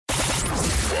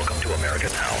to America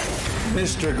Now.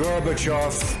 Mr.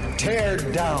 Gorbachev, tear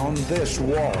down this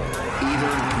wall.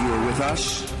 Either you are with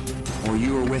us or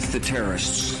you are with the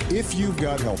terrorists. If you've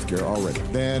got health care already,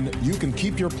 then you can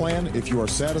keep your plan if you are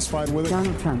satisfied with it.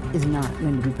 Donald Trump is not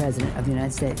going to be president of the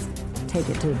United States. Take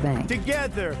it to the bank.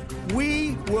 Together,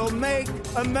 we will make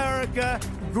America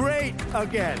great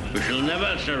again. We shall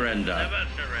never surrender. Never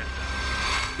surrender.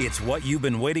 It's what you've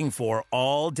been waiting for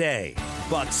all day.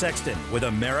 Buck Sexton with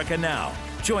America Now.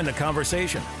 Join the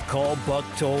conversation. Call Buck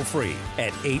toll-free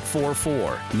at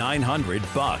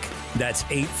 844-900-BUCK. That's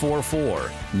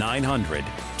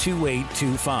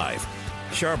 844-900-2825.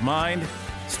 Sharp mind,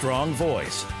 strong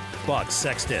voice. Buck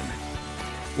Sexton.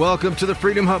 Welcome to the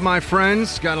Freedom Hut, my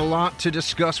friends. Got a lot to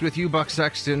discuss with you. Buck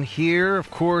Sexton here. Of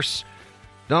course,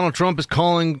 Donald Trump is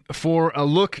calling for a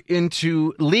look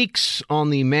into leaks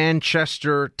on the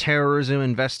Manchester terrorism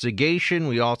investigation.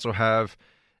 We also have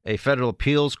a federal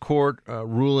appeals court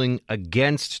ruling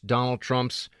against Donald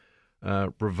Trump's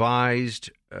revised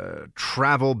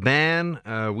travel ban.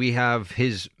 We have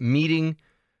his meeting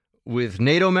with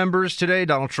NATO members today.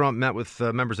 Donald Trump met with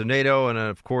members of NATO, and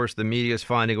of course the media is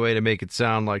finding a way to make it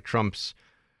sound like Trump's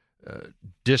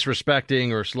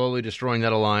disrespecting or slowly destroying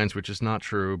that alliance, which is not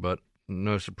true, but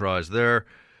no surprise there.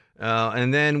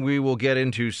 And then we will get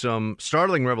into some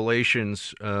startling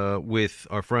revelations with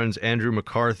our friends Andrew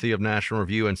McCarthy of National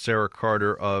Review and Sarah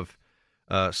Carter of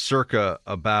Circa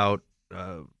about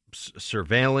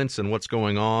surveillance and what's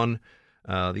going on.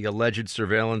 The alleged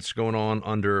surveillance going on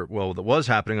that was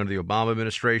happening under the Obama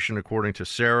administration, according to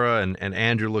Sarah, and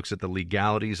Andrew looks at the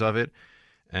legalities of it.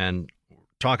 And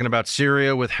talking about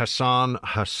Syria with Hassan,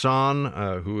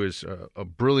 who is a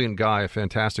brilliant guy, a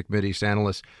fantastic Mideast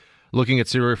analyst, looking at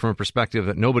Syria from a perspective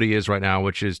that nobody is right now,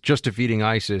 which is just defeating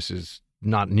ISIS is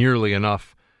not nearly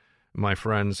enough, my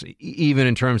friends, even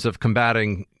in terms of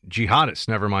combating jihadists,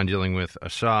 never mind dealing with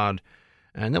Assad.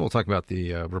 And then we'll talk about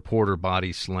the reporter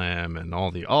body slam and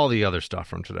all the other stuff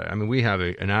from today. I mean, we have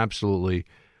an absolutely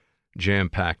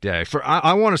jam-packed day.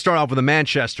 I want to start off with the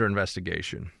Manchester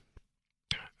investigation.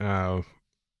 Because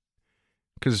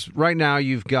right now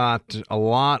you've got a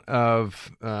lot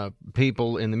of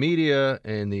people in the media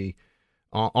and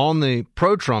on the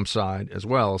pro-Trump side as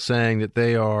well saying that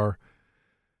they are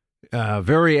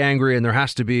very angry and there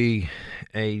has to be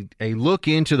a look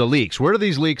into the leaks. Where do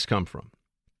these leaks come from?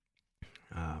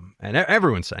 And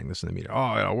everyone's saying this in the media.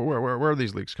 Where are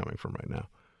these leaks coming from right now?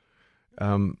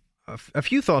 A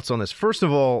few thoughts on this. First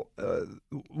of all,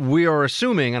 we are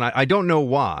assuming, and I don't know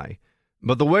why,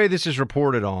 but the way this is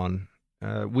reported on,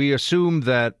 we assume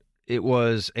that it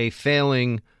was a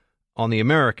failing on the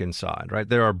American side, right?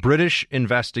 There are British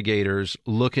investigators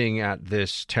looking at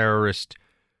this terrorist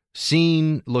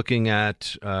scene, looking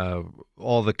at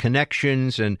all the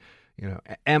connections and,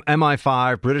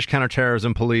 MI5, British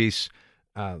Counterterrorism Police.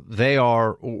 They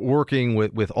are working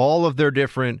with all of their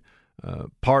different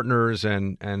partners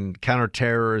and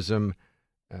counterterrorism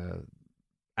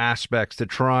aspects to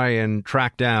try and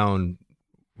track down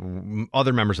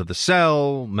other members of the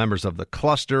cell, members of the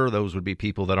cluster. Those would be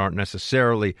people that aren't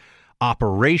necessarily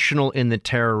operational in the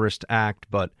terrorist act,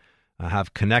 but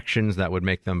have connections that would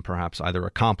make them perhaps either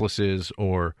accomplices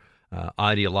or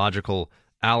ideological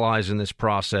allies in this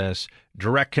process.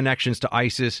 Direct connections to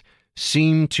ISIS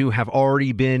seem to have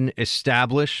already been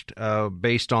established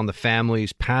based on the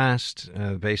family's past,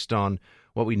 based on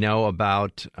what we know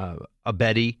about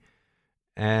Abedi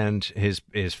and his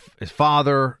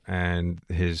father and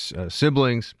his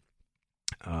siblings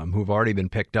who've already been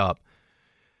picked up.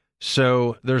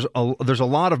 So there's a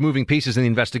lot of moving pieces in the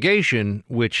investigation,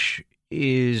 which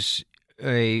is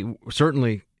a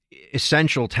certainly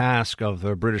essential task of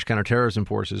the British counterterrorism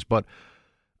forces. But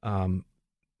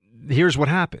here's what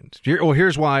happened.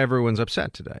 Here's why everyone's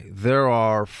upset today. There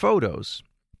are photos.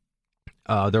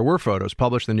 There were photos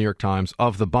published in the New York Times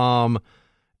of the bomb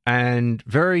and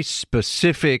very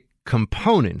specific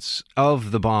components of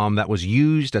the bomb that was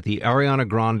used at the Ariana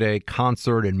Grande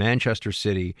concert in Manchester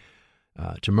City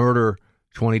to murder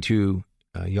 22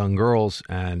 young girls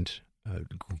and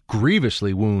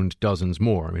grievously wound dozens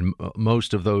more. I mean,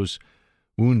 most of those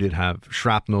wounded have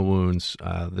shrapnel wounds.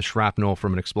 The shrapnel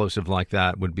from an explosive like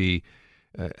that would be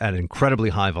at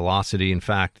incredibly high velocity. In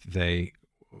fact, they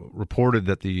reported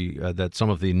that that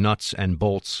some of the nuts and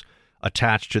bolts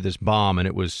attached to this bomb, and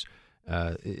it was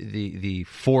the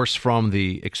force from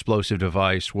the explosive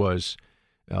device was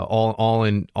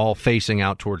all facing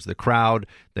out towards the crowd.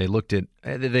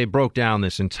 They broke down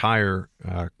this entire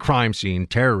crime scene,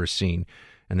 terrorist scene,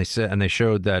 and they said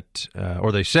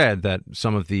that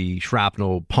some of the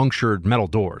shrapnel punctured metal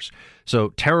doors. So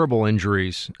terrible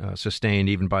injuries sustained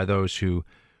even by those who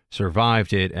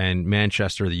survived it, and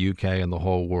Manchester, the UK, and the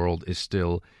whole world is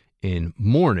still in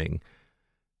mourning.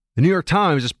 The New York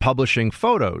Times is publishing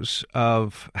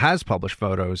has published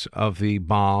photos of the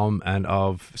bomb and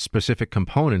of specific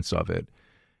components of it.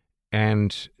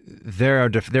 And they're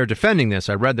defending this.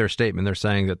 I read their statement. They're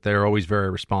saying that they're always very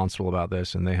responsible about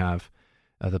this, and they have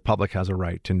the public has a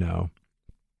right to know.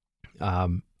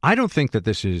 I don't think that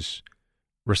this is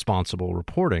responsible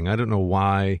reporting. I don't know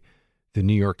why the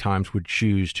New York Times would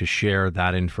choose to share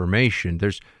that information.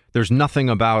 There's nothing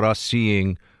about us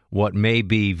seeing what may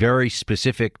be very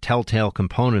specific telltale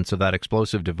components of that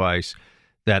explosive device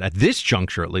that at this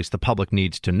juncture, at least, the public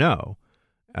needs to know,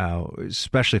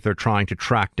 especially if they're trying to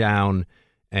track down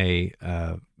a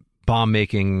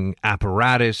bomb-making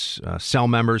apparatus, cell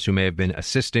members who may have been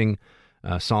assisting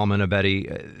Salman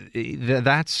Abedi.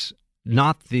 That's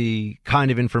not the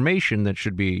kind of information that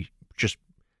should be just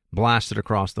blasted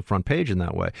across the front page in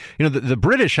that way. You know, the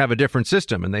British have a different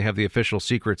system, and they have the Official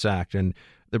Secrets Act, and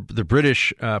the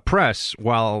British press,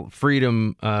 while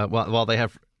they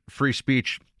have free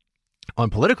speech on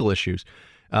political issues,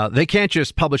 they can't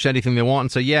just publish anything they want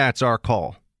and say, yeah, it's our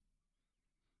call.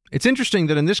 It's interesting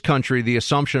that in this country, the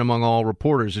assumption among all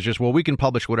reporters is just, well, we can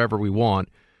publish whatever we want,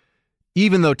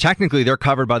 even though technically they're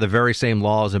covered by the very same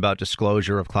laws about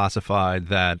disclosure of classified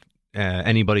that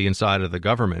anybody inside of the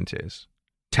government is.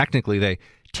 Technically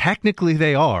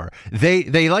they are. They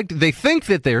think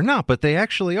that they're not, but they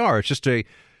actually are. It's just a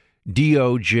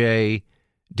DOJ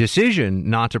decision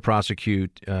not to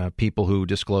prosecute people who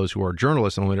disclose who are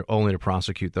journalists, and only to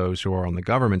prosecute those who are on the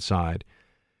government side.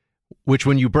 Which,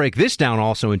 when you break this down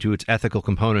also into its ethical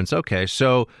components, okay,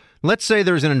 so let's say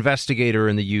there's an investigator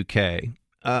in the UK.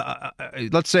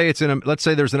 Let's say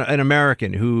there's an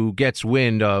American who gets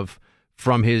wind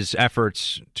from his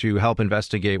efforts to help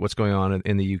investigate what's going on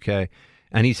in the UK,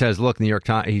 and he says, "Look, New York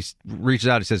Times." He reaches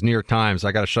out. He says, "New York Times,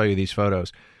 I got to show you these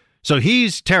photos." So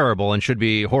he's terrible and should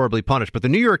be horribly punished. But the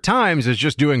New York Times is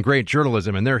just doing great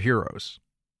journalism, and they're heroes.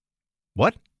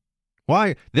 What?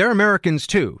 Why? They're Americans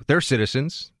too. They're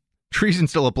citizens. Treason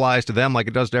still applies to them like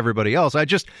it does to everybody else.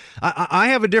 I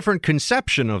have a different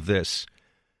conception of this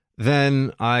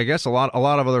than I guess a lot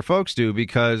of other folks do,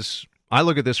 because I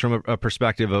look at this from a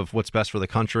perspective of what's best for the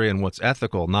country and what's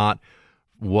ethical, not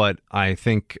what I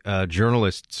think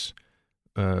journalists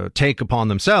take upon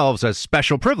themselves as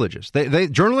special privileges.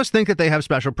 Journalists think that they have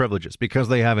special privileges because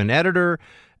they have an editor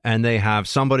and they have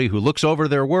somebody who looks over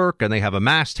their work, and they have a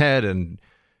masthead and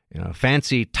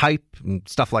fancy type and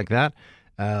stuff like that.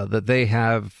 That they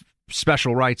have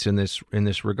special rights in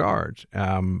this regard.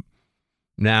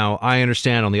 Now, I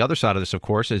understand on the other side of this, of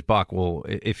course, is Buck. Well,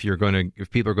 if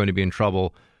people are going to be in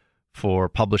trouble for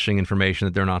publishing information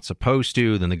that they're not supposed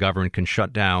to, then the government can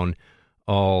shut down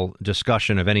all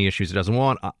discussion of any issues it doesn't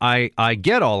want. I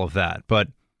get all of that, but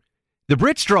the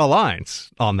Brits draw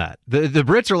lines on that. The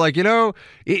Brits are like,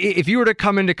 if you were to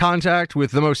come into contact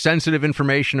with the most sensitive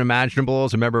information imaginable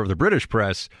as a member of the British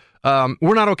press,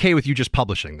 we're not okay with you just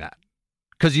publishing that.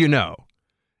 Because in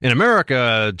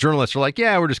America, journalists are like,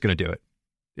 yeah, we're just going to do it.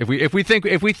 If we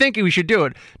think we should do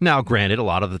it. Now, granted, a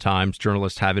lot of the times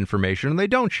journalists have information and they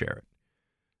don't share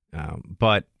it.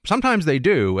 But sometimes they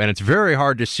do, and it's very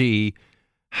hard to see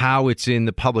how it's in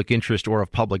the public interest or of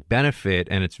public benefit,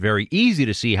 and it's very easy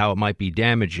to see how it might be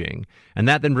damaging. And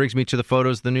that then brings me to the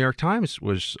photos the New York Times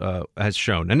has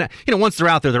shown. And once they're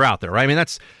out there, right? I mean,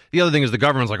 that's the other thing is the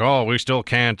government's like, oh, we still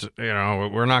can't,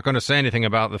 we're not going to say anything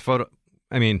about the photo.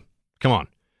 I mean, come on.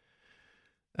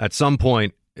 At some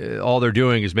point, all they're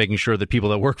doing is making sure that people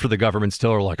that work for the government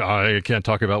still are like, I can't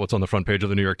talk about what's on the front page of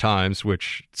the New York Times,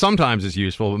 which sometimes is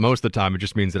useful, but most of the time it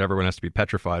just means that everyone has to be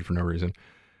petrified for no reason.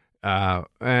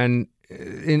 And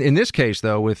in this case,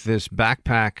 though, with this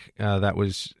backpack that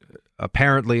was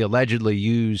allegedly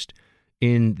used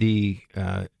in the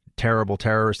terrible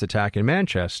terrorist attack in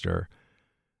Manchester,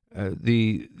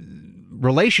 the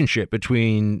relationship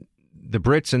between the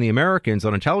Brits and the Americans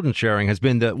on intelligence sharing has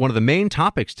been one of the main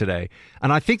topics today.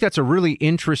 And I think that's a really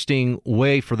interesting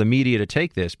way for the media to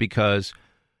take this, because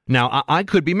now I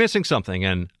could be missing something,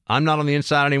 and I'm not on the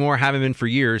inside anymore, haven't been for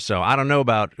years, so I don't know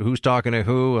about who's talking to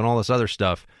who and all this other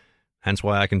stuff, hence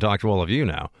why I can talk to all of you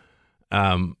now.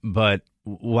 But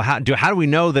how do we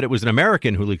know that it was an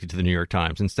American who leaked it to the New York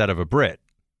Times instead of a Brit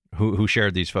who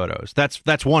shared these photos?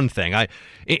 That's one thing.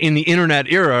 In the internet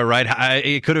era, right?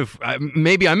 It could have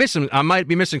maybe I might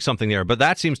be missing something there, but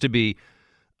that seems to be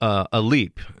a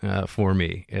leap for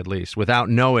me, at least, without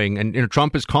knowing. And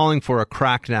Trump is calling for a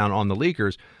crackdown on the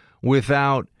leakers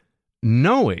without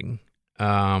knowing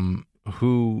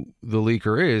who the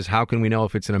leaker is. How can we know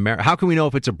if it's how can we know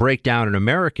if it's a breakdown in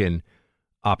American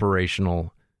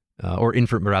operational or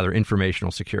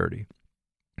informational security.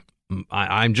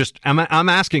 I'm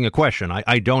asking a question.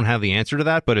 I don't have the answer to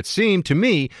that, but it seemed to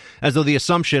me as though the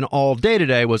assumption all day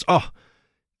today was,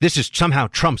 this is somehow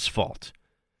Trump's fault.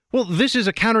 Well, this is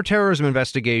a counterterrorism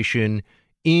investigation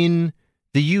in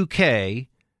the UK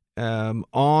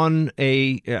on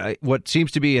a what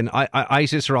seems to be an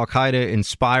ISIS or Al-Qaeda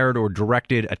inspired or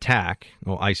directed attack.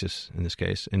 Well, ISIS in this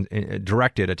case,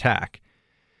 directed attack.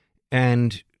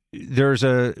 And there's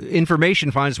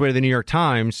information finds its way to the New York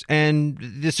Times, and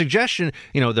the suggestion,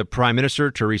 the Prime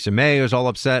Minister, Theresa May, is all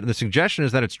upset. And the suggestion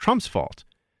is that it's Trump's fault.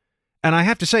 And I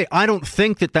have to say, I don't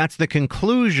think that that's the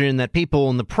conclusion that people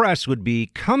in the press would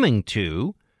be coming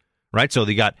to, right? So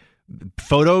they got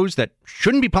photos that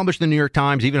shouldn't be published in the New York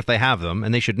Times, even if they have them,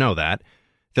 and they should know that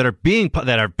have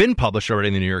been published already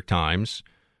in the New York Times.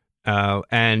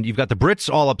 And you've got the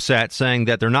Brits all upset, saying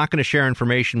that they're not going to share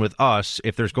information with us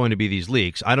if there's going to be these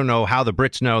leaks. I don't know how the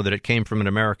Brits know that it came from an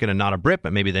American and not a Brit,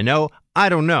 but maybe they know. I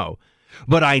don't know.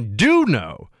 But I do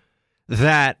know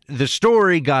that the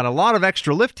story got a lot of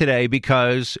extra lift today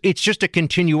because it's just a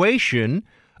continuation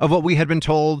of what we had been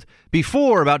told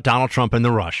before about Donald Trump and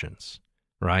the Russians,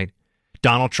 right?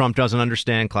 Donald Trump doesn't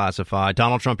understand classified.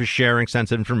 Donald Trump is sharing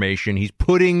sensitive information. He's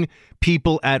putting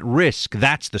people at risk.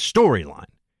 That's the storyline.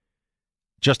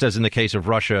 Just as in the case of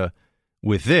Russia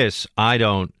with this, I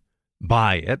don't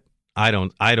buy it. I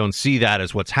don't see that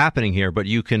as what's happening here, but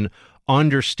you can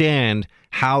understand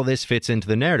how this fits into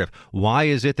the narrative. Why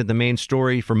is it that the main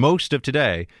story for most of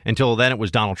today, until then it was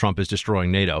Donald Trump is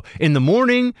destroying NATO? In the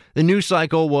morning, the news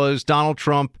cycle was Donald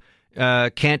Trump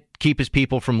can't keep his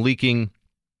people from leaking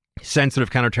sensitive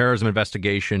counterterrorism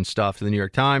investigation stuff to the New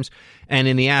York Times. And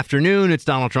in the afternoon, it's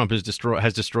Donald Trump has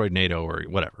destroyed NATO or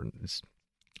whatever. It's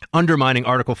undermining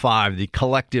Article 5, the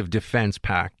collective defense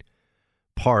pact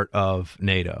part of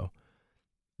NATO.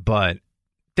 But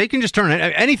they can just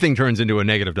anything turns into a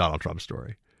negative Donald Trump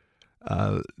story.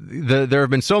 There have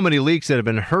been so many leaks that have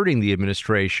been hurting the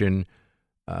administration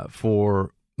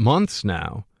for months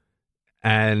now.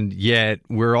 And yet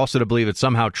we're also to believe that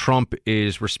somehow Trump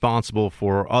is responsible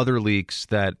for other leaks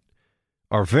that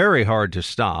are very hard to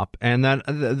stop. And that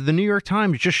the New York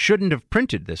Times just shouldn't have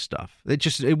printed this stuff.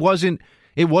 It wasn't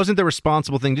the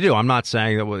responsible thing to do. I'm not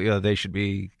saying that they should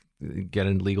get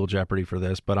in legal jeopardy for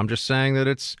this, but I'm just saying that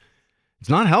it's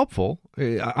not helpful.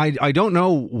 I don't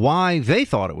know why they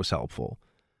thought it was helpful.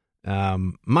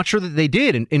 I'm not sure that they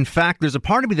did. In fact, there's a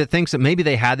part of me that thinks that maybe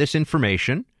they had this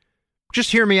information.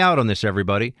 Just hear me out on this,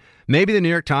 everybody. Maybe the New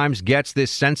York Times gets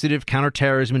this sensitive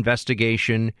counterterrorism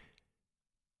investigation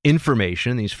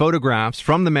information, these photographs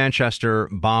from the Manchester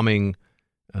bombing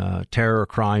terror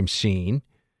crime scene,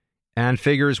 and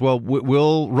figures, well,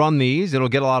 we'll run these. It'll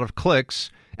get a lot of clicks.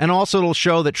 And also it'll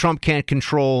show that Trump can't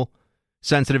control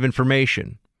sensitive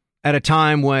information at a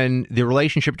time when the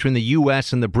relationship between the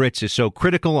U.S. and the Brits is so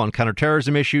critical on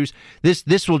counterterrorism issues.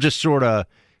 This will just sort of,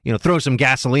 throw some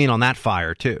gasoline on that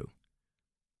fire, too.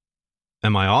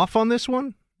 Am I off on this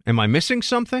one? Am I missing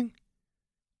something?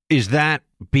 Is that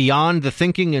beyond the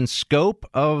thinking and scope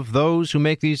of those who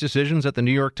make these decisions at the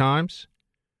New York Times?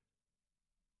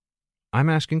 I'm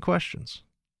asking questions.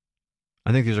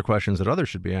 I think these are questions that others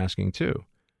should be asking, too.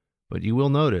 But you will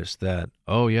notice that,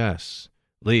 oh, yes,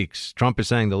 leaks. Trump is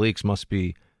saying the leaks must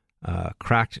be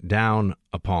cracked down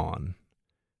upon.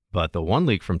 But the one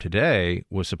leak from today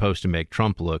was supposed to make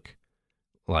Trump look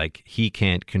like he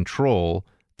can't control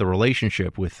the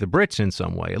relationship with the Brits in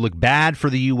some way. It looked bad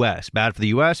for the U.S., bad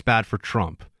for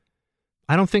Trump.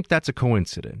 I don't think that's a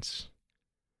coincidence.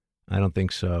 I don't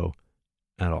think so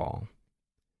at all.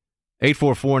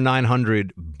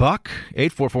 844-900-BUCK,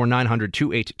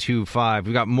 844-900-2825.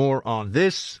 We've got more on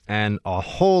this and a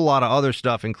whole lot of other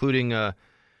stuff, including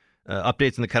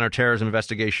updates in the counterterrorism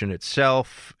investigation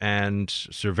itself and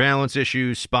surveillance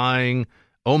issues, spying.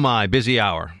 Oh my, busy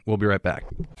hour. We'll be right back.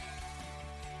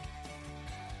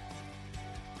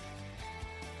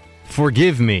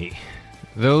 Forgive me.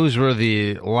 Those were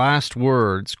the last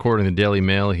words, according to the Daily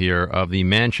Mail here, of the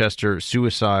Manchester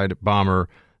suicide bomber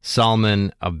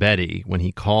Salman Abedi when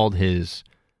he called his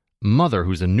mother,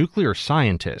 who's a nuclear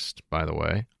scientist, by the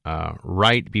way,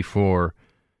 right before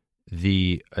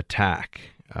the attack.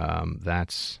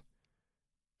 That's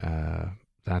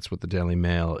what the Daily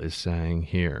Mail is saying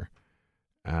here.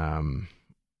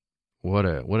 What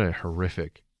a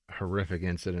horrific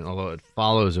incident, although it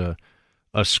follows a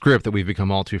script that we've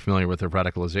become all too familiar with of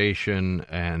radicalization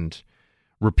and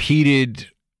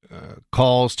repeated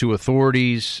calls to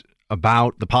authorities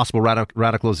about the possible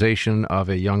radicalization of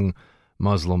a young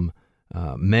Muslim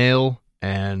male,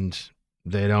 and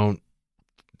they don't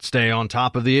stay on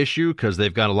top of the issue because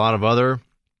they've got a lot of other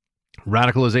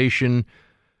radicalization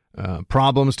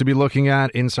problems to be looking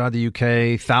at inside the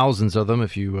UK, thousands of them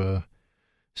if you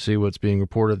see what's being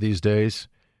reported these days,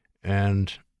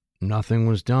 and nothing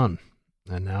was done.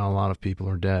 And now a lot of people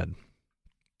are dead.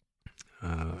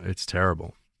 It's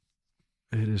terrible.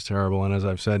 It is terrible. And as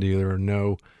I've said to you, there are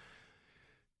no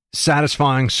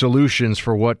satisfying solutions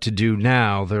for what to do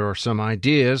now. There are some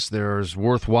ideas. There's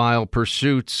worthwhile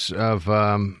pursuits of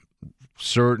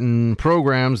certain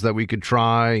programs that we could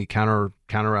try, counter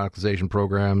radicalization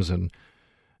programs, and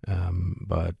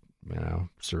but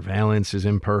surveillance is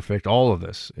imperfect. All of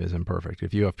this is imperfect.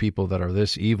 If you have people that are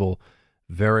this evil,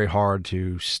 very hard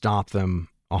to stop them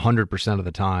 100% of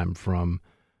the time from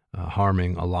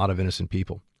harming a lot of innocent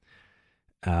people.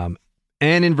 Ann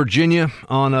in Virginia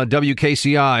on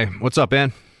WKCI. What's up,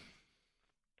 Ann?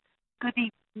 Good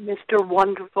evening, Mr.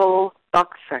 Wonderful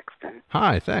Buck Sexton.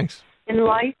 Hi, thanks. In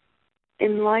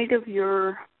light of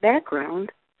your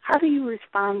background, how do you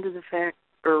respond to the fact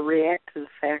or react to the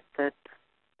fact that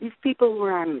these people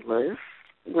were on lists?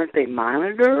 Weren't they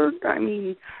monitored? I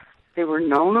mean, they were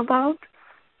known about?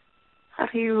 How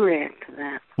do you react to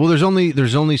that? Well, there's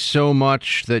only so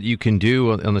much that you can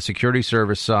do on the security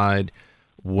service side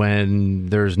when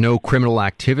there's no criminal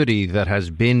activity that has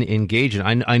been engaged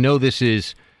in. I know this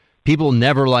is, people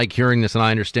never like hearing this, and I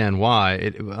understand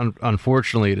why.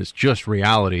 Unfortunately, it is just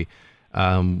reality.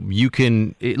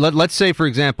 Let's say, for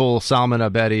example, Salman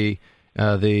Abedi,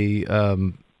 the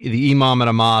imam at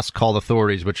a mosque, called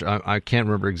authorities, which I can't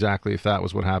remember exactly if that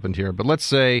was what happened here. But let's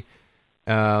say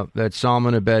that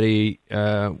Salman Abedi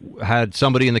had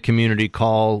somebody in the community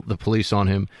call the police on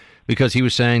him because he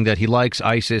was saying that he likes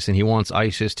ISIS and he wants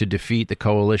ISIS to defeat the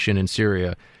coalition in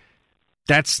Syria.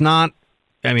 That's not,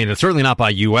 I mean, it's certainly not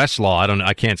by U.S. law.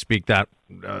 I can't speak that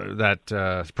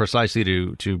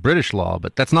precisely to British law,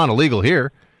 but that's not illegal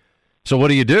here. So what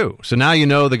do you do? So now you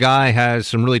know the guy has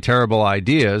some really terrible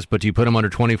ideas, but do you put him under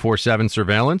 24/7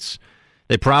 surveillance?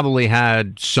 They probably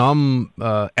had some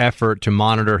effort to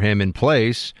monitor him in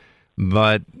place,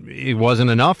 but it wasn't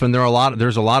enough, and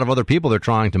there's a lot of other people they're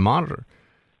trying to monitor.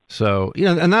 So,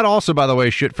 and that also, by the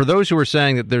way, for those who are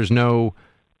saying that there's no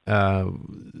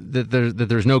that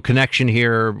there's no connection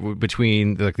here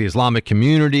between the Islamic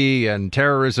community and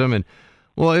terrorism, and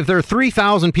well, if there are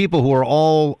 3,000 people who are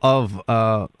all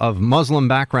of Muslim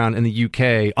background in the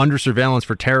UK under surveillance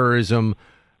for terrorism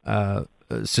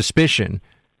suspicion,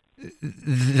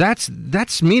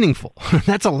 that's meaningful.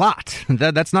 That's a lot.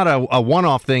 That's not a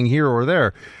one-off thing here or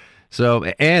there. So,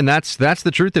 and that's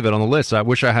the truth of it on the list. I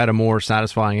wish I had a more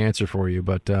satisfying answer for you,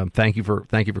 but thank you for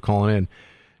calling in.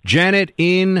 Janet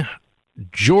in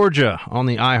Georgia on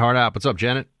the iHeart app. What's up,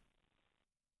 Janet?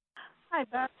 Hi,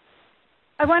 Bob.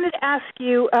 I wanted to ask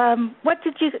you, I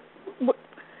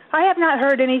have not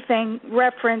heard anything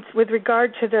referenced with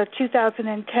regard to the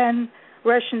 2010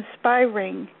 Russian spy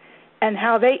ring and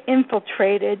how they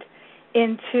infiltrated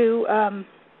into,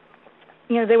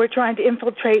 they were trying to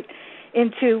infiltrate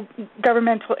into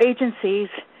governmental agencies,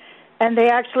 and they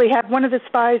actually have, one of the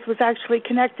spies was actually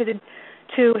connected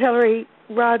to Hillary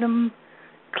Rodham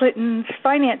Clinton's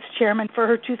finance chairman for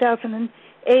her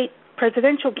 2008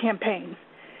 presidential campaign.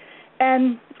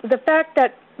 And the fact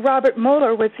that Robert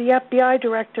Mueller was the FBI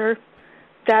director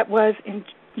that was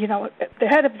the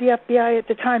head of the FBI at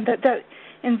the time that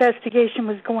investigation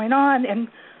was going on, and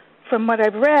from what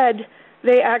I've read,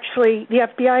 the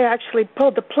FBI actually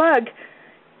pulled the plug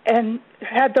and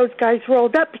had those guys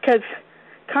rolled up because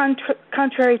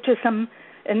contrary to some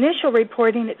initial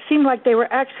reporting, it seemed like they were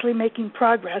actually making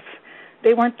progress.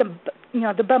 They weren't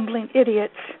the bumbling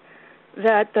idiots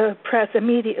that the press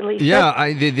immediately said.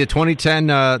 Yeah, the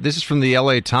 2010, this is from the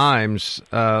LA Times,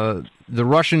 the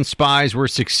Russian spies were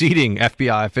succeeding,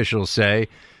 FBI officials say,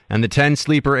 and the 10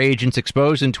 sleeper agents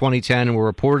exposed in 2010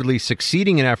 were reportedly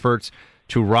succeeding in efforts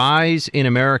to rise in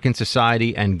American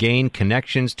society and gain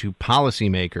connections to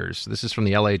policymakers. This is from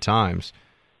the LA Times.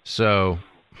 So,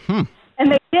 And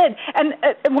they did. And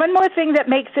one more thing that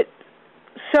makes it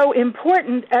so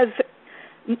important, as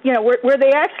where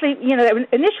they actually,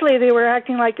 initially they were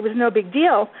acting like it was no big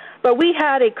deal, but we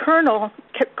had a Colonel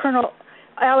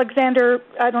Alexander,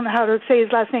 I don't know how to say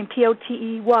his last name,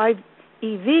 Poteyv,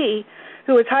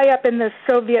 who was high up in the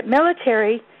Soviet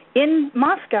military in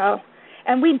Moscow,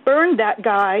 and we burned that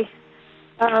guy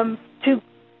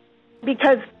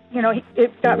because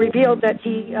it got revealed that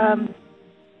he.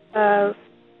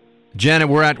 Janet,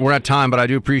 we're at time, but I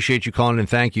do appreciate you calling in.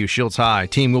 Thank you. Shields high.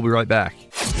 Team, we'll be right back.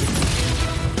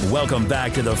 Welcome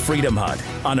back to the Freedom Hut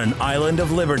on an island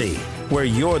of liberty, where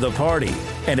you're the party,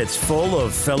 and it's full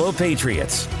of fellow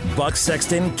patriots. Buck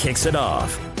Sexton kicks it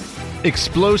off.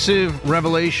 Explosive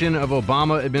revelation of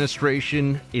Obama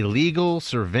administration, illegal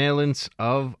surveillance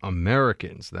of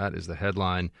Americans. That is the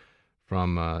headline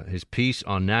from his piece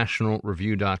on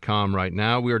nationalreview.com right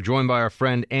now. We are joined by our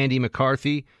friend Andy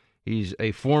McCarthy. He's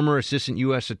a former assistant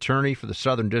U.S. attorney for the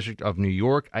Southern District of New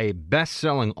York, a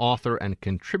best-selling author and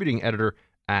contributing editor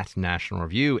at National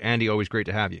Review. Andy, always great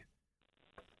to have you.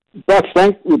 Buck,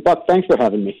 thanks for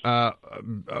having me.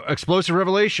 Explosive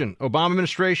revelation, Obama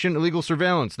administration, illegal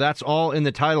surveillance. That's all in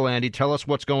the title, Andy. Tell us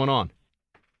what's going on.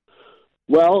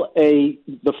 Well, the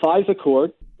FISA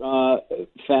court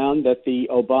found that the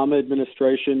Obama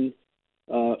administration,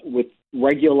 with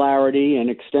regularity and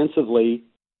extensively,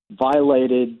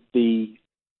 violated the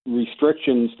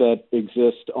restrictions that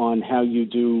exist on how you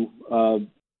do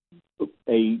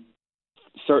a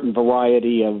certain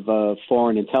variety of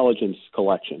foreign intelligence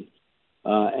collection.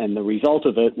 And the result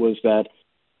of it was that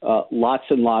lots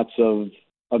and lots of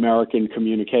American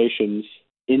communications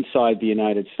inside the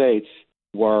United States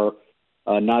were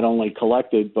not only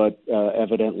collected, but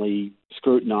evidently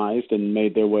scrutinized and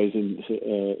made their ways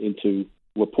into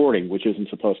reporting, which isn't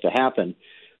supposed to happen.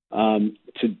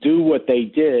 To do what they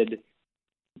did,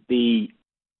 the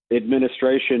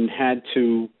administration had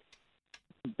to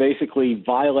basically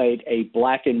violate a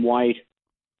black and white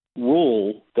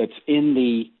rule that's in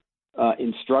the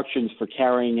instructions for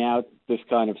carrying out this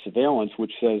kind of surveillance,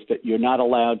 which says that you're not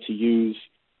allowed to use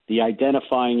the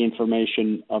identifying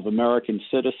information of American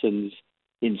citizens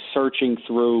in searching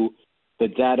through the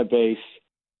database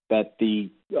that the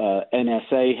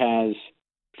NSA has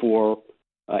for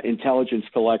intelligence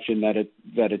collection that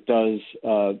it does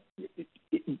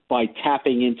by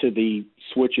tapping into the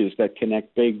switches that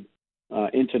connect big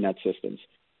internet systems.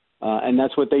 And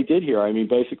that's what they did here. I mean,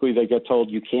 basically they got told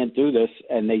you can't do this,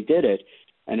 and they did it.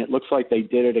 And it looks like they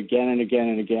did it again and again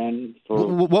and again.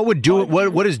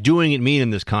 What does doing it mean in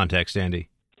this context, Andy?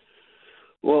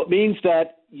 Well, it means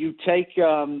that you take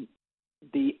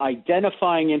the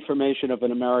identifying information of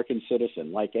an American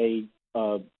citizen, like a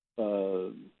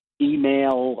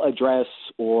email address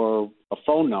or a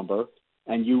phone number,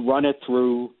 and you run it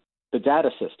through the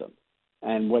data system.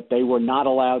 And what they were not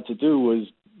allowed to do was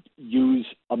use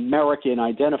American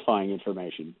identifying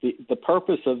information. The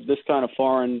purpose of this kind of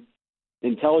foreign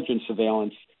intelligence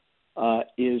surveillance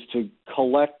is to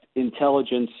collect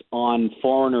intelligence on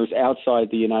foreigners outside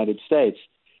the United States.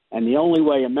 And the only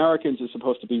way Americans are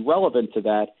supposed to be relevant to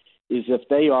that is if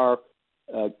they are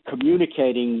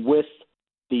communicating with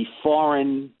the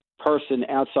foreign person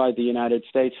outside the United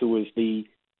States who is the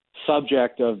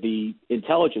subject of the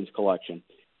intelligence collection.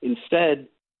 Instead,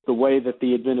 the way that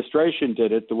the administration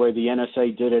did it, the way the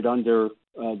NSA did it under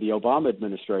the Obama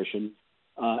administration,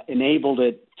 enabled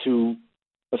it to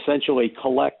essentially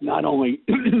collect not only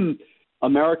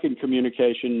American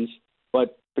communications,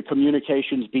 but the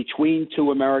communications between two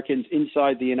Americans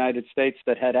inside the United States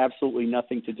that had absolutely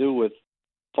nothing to do with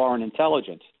foreign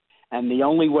intelligence. And the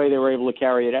only way they were able to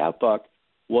carry it out, Buck,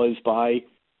 was by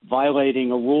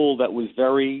violating a rule that was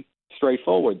very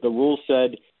straightforward. The rule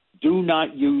said, do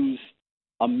not use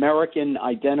American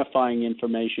identifying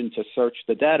information to search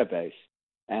the database.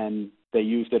 And they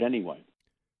used it anyway.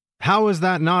 How is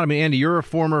that not? I mean, Andy, you're a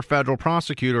former federal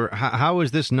prosecutor. How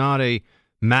is this not a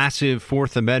massive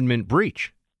Fourth Amendment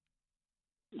breach?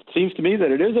 It seems to me that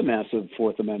it is a massive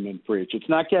Fourth Amendment breach. It's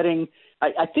not getting –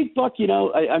 I think, Buck,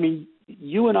 I mean,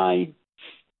 you and I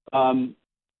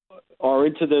are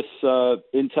into this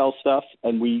intel stuff,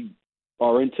 and we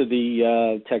are into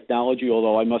the technology,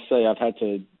 although I must say I've had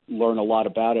to learn a lot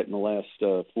about it in the last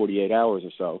 48 hours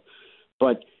or so.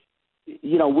 But,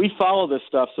 we follow this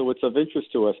stuff, so it's of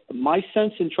interest to us. My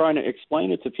sense in trying to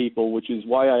explain it to people, which is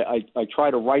why I try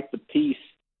to write the piece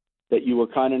that you were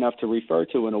kind enough to refer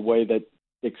to in a way that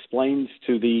explains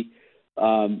to the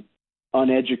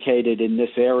uneducated in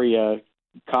this area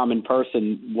common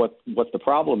person what the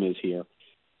problem is here.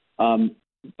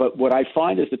 But what I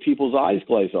find is that people's eyes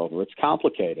glaze over. It's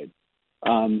complicated.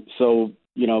 So,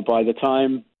 by the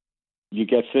time you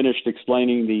get finished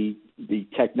explaining the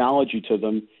technology to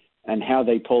them and how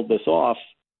they pulled this off,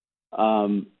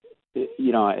 I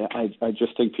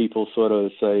just think people sort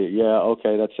of say, yeah,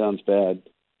 okay, that sounds bad.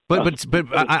 But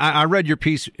I read your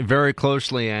piece very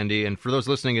closely, Andy, and for those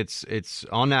listening, it's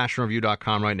on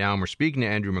nationalreview.com right now, and we're speaking to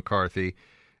Andrew McCarthy.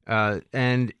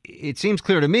 And it seems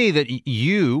clear to me that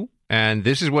you, and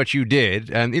this is what you did,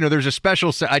 and, there's a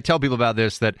special, I tell people about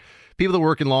this, that people that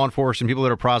work in law enforcement, people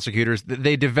that are prosecutors,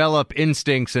 they develop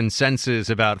instincts and senses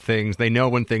about things. They know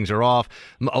when things are off.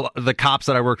 The cops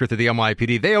that I worked with at the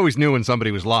NYPD, they always knew when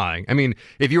somebody was lying. I mean,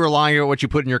 if you were lying about what you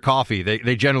put in your coffee,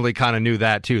 they generally kind of knew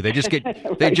that too. They just get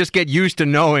right. they just get used to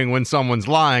knowing when someone's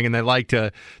lying, and they like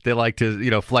to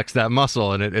flex that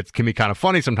muscle, and it can be kind of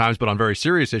funny sometimes, but on very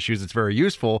serious issues, it's very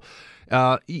useful.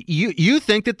 You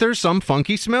think that there's some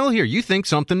funky smell here. You think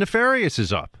something nefarious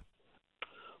is up.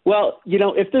 Well,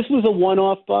 if this was a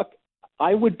one-off, Buck,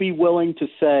 I would be willing to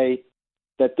say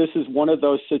that this is one of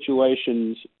those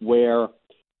situations where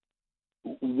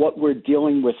what we're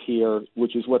dealing with here,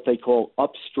 which is what they call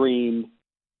upstream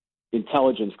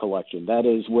intelligence collection, that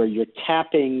is where you're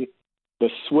tapping the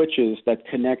switches that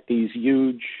connect these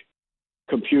huge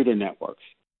computer networks.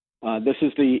 This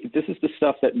is the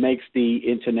stuff that makes the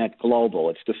internet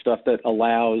global. It's the stuff that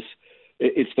allows.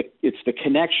 It's the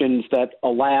connections that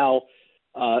allow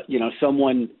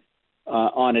someone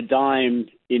on a dime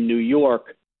in New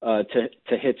York to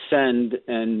hit send,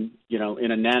 and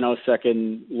in a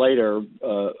nanosecond later,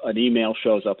 an email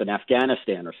shows up in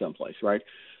Afghanistan or someplace. Right?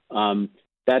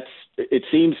 It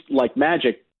seems like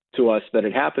magic to us that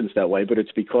it happens that way, but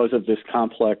it's because of this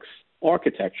complex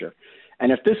architecture.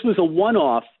 And if this was a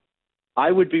one-off, I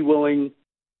would be willing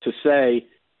to say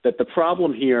that the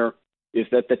problem here is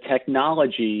that the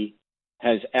technology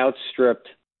has outstripped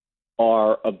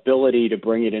our ability to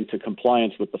bring it into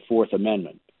compliance with the Fourth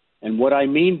Amendment. And what I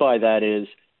mean by that is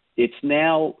it's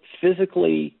now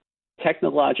physically,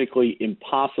 technologically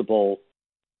impossible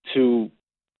to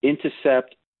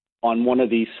intercept on one of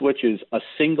these switches a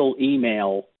single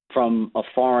email from a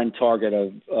foreign target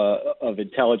of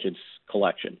intelligence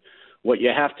collection. What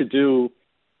you have to do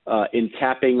in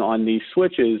tapping on these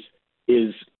switches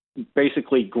is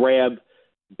basically grab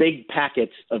big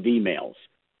packets of emails.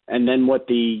 And then what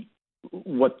the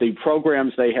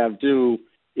programs they have do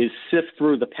is sift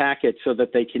through the packet so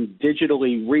that they can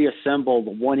digitally reassemble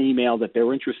the one email that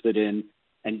they're interested in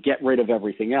and get rid of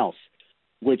everything else,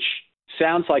 which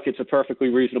sounds like it's a perfectly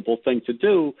reasonable thing to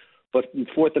do. But in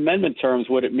Fourth Amendment terms,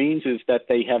 what it means is that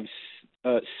they have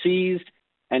seized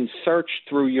and searched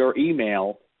through your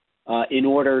email in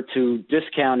order to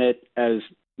discount it as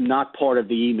not part of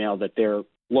the email that they're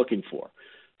looking for.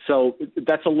 So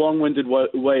that's a long-winded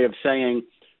way of saying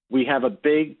we have a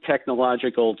big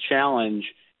technological challenge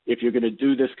if you're going to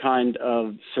do this kind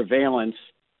of surveillance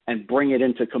and bring it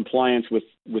into compliance with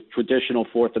traditional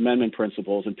Fourth Amendment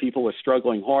principles. And people are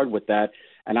struggling hard with that.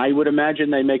 And I would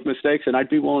imagine they make mistakes, and I'd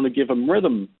be willing to give them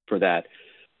rhythm for that.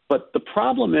 But the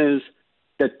problem is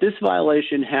that this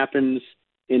violation happens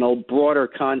in a broader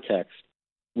context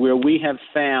where we have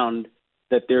found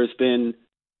that there's been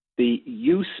the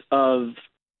use of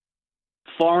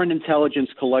foreign intelligence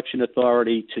collection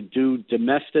authority to do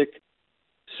domestic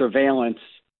surveillance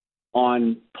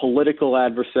on political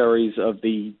adversaries of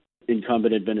the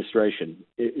incumbent administration.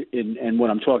 And what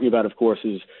I'm talking about, of course,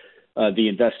 is the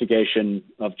investigation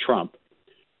of Trump.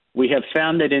 We have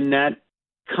found that in that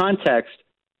context,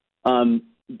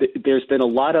 there's been a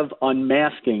lot of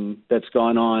unmasking that's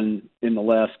gone on in the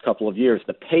last couple of years.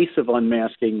 The pace of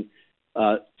unmasking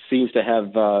seems to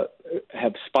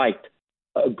have spiked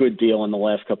a good deal in the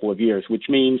last couple of years, which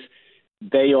means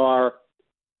they are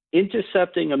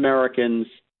intercepting Americans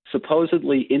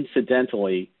supposedly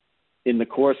incidentally in the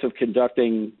course of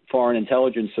conducting foreign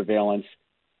intelligence surveillance,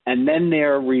 and then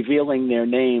they're revealing their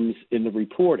names in the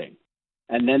reporting.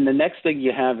 And then the next thing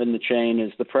you have in the chain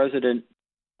is the president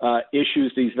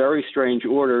issues these very strange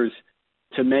orders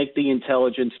to make the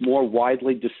intelligence more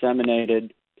widely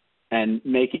disseminated and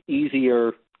make it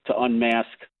easier to unmask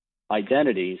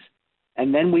identities.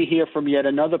 And then we hear from yet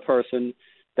another person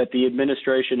that the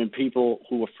administration and people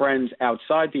who were friends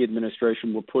outside the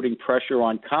administration were putting pressure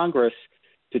on Congress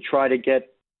to try to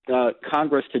get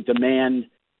Congress to demand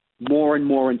more and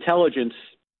more intelligence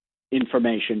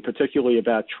information, particularly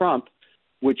about Trump,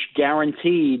 which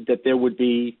guaranteed that there would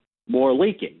be more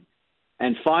leaking.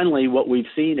 And finally, what we've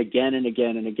seen again and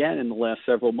again and again in the last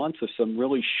several months are some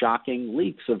really shocking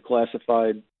leaks of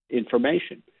classified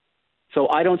information. So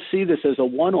I don't see this as a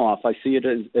one-off. I see it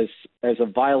as a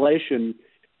violation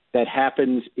that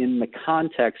happens in the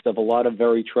context of a lot of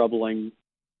very troubling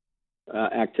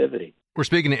activity. We're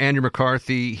speaking to Andrew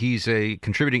McCarthy. He's a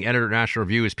contributing editor at National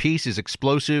Review. His piece is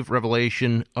Explosive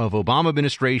Revelation of Obama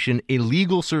Administration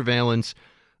Illegal Surveillance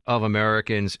of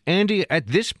Americans. Andy, at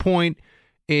this point,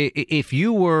 if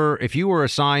you were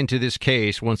assigned to this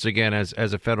case, once again, as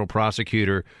a federal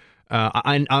prosecutor,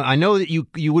 I know that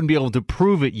you wouldn't be able to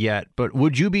prove it yet, but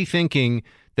would you be thinking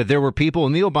that there were people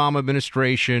in the Obama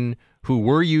administration who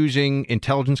were using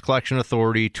intelligence collection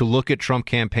authority to look at Trump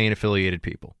campaign-affiliated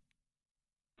people?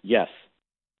 Yes.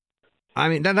 I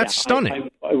mean, that's stunning.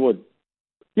 I would.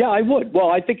 Yeah, I would. Well,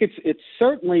 I think it's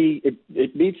certainly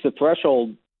it meets the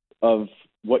threshold of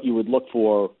what you would look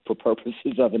for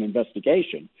purposes of an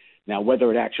investigation. Now,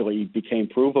 whether it actually became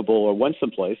provable or went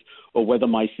someplace, or whether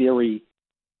my theory,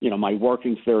 my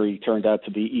working theory turned out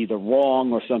to be either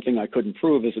wrong or something I couldn't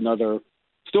prove is another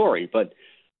story. But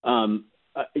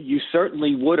you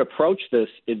certainly would approach this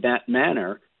in that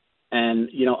manner. And,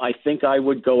 I think I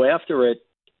would go after it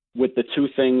with the two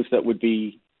things that would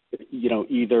be,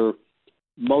 either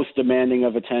most demanding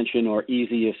of attention or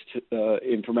easiest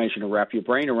information to wrap your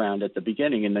brain around at the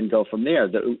beginning, and then go from there.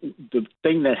 The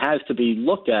thing that has to be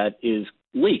looked at is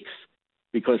leaks,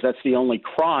 because that's the only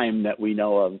crime that we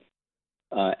know of.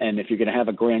 And if you're going to have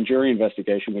a grand jury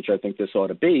investigation, which I think this ought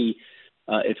to be,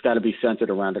 it's got to be centered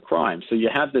around a crime. So you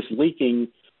have this leaking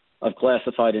of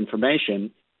classified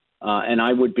information, and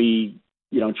I would be,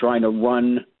 trying to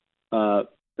run.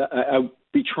 I would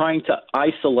be trying to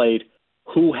isolate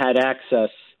who had access,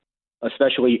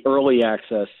 especially early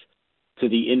access, to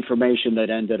the information that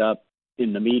ended up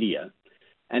in the media.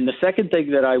 And the second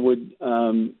thing that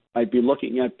I'd be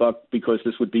looking at, Buck, because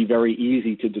this would be very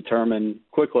easy to determine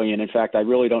quickly, and in fact, I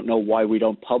really don't know why we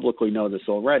don't publicly know this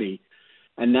already,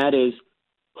 and that is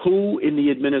who in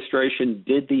the administration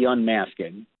did the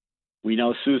unmasking. We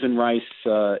know Susan Rice,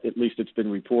 at least it's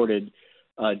been reported,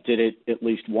 did it at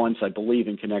least once, I believe,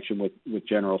 in connection with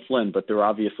General Flynn, but there are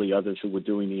obviously others who were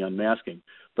doing the unmasking.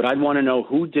 But I'd want to know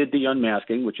who did the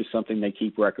unmasking, which is something they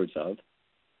keep records of,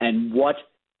 and what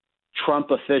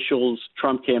Trump officials,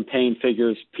 Trump campaign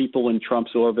figures, people in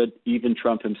Trump's orbit, even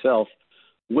Trump himself,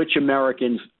 which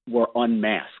Americans were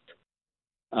unmasked.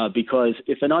 Because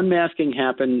if an unmasking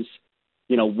happens,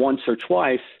 once or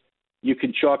twice, you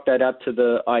can chalk that up to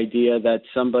the idea that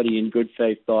somebody in good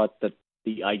faith thought that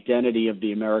the identity of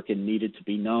the American needed to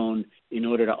be known in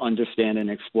order to understand and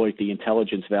exploit the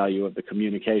intelligence value of the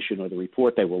communication or the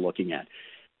report they were looking at.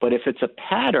 But if it's a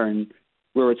pattern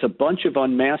where it's a bunch of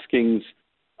unmaskings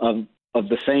of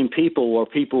the same people, or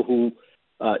people who,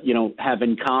 have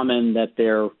in common that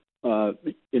they're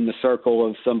in the circle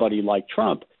of somebody like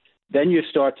Trump, then you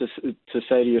start to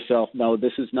say to yourself, no,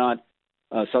 this is not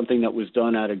something that was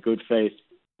done out of good faith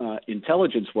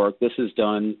intelligence work. This is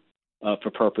done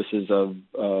for purposes of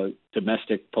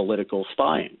domestic political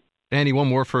spying. Andy, one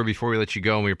more before we let you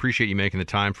go, and we appreciate you making the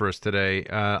time for us today.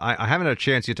 I haven't had a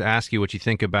chance yet to ask you what you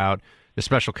think about the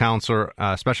special counsel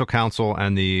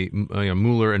and the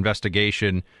Mueller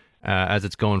investigation as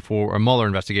it's going forward, or Mueller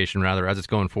investigation rather, as it's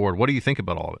going forward. What do you think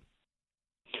about all of it?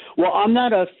 Well, I'm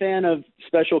not a fan of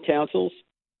special counsels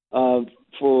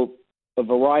for a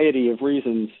variety of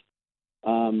reasons.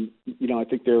 I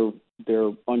think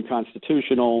they're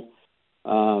unconstitutional.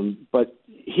 But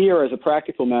here, as a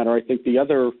practical matter, I think the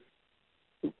other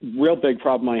real big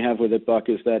problem I have with it, Buck,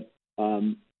 is that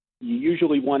you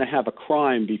usually want to have a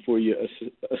crime before you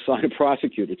assign a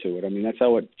prosecutor to it. I mean, that's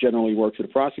how it generally works at a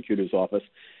prosecutor's office.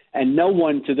 And no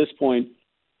one to this point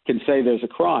can say there's a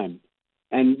crime.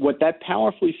 And what that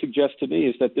powerfully suggests to me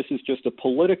is that this is just a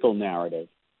political narrative.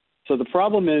 So the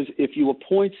problem is, if you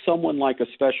appoint someone like a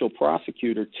special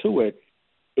prosecutor to it,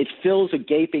 it fills a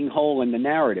gaping hole in the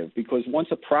narrative, because once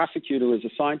a prosecutor is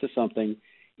assigned to something,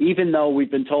 even though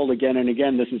we've been told again and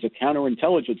again this is a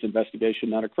counterintelligence investigation,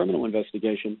 not a criminal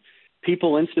investigation,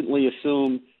 people instantly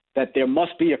assume that there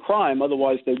must be a crime,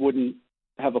 otherwise they wouldn't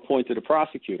have appointed a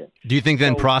prosecutor. Do you think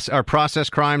then are process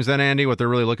crimes then, Andy, what they're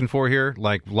really looking for here,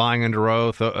 like lying under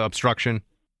oath, obstruction?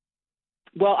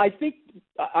 Well, I think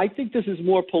this is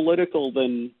more political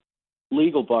than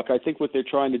legal, Buck. I think what they're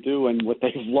trying to do, and what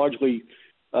they've largely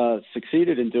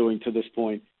succeeded in doing to this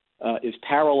point, is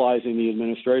paralyzing the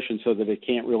administration so that it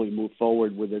can't really move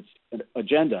forward with its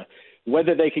agenda.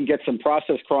 Whether they can get some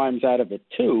process crimes out of it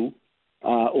too,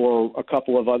 or a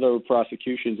couple of other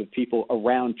prosecutions of people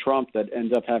around Trump that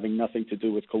end up having nothing to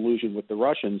do with collusion with the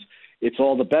Russians, it's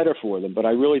all the better for them. But I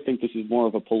really think this is more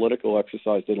of a political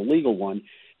exercise than a legal one.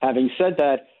 Having said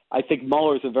that, I think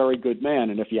Mueller is a very good man,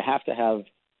 and if you have to have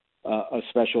a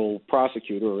special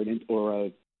prosecutor or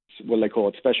a what they call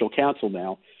it, special counsel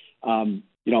now,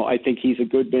 I think he's a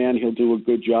good man. He'll do a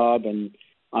good job, and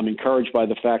I'm encouraged by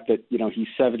the fact that he's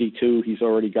 72. He's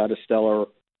already got a stellar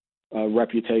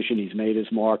reputation. He's made his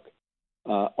mark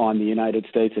on the United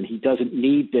States, and he doesn't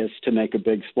need this to make a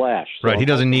big splash. So right, he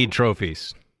doesn't need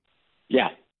trophies. Yeah.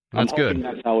 That's good.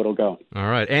 That's how it'll go. All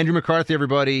right. Andrew McCarthy,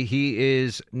 everybody. He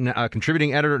is a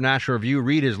contributing editor at National Review.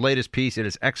 Read his latest piece. It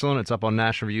is excellent. It's up on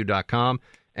nationalreview.com.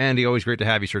 Andy, always great to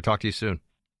have you, sir. Talk to you soon.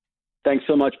 Thanks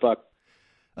so much, Buck.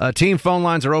 Team phone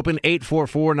lines are open,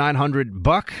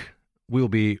 844-900-BUCK. We'll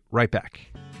be right back.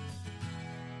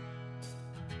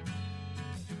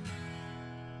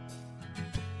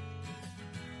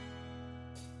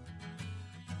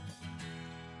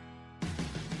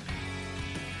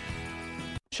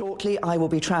 Shortly, I will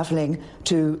be travelling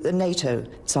to the NATO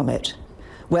summit,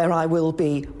 where I will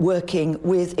be working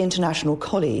with international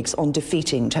colleagues on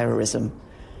defeating terrorism.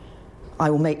 I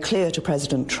will make clear to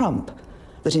President Trump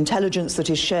that intelligence that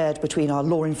is shared between our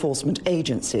law enforcement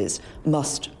agencies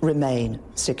must remain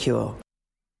secure.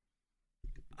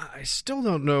 I still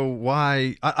don't know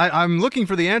why. I'm looking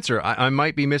for the answer. I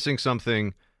might be missing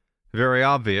something very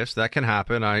obvious. That can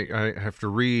happen. I have to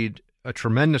read a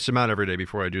tremendous amount every day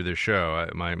before I do this show.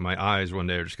 My eyes one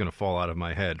day are just going to fall out of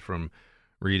my head from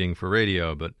reading for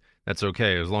radio, but that's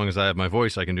okay. As long as I have my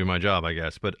voice, I can do my job, I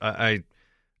guess. But I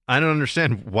don't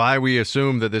understand why we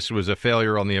assume that this was a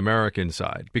failure on the American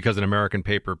side because an American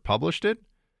paper published it.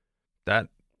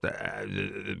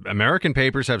 American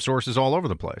papers have sources all over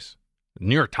the place. The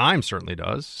New York Times certainly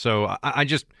does. So I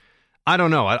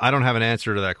don't know. I don't have an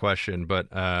answer to that question, but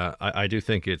I do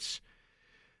think it's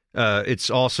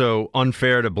also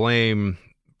unfair to blame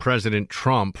President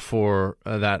Trump for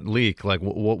that leak. Like,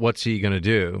 what's he going to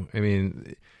do? I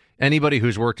mean, anybody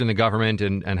who's worked in the government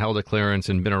and held a clearance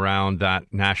and been around that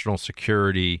national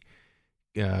security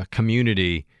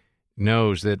community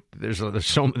knows that there's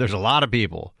a lot of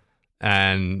people,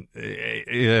 and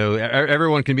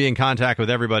everyone can be in contact with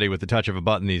everybody with the touch of a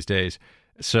button these days.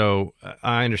 So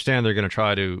I understand they're going to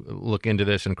try to look into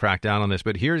this and crack down on this,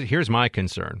 but here's my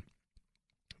concern.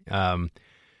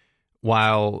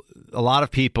 While a lot of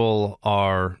people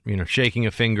are, shaking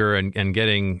a finger and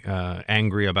getting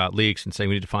angry about leaks and saying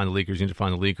we need to find the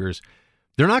leakers,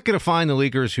 they're not going to find the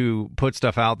leakers who put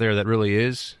stuff out there that really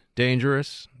is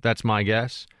dangerous. That's my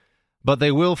guess. But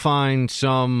they will find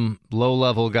some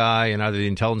low-level guy in either the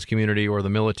intelligence community or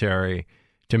the military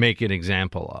to make an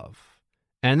example of.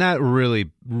 And that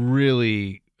really,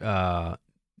 really, I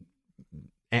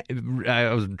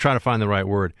was trying to find the right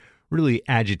word, really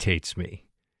agitates me.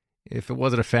 If it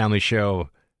wasn't a family show,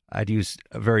 I'd use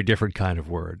a very different kind of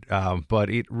word.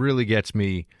 But it really gets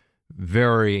me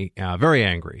very, very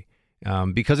angry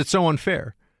because it's so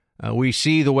unfair. We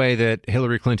see the way that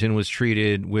Hillary Clinton was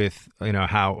treated with,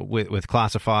 with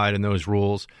classified and those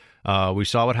rules. We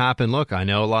saw what happened. Look, I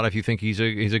know a lot of you think he's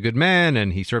a good man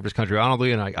and he served his country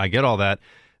honorably, and I get all that.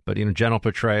 But, General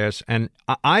Petraeus, and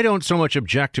I don't so much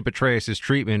object to Petraeus's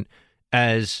treatment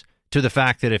as to the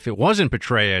fact that if it wasn't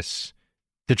Petraeus,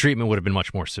 the treatment would have been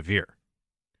much more severe.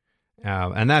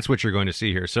 And that's what you're going to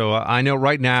see here. So I know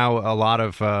right now a lot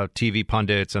of TV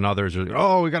pundits and others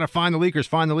are, we got to find the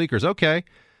leakers. Okay.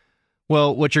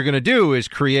 Well, what you're going to do is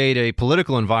create a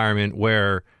political environment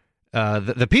where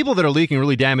the people that are leaking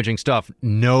really damaging stuff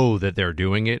know that they're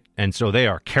doing it, and so they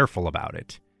are careful about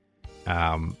it.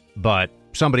 But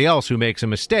somebody else who makes a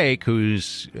mistake,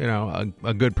 who's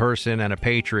a good person and a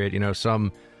patriot,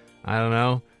 some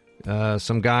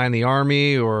guy in the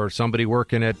Army or somebody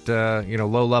working at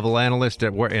low-level analyst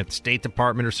at State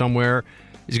Department or somewhere,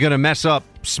 is going to mess up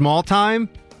small time,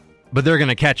 but they're going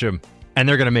to catch him and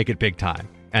they're going to make it big time.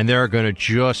 And they're going to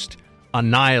just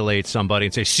annihilate somebody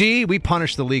and say, see, we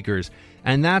punished the leakers.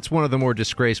 And that's one of the more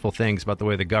disgraceful things about the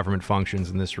way the government functions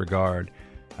in this regard.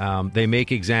 They make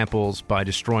examples by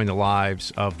destroying the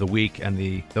lives of the weak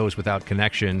and those without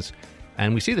connections.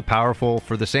 And we see the powerful,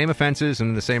 for the same offenses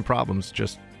and the same problems,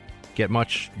 just get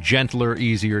much gentler,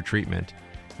 easier treatment.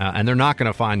 And they're not going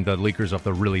to find the leakers of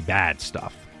the really bad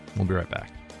stuff. We'll be right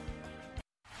back.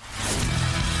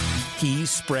 He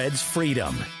spreads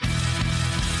freedom,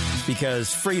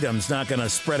 because freedom's not going to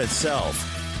spread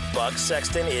itself. Buck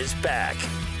Sexton is back.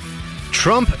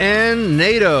 Trump and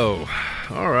NATO.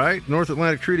 All right, North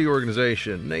Atlantic Treaty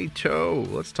Organization, NATO.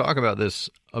 Let's talk about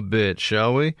this a bit,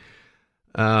 shall we?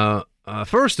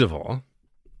 First of all,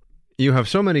 you have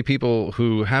so many people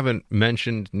who haven't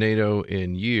mentioned NATO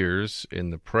in years in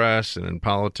the press and in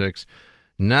politics.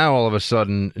 Now, all of a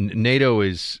sudden, NATO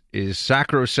is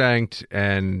sacrosanct,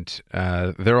 and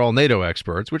they're all NATO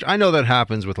experts, which I know that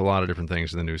happens with a lot of different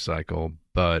things in the news cycle.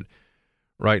 But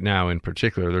right now, in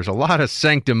particular, there's a lot of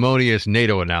sanctimonious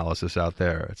NATO analysis out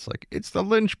there. It's like, it's the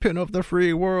linchpin of the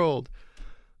free world.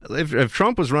 If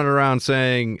Trump was running around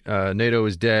saying NATO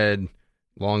is dead,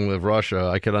 long live Russia,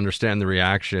 I could understand the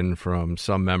reaction from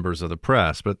some members of the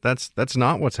press. But that's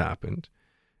not what's happened.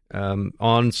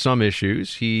 On some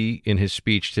issues, he, in his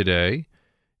speech today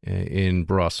in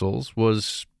Brussels,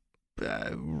 was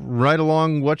right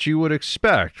along what you would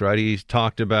expect, right? He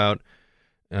talked about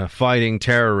fighting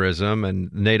terrorism and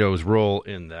NATO's role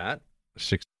in that.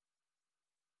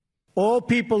 All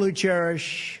people who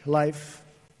cherish life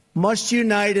must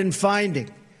unite in finding,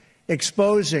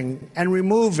 exposing, and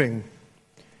removing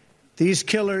these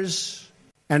killers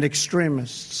and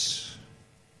extremists.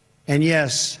 And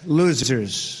yes,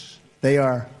 losers. They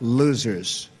are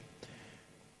losers.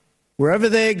 Wherever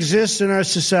they exist in our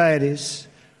societies,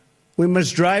 we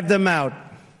must drive them out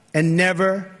and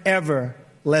never, ever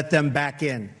let them back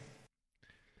in.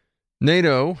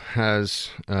 NATO has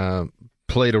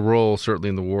played a role, certainly,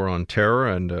 in the war on terror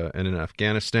and in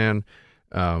Afghanistan.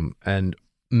 And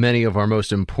many of our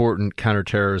most important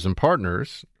counterterrorism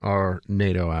partners are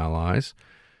NATO allies.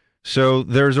 So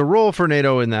there's a role for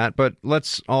NATO in that, but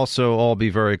let's also all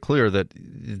be very clear that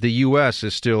the U.S.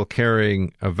 is still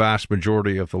carrying a vast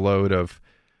majority of the load of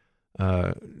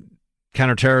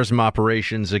counterterrorism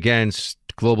operations against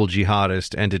global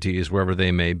jihadist entities, wherever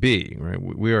they may be. Right?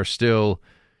 We are still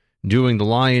doing the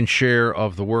lion's share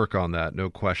of the work on that, no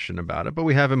question about it. But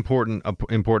we have important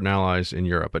allies in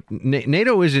Europe. But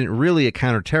NATO isn't really a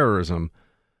counterterrorism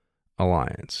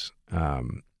alliance,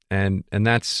 and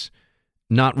that's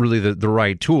not really the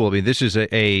right tool. I mean, this is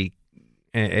a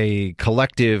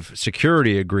collective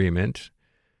security agreement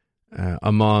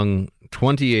among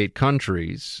 28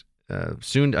 countries.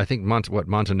 Soon, I think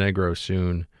Montenegro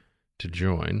soon to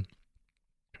join.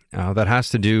 That has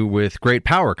to do with great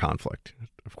power conflict.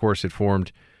 Of course, it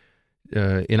formed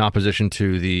in opposition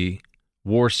to the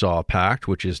Warsaw Pact,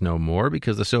 which is no more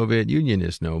because the Soviet Union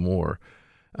is no more.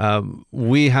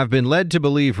 We have been led to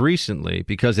believe recently,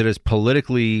 because it is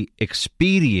politically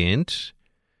expedient,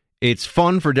 it's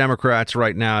fun for Democrats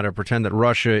right now to pretend that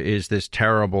Russia is this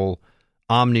terrible,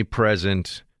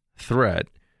 omnipresent threat.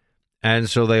 And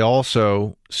so they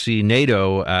also see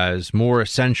NATO as more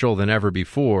essential than ever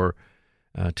before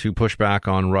to push back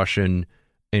on Russian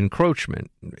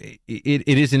encroachment. It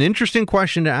is an interesting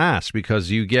question to ask,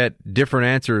 because you get different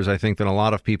answers, I think, than a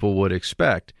lot of people would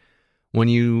expect. When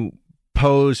you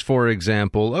pose, for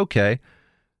example, okay,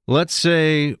 let's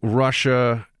say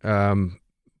Russia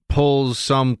pulls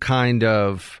some kind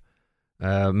of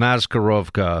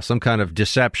Maskarovka, some kind of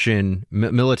deception,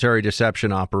 military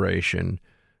deception operation,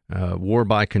 war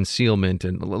by concealment,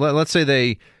 and let's say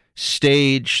they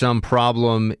stage some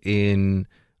problem in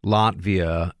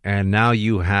Latvia, and now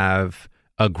you have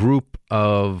a group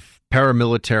of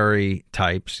paramilitary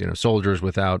types, soldiers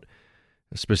without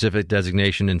a specific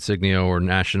designation, insignia, or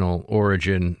national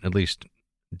origin, at least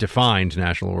defined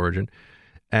national origin,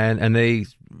 and they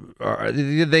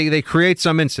create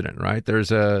some incident, right?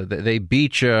 They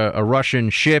beach a Russian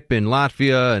ship in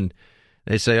Latvia, and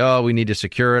they say, "Oh, we need to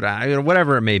secure it,"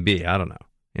 whatever it may be. I don't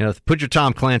know. Put your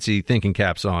Tom Clancy thinking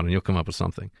caps on, and you'll come up with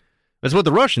something. That's what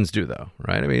the Russians do, though,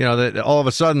 right? I mean, that all of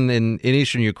a sudden in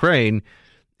eastern Ukraine,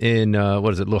 in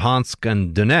Luhansk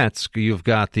and Donetsk, you've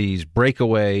got these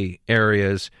breakaway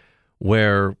areas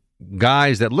where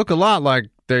guys that look a lot like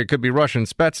they could be Russian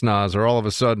Spetsnaz are all of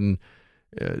a sudden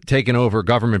taking over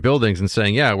government buildings and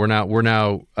saying, "Yeah, we're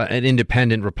now an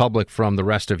independent republic from the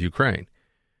rest of Ukraine."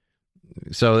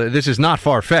 So this is not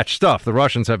far-fetched stuff. The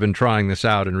Russians have been trying this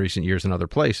out in recent years in other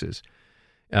places.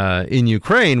 In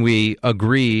Ukraine, we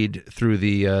agreed through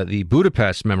the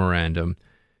Budapest Memorandum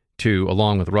to,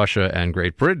 along with Russia and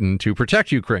Great Britain, to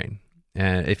protect Ukraine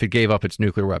if it gave up its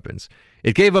nuclear weapons.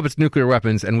 It gave up its nuclear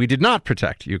weapons, and we did not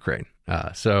protect Ukraine.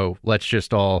 So let's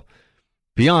just all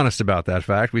be honest about that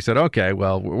fact. We said, okay,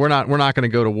 well, we're not going to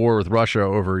go to war with Russia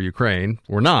over Ukraine.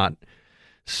 We're not.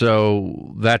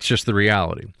 So that's just the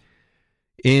reality.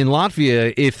 In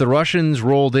Latvia, if the Russians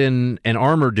rolled in an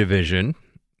armored division,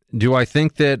 do I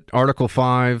think that Article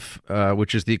 5,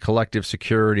 which is the collective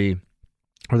security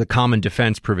or the common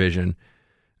defense provision,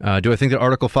 do I think that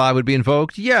Article 5 would be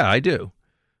invoked? Yeah, I do.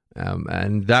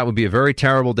 And that would be a very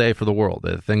terrible day for the world.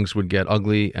 Things would get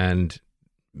ugly and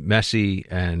messy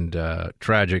and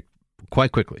tragic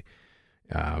quite quickly.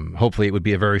 Hopefully it would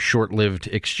be a very short-lived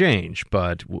exchange,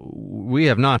 but we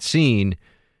have not seen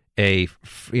a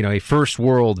first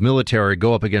world military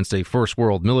go up against a first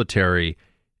world military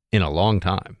in a long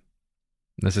time.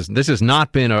 This has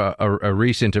not been a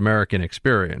recent American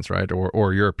experience, right,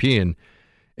 or European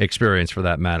experience for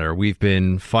that matter. We've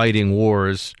been fighting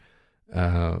wars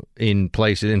in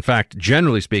places, in fact,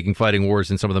 generally speaking, fighting wars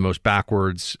in some of the most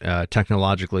backwards,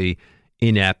 technologically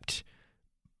inept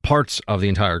parts of the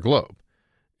entire globe.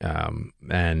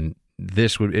 And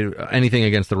this would anything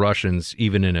against the Russians,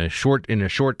 even in a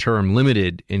short-term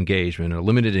limited engagement, a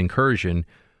limited incursion,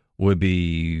 would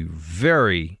be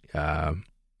very,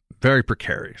 very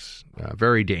precarious,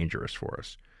 very dangerous for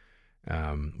us.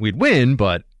 We'd win,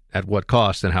 but at what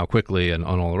cost and how quickly and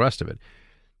on all the rest of it.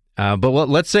 But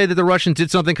let's say that the Russians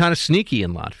did something kind of sneaky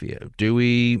in Latvia. Do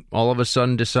we all of a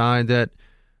sudden decide that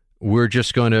we're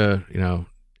just going to,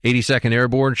 82nd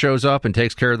Airborne shows up and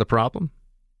takes care of the problem?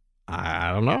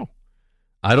 I don't know.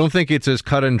 I don't think it's as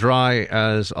cut and dry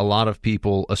as a lot of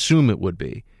people assume it would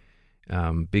be,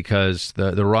 because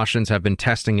the Russians have been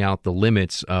testing out the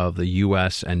limits of the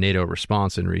U.S. and NATO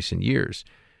response in recent years.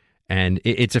 And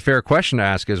it's a fair question to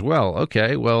ask as well.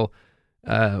 Okay, well,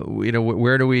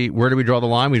 where do we draw the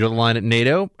line? We draw the line at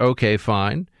NATO. Okay,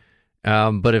 fine.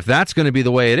 But if that's going to be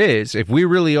the way it is, if we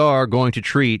really are going to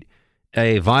treat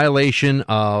a violation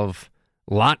of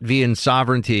Latvian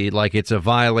sovereignty like it's a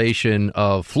violation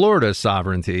of Florida's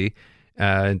sovereignty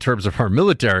in terms of our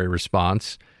military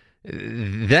response,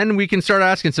 then we can start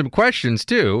asking some questions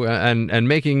too, and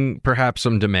making perhaps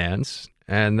some demands.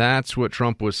 And that's what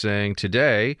Trump was saying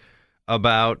today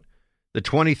about the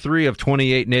 23 of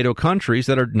 28 NATO countries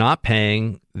that are not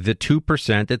paying the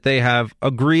 2% that they have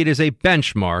agreed as a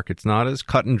benchmark. It's not as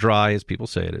cut and dry as people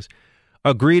say it is.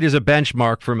 Agreed as a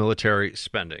benchmark for military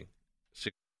spending.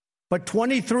 But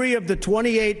 23 of the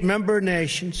 28 member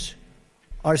nations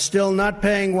are still not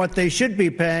paying what they should be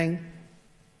paying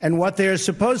and what they are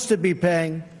supposed to be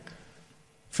paying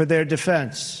for their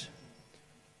defense.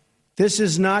 This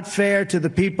is not fair to the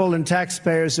people and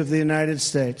taxpayers of the United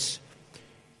States.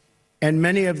 And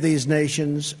many of these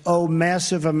nations owe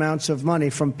massive amounts of money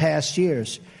from past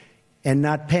years and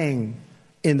not paying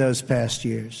in those past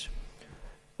years.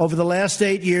 Over the last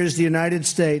 8 years, the United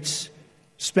States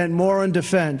spent more on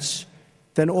defense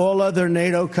than all other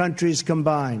NATO countries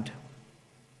combined.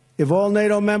 If all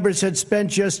NATO members had spent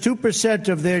just 2%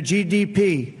 of their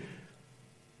GDP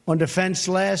on defense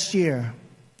last year,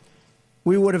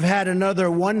 we would have had another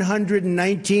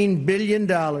 $119 billion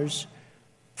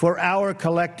for our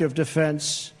collective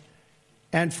defense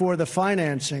and for the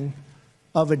financing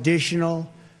of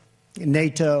additional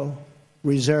NATO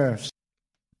reserves.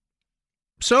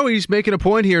 So he's making a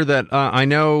point here that I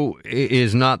know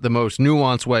is not the most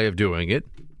nuanced way of doing it.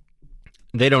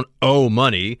 They don't owe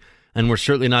money, and we're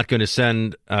certainly not going to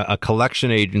send a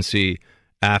collection agency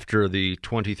after the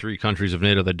 23 countries of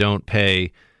NATO that don't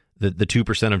pay the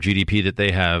 2% of GDP that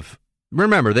they have.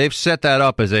 Remember, they've set that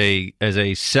up as a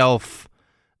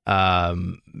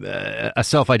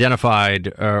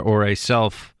self-identified or a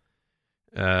self.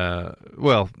 It's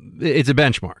a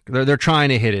benchmark. They're trying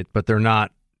to hit it, but they're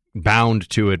not bound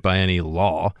to it by any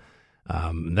law.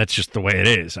 That's just the way it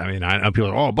is. I mean, I know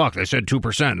people are, Buck, they said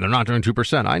 2%. They're not doing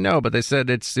 2%. I know, but they said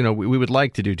it's, we would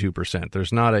like to do 2%.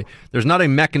 There's not a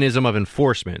mechanism of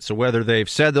enforcement. So whether they've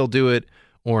said they'll do it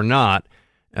or not,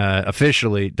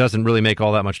 officially doesn't really make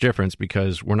all that much difference,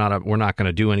 because we're not going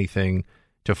to do anything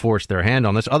to force their hand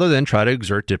on this other than try to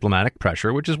exert diplomatic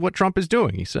pressure, which is what Trump is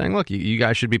doing. He's saying, look, you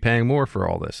guys should be paying more for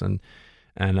all this. And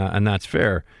that's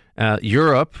fair.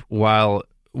 Europe, while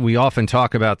we often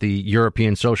talk about the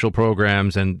European social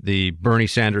programs and the Bernie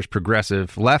Sanders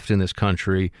progressive left in this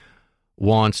country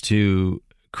wants to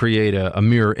create a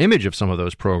mirror image of some of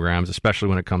those programs, especially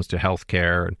when it comes to health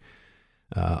care and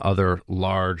other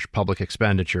large public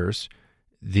expenditures.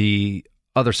 The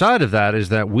other side of that is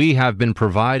that we have been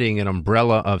providing an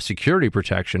umbrella of security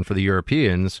protection for the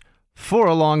Europeans for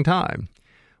a long time.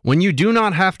 When you do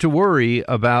not have to worry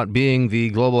about being the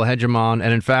global hegemon,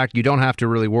 and in fact, you don't have to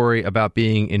really worry about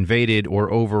being invaded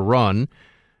or overrun,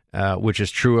 which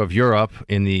is true of Europe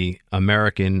in the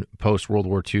American post-World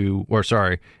War II,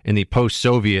 in the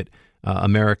post-Soviet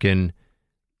American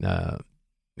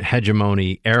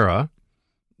hegemony era,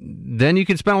 then you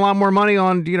can spend a lot more money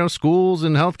on, schools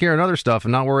and healthcare and other stuff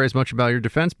and not worry as much about your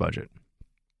defense budget.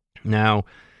 Now,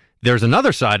 there's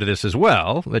another side of this as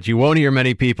well that you won't hear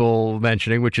many people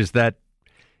mentioning, which is that,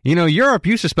 Europe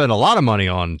used to spend a lot of money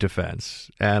on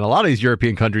defense, and a lot of these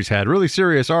European countries had really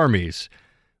serious armies,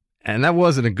 and that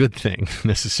wasn't a good thing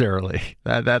necessarily.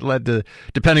 That led to,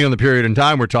 depending on the period in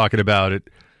time we're talking about, it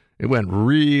went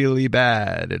really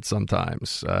bad at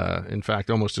sometimes. In fact,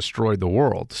 almost destroyed the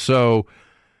world. So,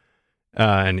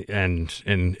 and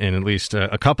in at least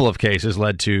a couple of cases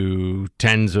led to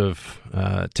tens of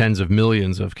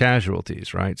millions of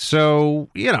casualties, right? So,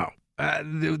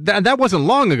 that wasn't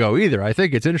long ago either. I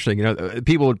think it's interesting.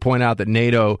 People would point out that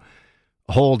NATO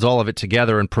holds all of it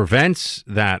together and prevents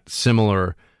that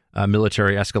similar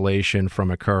military escalation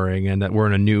from occurring, and that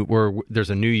there's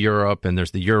a new Europe and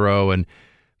there's the euro,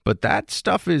 but that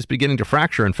stuff is beginning to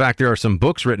fracture. In fact, there are some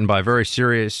books written by very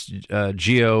serious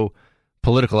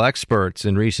geopolitical experts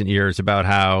in recent years about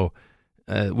how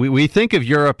we think of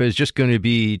Europe as just going to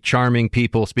be charming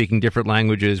people speaking different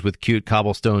languages with cute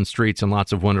cobblestone streets and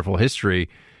lots of wonderful history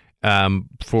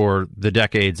for the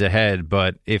decades ahead.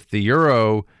 But if the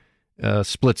euro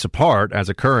splits apart as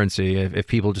a currency if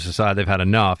people just decide they've had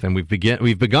enough. And we've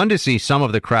begun to see some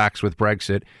of the cracks with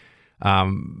Brexit.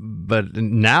 But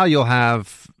now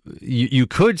you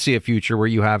could see a future where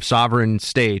you have sovereign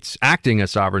states acting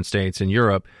as sovereign states in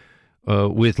Europe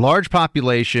with large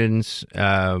populations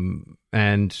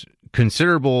and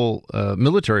considerable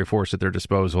military force at their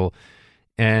disposal.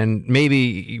 And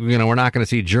maybe, we're not going to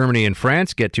see Germany and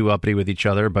France get too uppity with each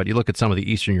other, but you look at some of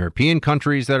the Eastern European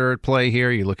countries that are at play here.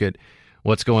 You look at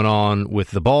what's going on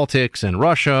with the Baltics and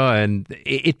Russia, and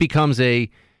it becomes a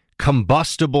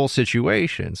combustible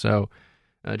situation. So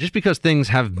just because things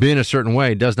have been a certain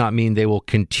way does not mean they will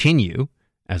continue,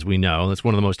 as we know. That's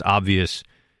one of the most obvious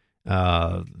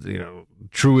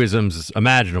truisms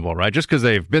imaginable, right? Just because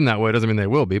they've been that way doesn't mean they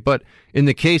will be. But in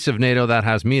the case of NATO, that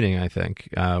has meaning, I think.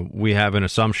 We have an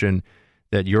assumption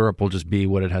that Europe will just be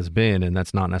what it has been, and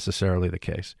that's not necessarily the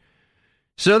case.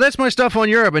 So that's my stuff on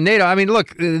Europe and NATO. I mean,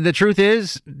 look, the truth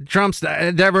is,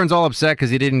 everyone's all upset because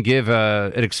he didn't give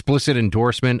an explicit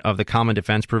endorsement of the common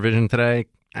defense provision today.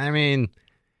 I mean,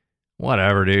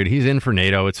 whatever, dude. He's in for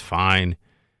NATO. It's fine.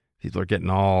 People are getting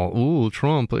all, ooh,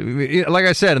 Trump. Like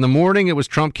I said, in the morning, it was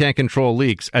Trump can't control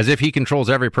leaks, as if he controls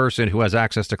every person who has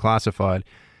access to classified.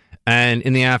 And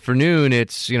in the afternoon,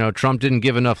 it's, Trump didn't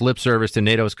give enough lip service to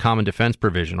NATO's common defense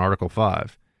provision, Article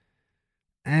 5.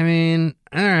 I mean,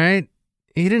 all right.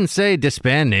 He didn't say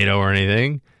disband NATO or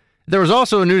anything. There was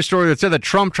also a news story that said that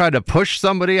Trump tried to push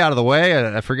somebody out of the way.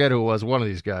 I forget who it was, one of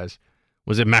these guys.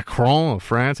 Was it Macron of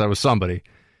France? I was somebody.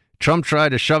 Trump tried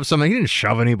to shove somebody. He didn't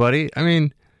shove anybody. I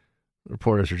mean,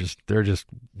 reporters they're just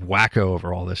wacko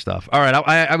over all this stuff. All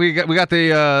right, we got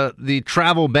the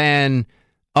travel ban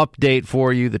update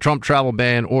for you, the Trump travel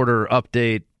ban order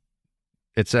update,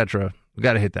 etc. We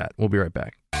got to hit that. We'll be right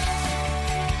back.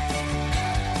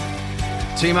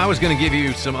 Team, I was going to give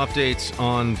you some updates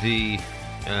on the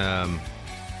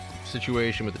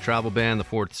situation with the travel ban, the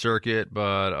Fourth Circuit,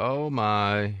 but oh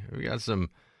my, we got some,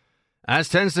 as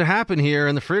tends to happen here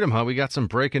in the Freedom Hub, we got some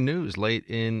breaking news late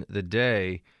in the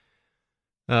day.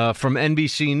 From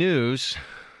NBC News,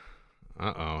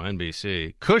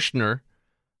 NBC, Kushner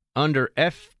under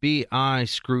FBI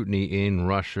scrutiny in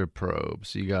Russia probe.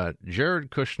 So you got Jared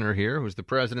Kushner here, who's the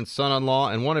president's son-in-law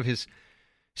and one of his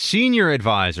senior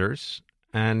advisors.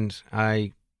 And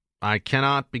I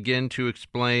cannot begin to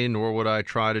explain, nor would I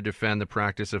try to defend the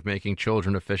practice of making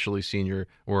children officially senior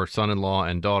or son-in-law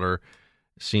and daughter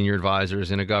senior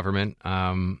advisors in a government.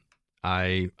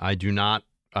 I do not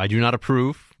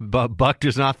approve, but Buck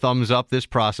does not thumbs up this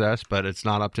process, but it's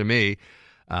not up to me.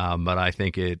 But I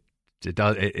think it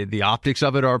does. The optics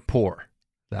of it are poor.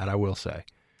 That I will say.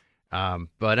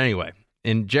 But anyway,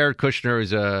 and Jared Kushner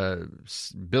is a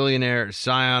billionaire,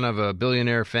 scion of a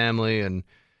billionaire family, and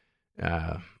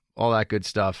all that good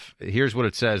stuff. Here's what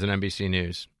it says in NBC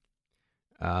News.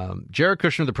 Jared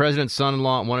Kushner, the president's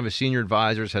son-in-law and one of his senior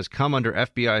advisors, has come under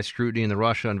FBI scrutiny in the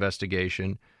Russia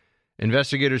investigation.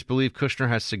 Investigators believe Kushner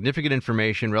has significant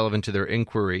information relevant to their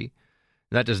inquiry.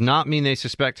 That does not mean they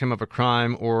suspect him of a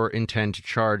crime or intend to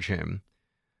charge him.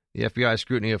 The FBI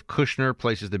scrutiny of Kushner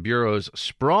places the Bureau's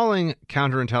sprawling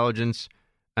counterintelligence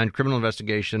and criminal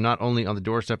investigation not only on the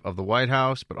doorstep of the White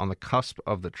House, but on the cusp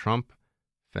of the Trump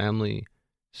family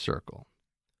circle.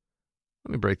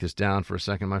 Let me break this down for a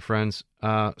second, my friends.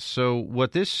 So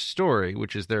what this story,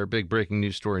 which is their big breaking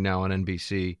news story now on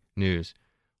NBC News,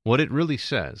 what it really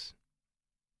says,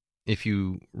 if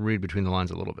you read between the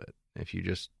lines a little bit, if you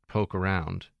just poke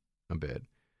around a bit,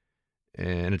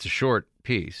 and it's a short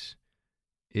piece,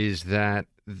 is that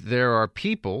there are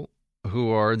people who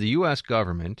are the U.S.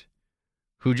 government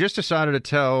who just decided to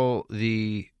tell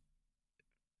the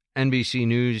NBC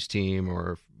News team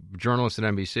or journalists at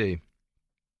NBC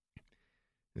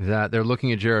that they're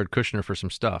looking at Jared Kushner for some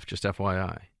stuff, just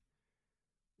FYI.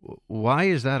 Why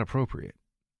is that appropriate?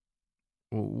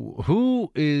 Who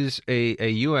is a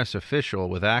U.S. official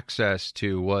with access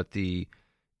to what the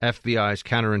FBI's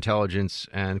counterintelligence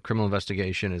and criminal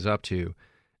investigation is up to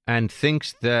and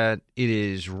thinks that it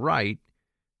is right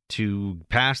to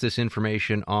pass this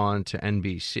information on to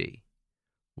NBC?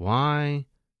 Why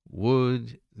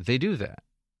would they do that?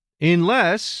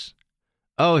 Unless,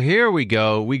 oh, here we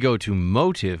go. We go to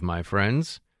motive, my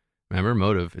friends. Remember,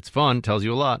 motive. It's fun. Tells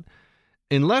you a lot.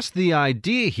 Unless the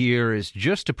idea here is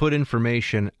just to put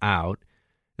information out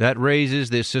that raises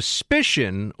the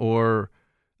suspicion or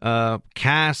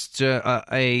casts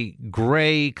a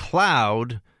gray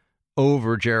cloud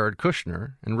over Jared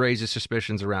Kushner and raises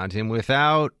suspicions around him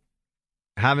without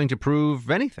having to prove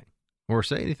anything or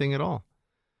say anything at all.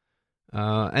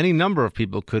 Any number of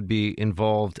people could be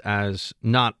involved as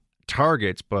not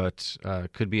targets, but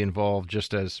could be involved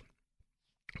just as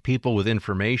people with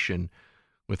information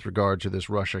with regard to this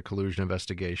Russia collusion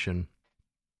investigation,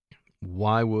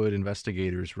 why would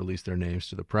investigators release their names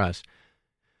to the press?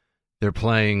 They're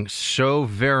playing so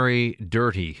very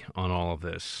dirty on all of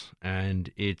this,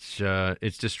 and it's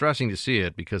distressing to see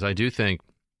it, because I do think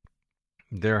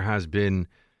there has been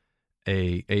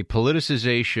a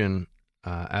politicization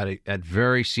at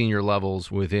very senior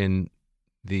levels within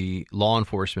the law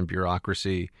enforcement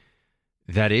bureaucracy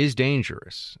that is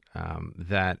dangerous,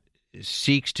 that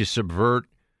seeks to subvert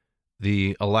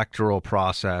the electoral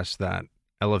process that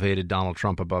elevated Donald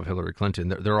Trump above Hillary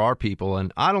Clinton. There are people,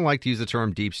 and I don't like to use the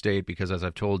term deep state because, as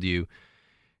I've told you,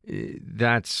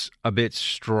 that's a bit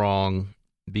strong,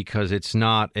 because it's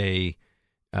not an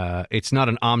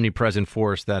omnipresent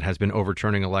force that has been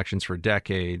overturning elections for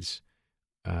decades,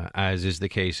 as is the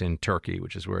case in Turkey,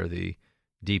 which is where the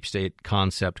deep state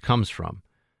concept comes from.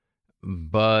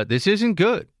 But this isn't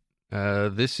good.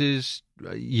 This is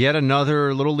yet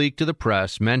another little leak to the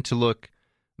press meant to look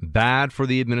bad for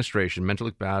the administration, meant to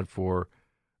look bad for,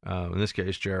 in this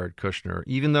case, Jared Kushner.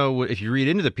 Even though if you read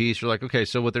into the piece, you're like, okay,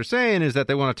 so what they're saying is that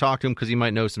they want to talk to him because he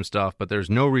might know some stuff, but there's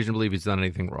no reason to believe he's done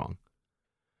anything wrong.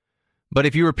 But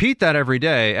if you repeat that every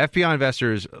day, FBI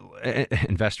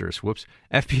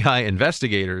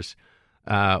investigators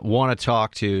want to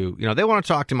talk to, they want to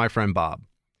talk to my friend Bob.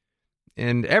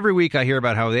 And every week I hear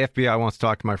about how the FBI wants to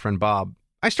talk to my friend Bob.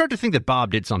 I start to think that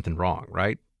Bob did something wrong,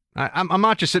 right? I'm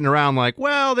not just sitting around like,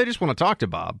 well, they just want to talk to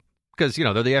Bob because,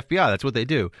 they're the FBI. That's what they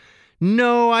do.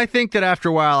 No, I think that after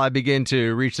a while I begin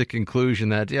to reach the conclusion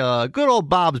that good old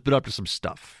Bob's been up to some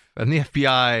stuff, and the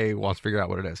FBI wants to figure out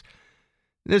what it is.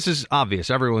 This is obvious.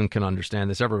 Everyone can understand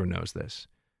this. Everyone knows this.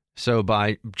 So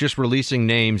by just releasing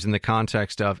names in the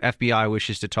context of FBI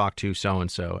wishes to talk to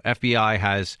so-and-so, FBI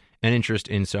has an interest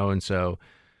in so-and-so,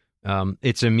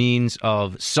 it's a means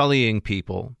of sullying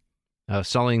people,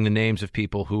 sullying the names of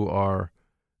people who are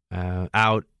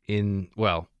out in,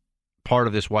 part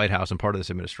of this White House and part of this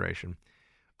administration.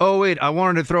 Oh, wait, I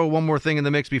wanted to throw one more thing in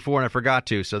the mix before, and I forgot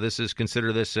to. So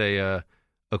consider this a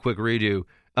quick redo.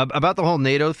 About the whole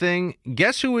NATO thing,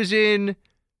 guess who was in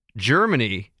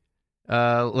Germany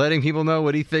letting people know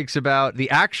what he thinks about the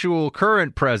actual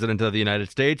current president of the United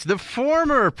States, the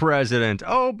former president,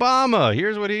 Obama.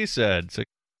 Here's what he said.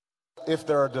 If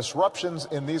there are disruptions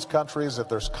in these countries, if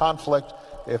there's conflict,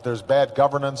 if there's bad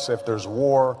governance, if there's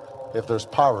war, if there's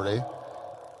poverty,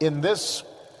 in this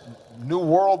new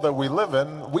world that we live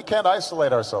in, we can't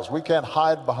isolate ourselves. We can't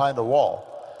hide behind a wall.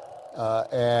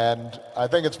 And I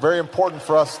think it's very important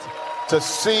for us to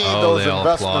see those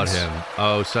investments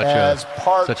as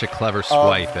such a clever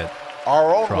swipe at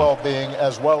our own Trump. well-being,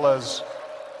 as well as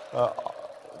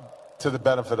to the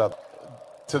benefit of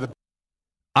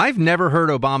I've never heard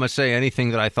Obama say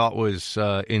anything that I thought was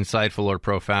insightful or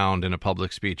profound in a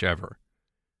public speech ever.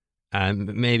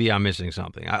 And maybe I'm missing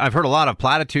something. I've heard a lot of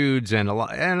platitudes and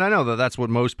I know that that's what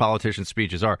most politicians'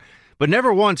 speeches are. But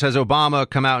never once has Obama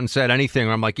come out and said anything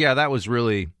where I'm like, yeah, that was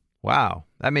really, wow,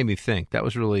 that made me think. That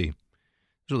was really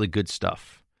good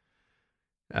stuff.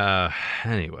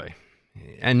 Anyway,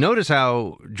 and notice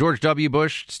how George W.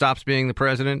 Bush stops being the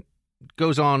president,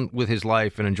 goes on with his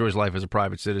life and enjoys life as a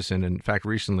private citizen. In fact,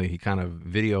 recently he kind of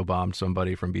video bombed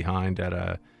somebody from behind at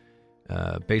a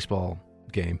baseball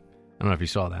game. I don't know if you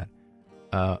saw that.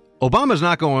 Obama's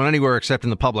not going anywhere except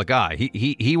in the public eye.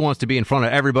 He wants to be in front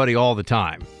of everybody all the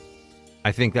time.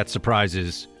 I think that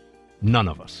surprises none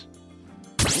of us.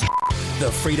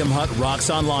 The Freedom Hut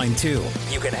rocks online, too.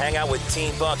 You can hang out with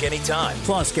Team Buck anytime.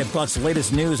 Plus, get Buck's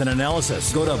latest news and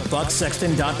analysis. Go to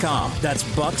BuckSexton.com. That's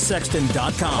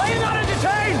BuckSexton.com. Are you not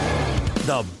entertained?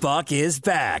 The Buck is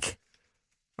back.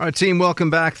 All right, team, welcome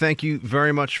back. Thank you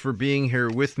very much for being here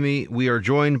with me. We are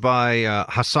joined by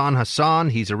Hassan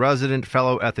Hassan. He's a resident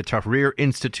fellow at the Tahrir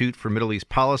Institute for Middle East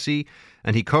Policy,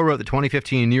 and he co-wrote the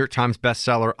 2015 New York Times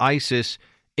bestseller, ISIS,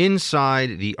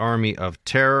 Inside the Army of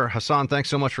Terror. Hassan, thanks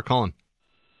so much for calling.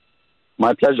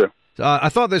 My pleasure. I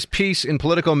thought this piece in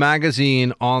Politico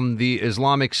magazine on the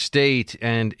Islamic State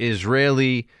and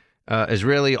Israeli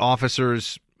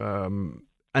officers'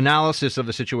 analysis of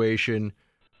the situation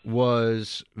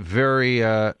was very,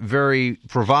 very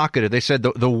provocative. They said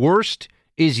the worst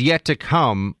is yet to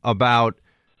come about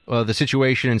the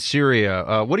situation in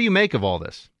Syria. What do you make of all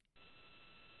this?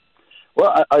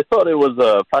 Well, I thought it was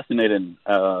a fascinating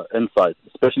insight,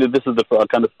 especially this is the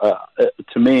kind of,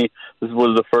 to me, this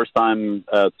was the first time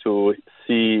to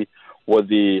see what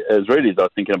the Israelis are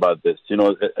thinking about this. You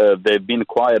know, they've been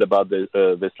quiet about the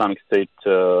Islamic State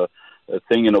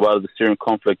thing and about the Syrian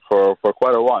conflict for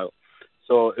quite a while.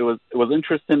 So it was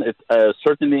interesting. It's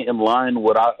certainly in line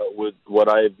with what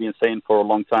I've been saying for a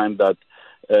long time, that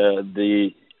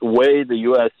the way the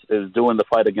U.S. is doing the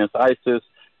fight against ISIS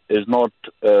is not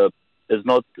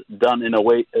done in a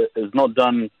way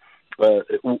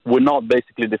will not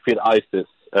basically defeat ISIS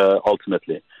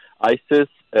ultimately. ISIS,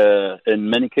 in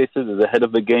many cases, is ahead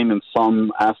of the game in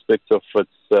some aspects of its,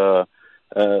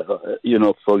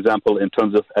 for example, in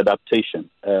terms of adaptation.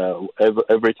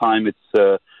 Every time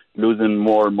it's losing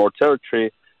more and more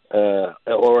territory, it's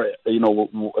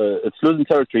losing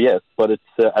territory, yes, but it's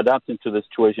adapting to the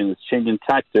situation. It's changing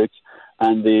tactics,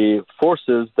 and the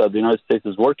forces that the United States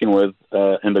is working with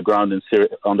on the ground in Syria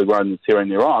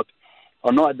and Iraq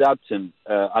are not adapting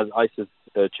as ISIS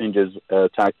changes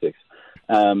tactics.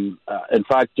 In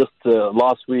fact, just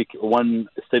last week, one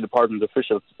State Department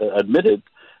official admitted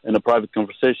in a private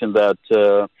conversation that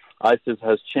ISIS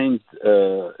has changed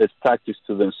its tactics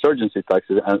to the insurgency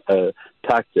tactics,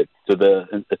 to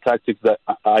the tactics that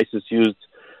ISIS used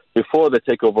before the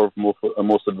takeover of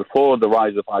Mosul, before the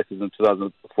rise of ISIS in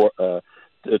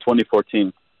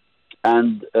 2014.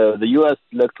 And the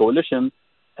U.S.-led coalition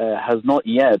has not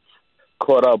yet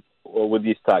caught up with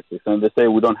these tactics. And they say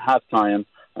we don't have time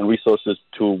and resources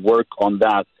to work on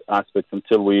that aspect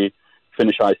until we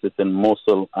finish ISIS in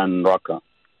Mosul and Raqqa.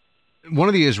 One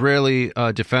of the Israeli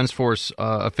Defense Force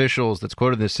officials that's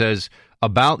quoted in this says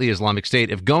about the Islamic State,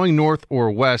 if going north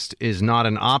or west is not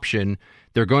an option,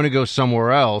 they're going to go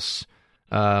somewhere else.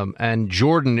 And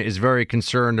Jordan is very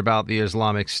concerned about the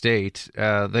Islamic State.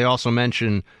 They also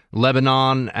mention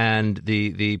Lebanon and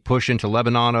the push into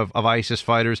Lebanon of ISIS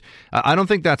fighters. I don't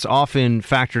think that's often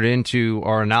factored into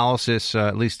our analysis,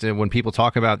 at least when people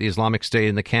talk about the Islamic State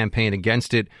and the campaign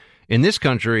against it in this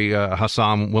country,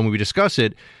 Hassan, when we discuss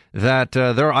it, that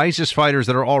there are ISIS fighters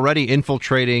that are already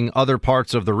infiltrating other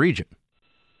parts of the region.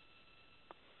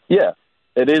 Yeah,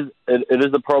 it is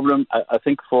a problem. I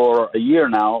think for a year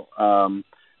now,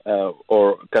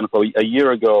 or kind of a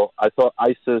year ago, I thought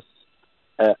ISIS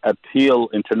appeal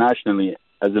internationally,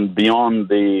 as in beyond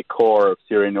the core of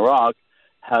Syria and Iraq,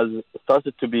 has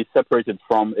started to be separated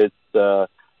from its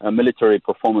military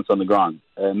performance on the ground,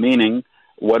 meaning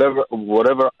whatever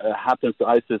happens to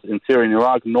ISIS in Syria and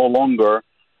Iraq no longer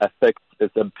affects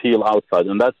its appeal outside.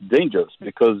 And that's dangerous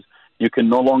because you can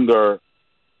no longer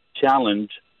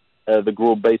challenge the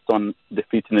group based on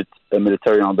defeating its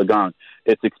military on the ground.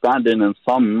 It's expanding in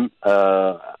some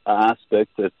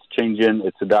aspects. It's changing,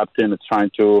 it's adapting, it's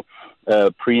trying to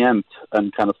preempt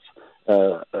and kind of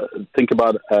think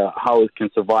about how it can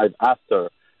survive after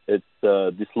it's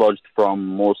dislodged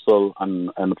from Mosul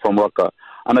and from Raqqa.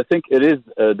 And I think it is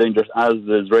dangerous, as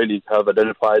the Israelis have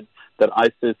identified, that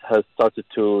ISIS has started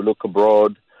to look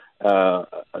abroad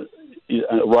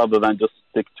rather than just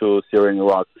stick to Syria and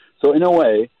Iraq. So in a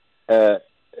way,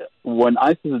 when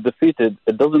ISIS is defeated,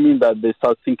 it doesn't mean that they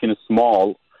start thinking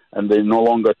small and they no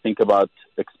longer think about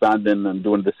expanding and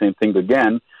doing the same thing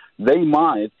again. They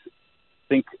might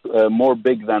think more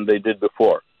big than they did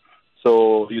before.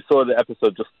 So you saw the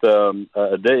episode just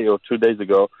a day or 2 days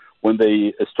ago when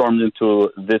they stormed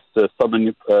into this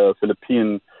southern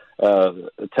Philippine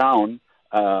town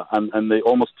and they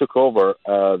almost took over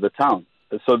the town.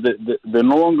 So they're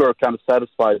no longer kind of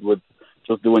satisfied with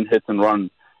just doing hit and run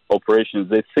operations.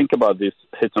 They think about these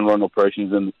hit and run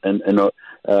operations and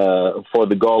for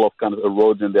the goal of kind of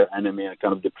eroding their enemy and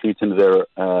kind of depleting their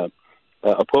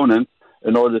opponents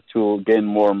in order to gain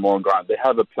more and more ground. They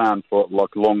have a plan for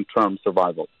long-term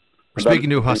survival. We're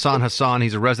speaking to Hassan Hassan.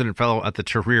 He's a resident fellow at the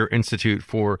Tahrir Institute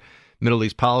for Middle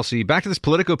East Policy. Back to this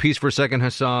Politico piece for a second,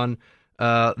 Hassan.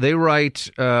 They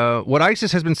write, what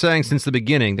ISIS has been saying since the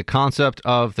beginning, the concept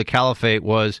of the caliphate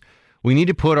was, we need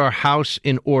to put our house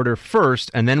in order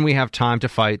first, and then we have time to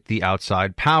fight the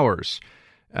outside powers.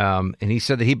 And he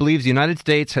said that he believes the United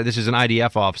States, this is an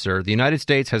IDF officer, the United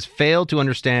States has failed to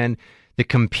understand the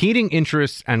competing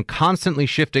interests and constantly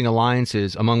shifting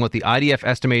alliances among what the IDF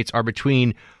estimates are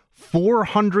between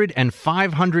 400 and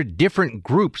 500 different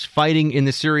groups fighting in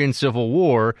the Syrian civil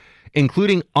war,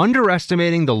 including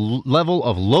underestimating the level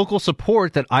of local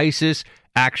support that ISIS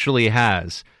actually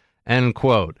has. End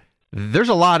quote. There's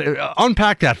a lot.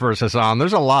 Unpack that for us, Hassan.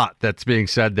 There's a lot that's being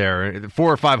said there.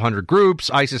 400 or 500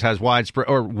 groups. ISIS has widespread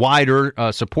or wider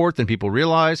support than people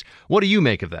realize. What do you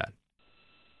make of that?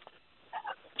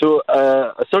 To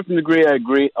a certain degree, I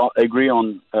agree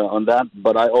on that,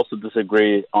 but I also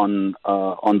disagree on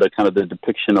the kind of the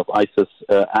depiction of ISIS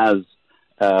as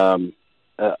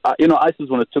ISIS,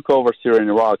 when it took over Syria and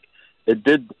Iraq, it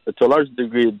did to a large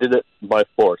degree. It did it by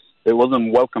force. It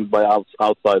wasn't welcomed by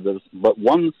outsiders. But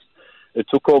once it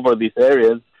took over these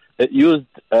areas, it used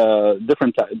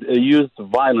it used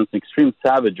violence, extreme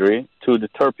savagery to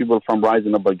deter people from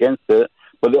rising up against it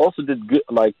but they also did good,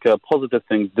 positive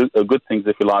things, good things,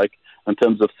 if you like, in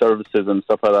terms of services and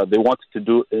stuff like that. They wanted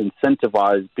to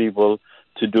incentivize people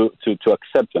to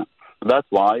accept them. That's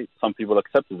why some people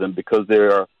accepted them, because they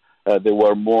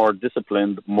were more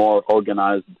disciplined, more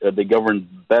organized. They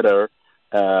governed better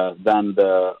than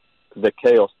the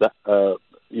chaos that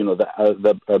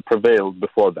prevailed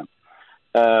before them.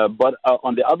 But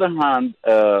on the other hand,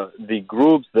 the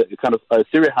groups that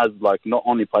Syria has not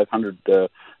only 500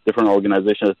 different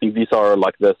organizations. I think these are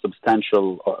the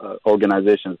substantial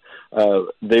organizations.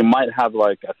 They might have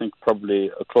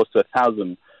probably close to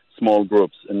 1,000 small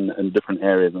groups in different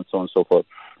areas and so on and so forth.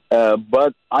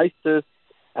 But ISIS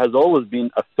has always been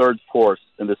a third force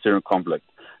in the Syrian conflict.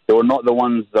 They were not the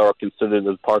ones that are considered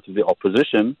as part of the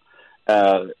opposition.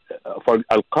 For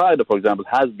Al-Qaeda, for example,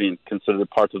 has been considered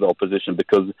part of the opposition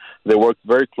because they worked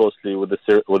very closely with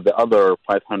the other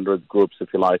 500 groups, if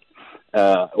you like,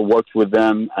 worked with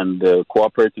them and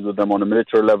cooperated with them on a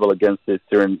military level against the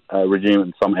Syrian regime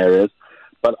in some areas.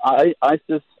 But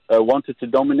ISIS wanted to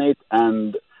dominate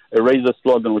and raise a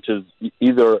slogan, which is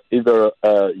either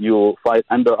you fight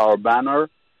under our banner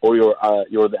or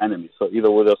you're the enemy. So either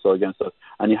with us or against us,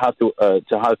 and you have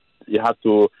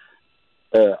to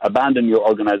abandon your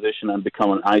organization and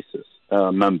become an ISIS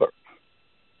member.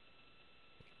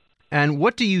 And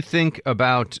what do you think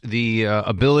about the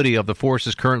ability of the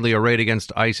forces currently arrayed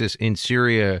against ISIS in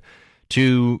Syria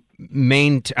to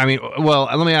maintain? I mean, well,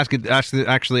 let me ask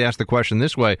the question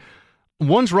this way: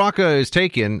 once Raqqa is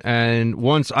taken, and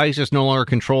once ISIS no longer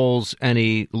controls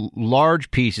any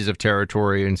large pieces of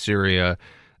territory in Syria,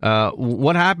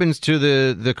 what happens to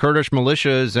the Kurdish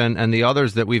militias and the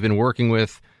others that we've been working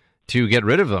with to get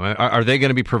rid of them? Are they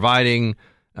going to be providing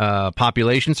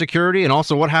population security? And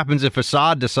also, what happens if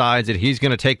Assad decides that he's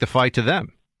going to take the fight to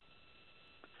them?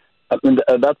 I mean,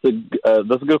 that's a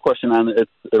good question, and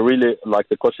it's really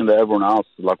the question that everyone asks,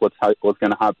 what's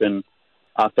going to happen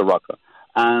after Raqqa.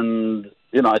 And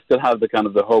I still have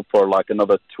the hope for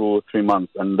another 2 or 3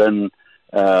 months, and then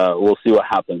we'll see what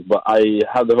happens. But I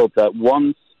have the hope that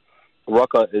once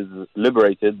Raqqa is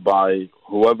liberated by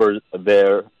whoever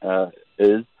there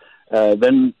is,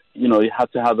 then you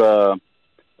have to have a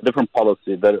different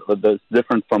policy that's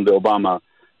different from the Obama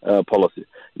policy.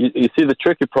 You see, the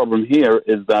tricky problem here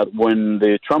is that when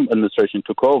the Trump administration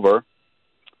took over,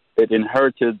 it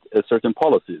inherited a certain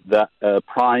policy that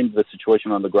primed the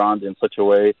situation on the ground in such a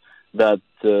way that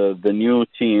the new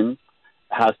team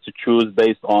has to choose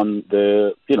based on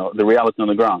the reality on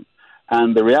the ground.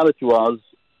 And the reality was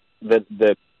that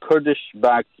the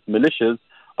Kurdish-backed militias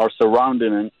are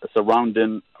surrounding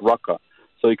Raqqa.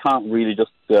 So you can't really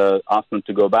just ask them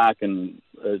to go back and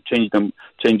change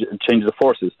the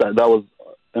forces. That was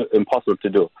impossible to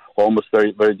do, almost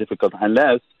very, very difficult,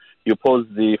 unless you pose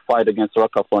the fight against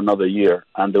Raqqa for another year,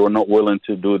 and they were not willing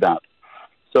to do that.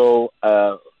 So,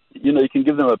 you can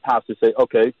give them a pass to say,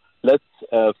 okay, let's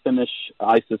finish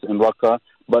ISIS in Raqqa,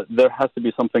 but there has to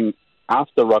be something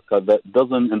after Raqqa that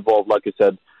doesn't involve, like you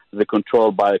said, the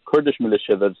control by a Kurdish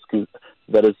militia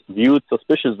that is viewed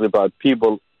suspiciously by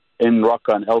people in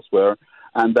Raqqa and elsewhere,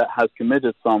 and that has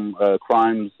committed some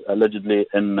crimes allegedly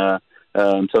in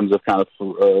terms of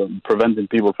preventing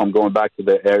people from going back to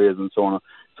their areas and so on.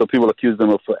 So people accuse them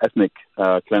of ethnic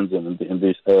cleansing in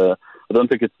these. I don't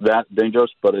think it's that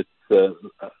dangerous, but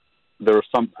there are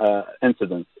some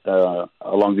incidents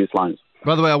along these lines.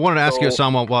 By the way, I wanted to ask you,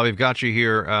 Hassan, while we've got you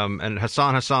here, and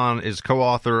Hassan is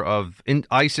co-author of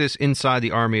ISIS Inside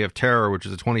the Army of Terror, which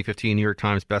is a 2015 New York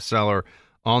Times bestseller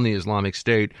on the Islamic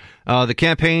State. The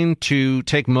campaign to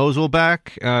take Mosul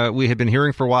back, we had been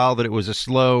hearing for a while that it was a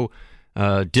slow,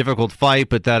 difficult fight,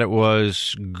 but that it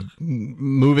was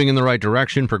moving in the right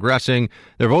direction, progressing.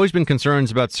 There have always been concerns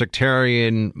about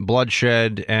sectarian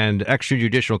bloodshed and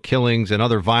extrajudicial killings and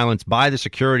other violence by the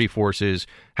security forces.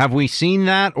 Have we seen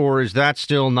that, or is that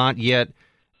still not yet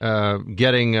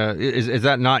is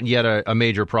that not yet a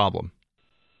major problem?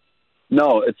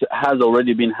 No, it has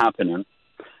already been happening.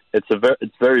 It's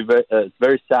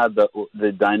very sad that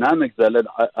the dynamics that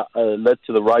led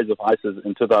to the rise of ISIS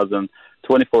in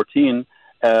 2014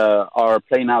 are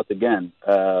playing out again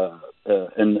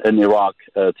in Iraq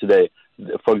today.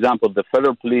 For example, the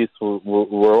federal police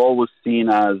were always seen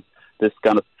as this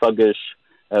kind of thuggish,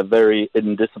 very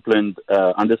undisciplined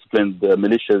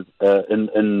militias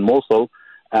in Mosul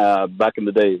back in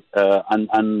the day,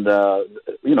 and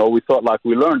we thought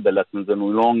we learned the lessons and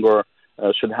we no longer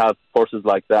should have forces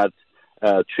like that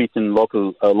treating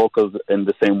locals in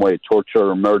the same way: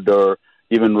 torture, murder,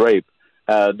 even rape.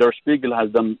 Der Spiegel has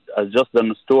just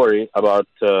done a story about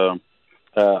the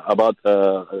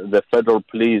federal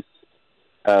police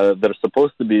that are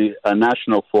supposed to be a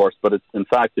national force, but in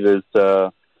fact it is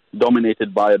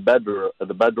dominated by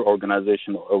the Badr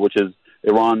organization, which is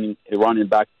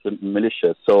Iranian-backed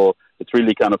militia. So it's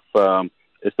really kind of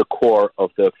it's the core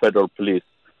of the federal police.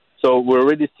 So we're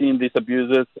already seeing these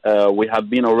abuses. We have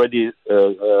been already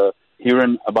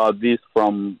hearing about these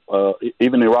from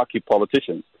even Iraqi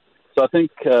politicians. So I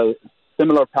think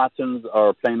similar patterns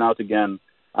are playing out again,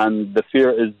 and the fear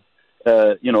is,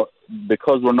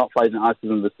 because we're not fighting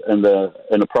ISIS in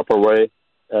a proper way,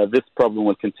 this problem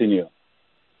will continue.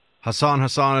 Hassan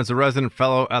Hassan is a resident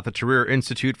fellow at the Tahrir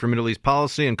Institute for Middle East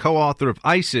Policy and co-author of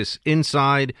ISIS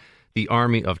Inside the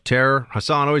Army of Terror.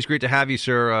 Hassan, always great to have you,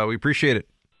 sir. We appreciate it.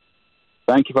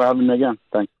 Thank you for having me again.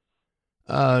 Thanks.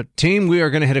 Team, we are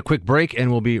going to hit a quick break,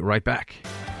 and we'll be right back.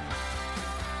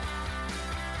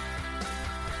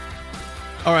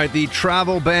 All right, the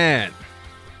travel ban.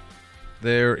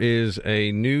 There is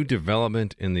a new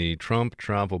development in the Trump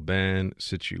travel ban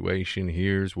situation.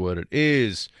 Here's what it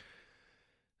is.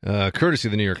 Courtesy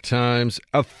of the New York Times,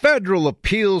 a federal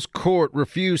appeals court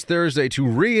refused Thursday to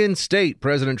reinstate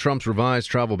President Trump's revised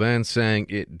travel ban, saying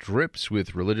it drips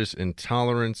with religious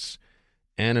intolerance,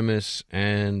 animus,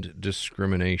 and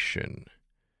discrimination.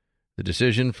 The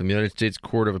decision from the United States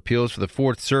Court of Appeals for the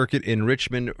Fourth Circuit in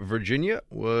Richmond, Virginia,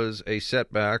 was a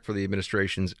setback for the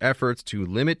administration's efforts to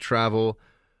limit travel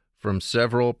from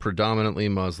several predominantly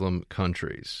Muslim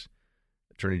countries.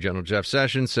 Attorney General Jeff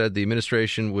Sessions said the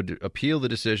administration would appeal the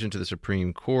decision to the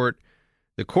Supreme Court.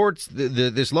 The court's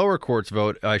this lower court's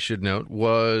vote, I should note,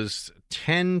 was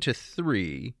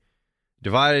 10-3,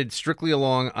 divided strictly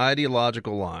along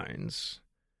ideological lines.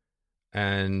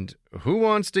 And who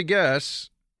wants to guess?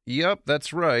 Yep,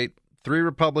 that's right. 3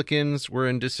 Republicans were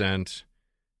in dissent.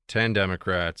 10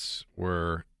 Democrats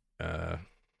were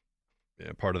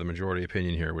part of the majority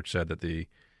opinion here, which said that the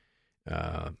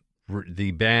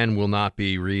ban will not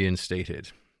be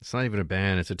reinstated. It's not even a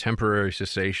ban. It's a temporary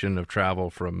cessation of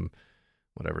travel from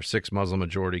 6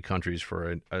 Muslim-majority countries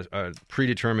for a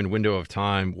predetermined window of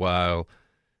time while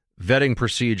vetting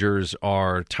procedures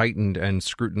are tightened and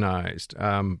scrutinized.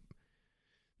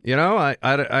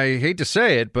 I hate to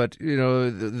say it, but,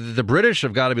 the British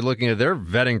have got to be looking at their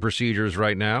vetting procedures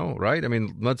right now, right? I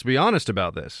mean, let's be honest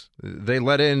about this. They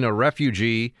let in a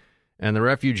refugee, and the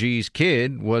refugee's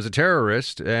kid was a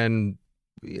terrorist, and,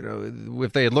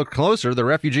 if they had looked closer, the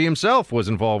refugee himself was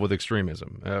involved with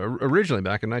extremism, originally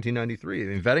back in 1993. I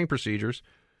mean, vetting procedures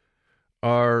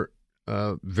are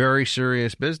very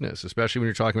serious business, especially when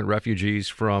you're talking about refugees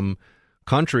from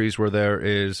countries where there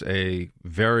is a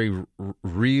very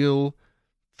real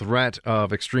threat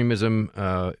of extremism,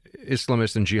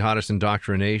 Islamist and jihadist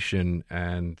indoctrination,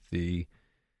 and the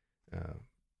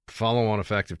follow-on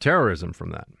effect of terrorism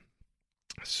from that.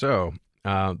 So,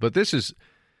 but this is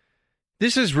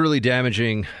really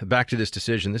damaging. Back to this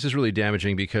decision, this is really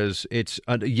damaging because it's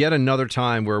yet another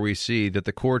time where we see that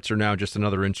the courts are now just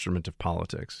another instrument of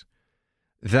politics.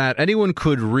 That anyone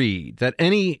could read, that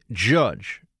any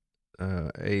judge,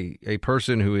 a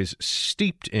person who is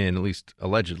steeped in, at least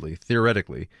allegedly,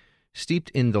 theoretically, steeped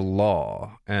in the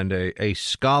law and a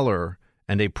scholar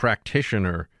and a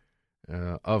practitioner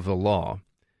of the law,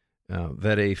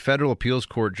 that a federal appeals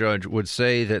court judge would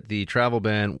say that the travel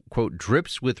ban, quote,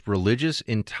 drips with religious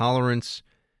intolerance,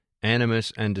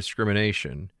 animus, and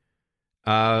discrimination.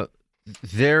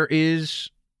 There is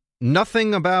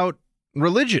nothing about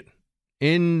religion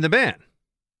in the ban,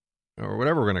 or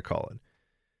whatever we're going to call it.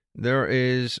 There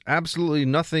is absolutely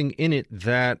nothing in it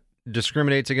that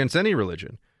discriminates against any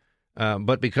religion.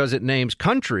 But because it names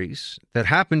countries that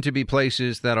happen to be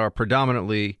places that are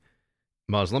predominantly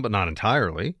Muslim, but not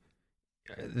entirely,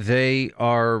 they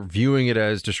are viewing it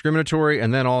as discriminatory.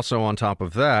 And then also on top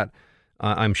of that,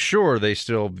 I'm sure they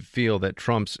still feel that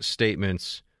Trump's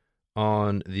statements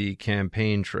on the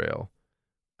campaign trail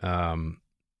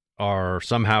are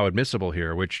somehow admissible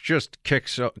here, which just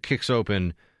kicks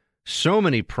open so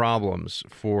many problems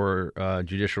for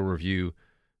judicial review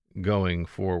going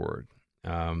forward.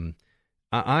 I'm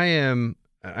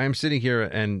sitting here,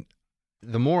 and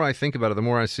the more I think about it, the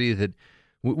more I see that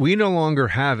we no longer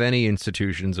have any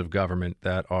institutions of government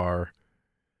that are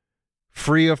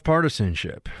free of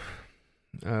partisanship.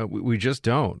 We just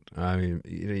don't. I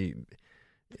mean,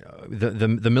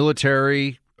 the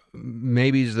military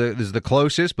maybe is the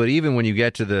closest, but even when you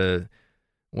get to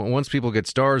once people get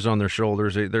stars on their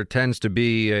shoulders, there tends to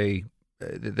be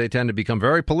they tend to become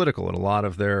very political in a lot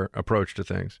of their approach to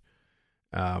things.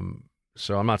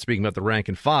 So I'm not speaking about the rank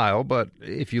and file, but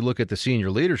if you look at the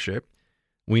senior leadership,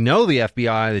 we know the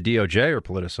FBI, the DOJ are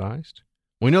politicized.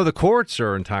 We know the courts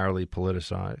are entirely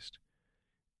politicized.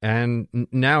 And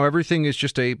now everything is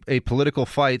just a political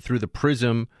fight through the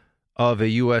prism of a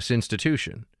U.S.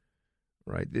 institution,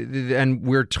 right? And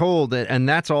we're told that, and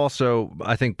that's also,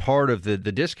 I think, part of the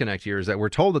disconnect here is that we're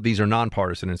told that these are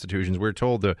nonpartisan institutions. We're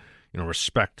told to,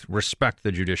 respect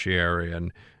the judiciary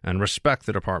and respect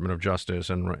the Department of Justice.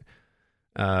 And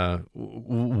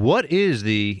what is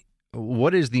the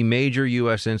major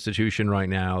U.S. institution right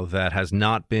now that has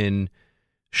not been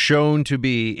shown to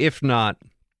be, if not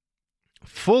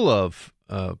full of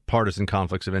partisan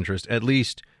conflicts of interest, at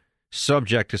least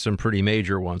subject to some pretty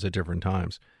major ones at different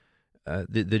times?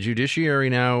 The judiciary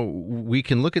now, we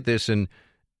can look at this, and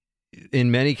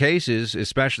in many cases,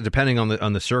 especially depending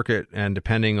on the circuit and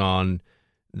depending on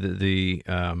the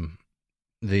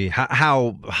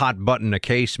how hot button a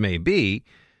case may be,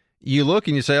 you look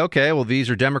and you say, okay, well, these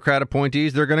are Democrat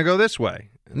appointees, they're going to go this way.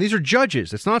 And these are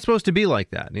judges. It's not supposed to be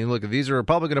like that. And you look, if these are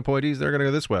Republican appointees, they're going to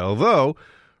go this way. Although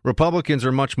Republicans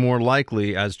are much more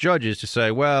likely as judges to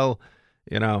say, well,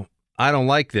 I don't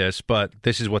like this, but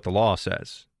this is what the law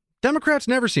says. Democrats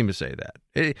never seem to say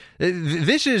that.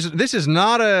 This is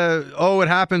not it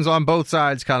happens on both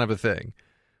sides kind of a thing.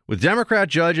 With Democrat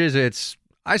judges, it's,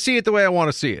 I see it the way I want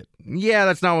to see it. Yeah,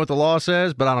 that's not what the law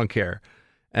says, but I don't care.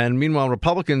 And meanwhile,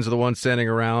 Republicans are the ones standing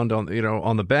around on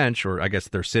the bench, or I guess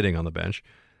they're sitting on the bench,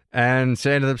 and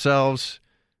saying to themselves,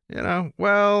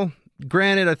 well,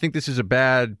 granted, I think this is a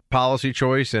bad policy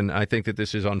choice, and I think that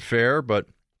this is unfair, but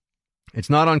it's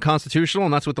not unconstitutional,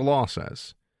 and that's what the law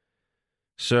says.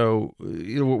 So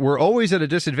we're always at a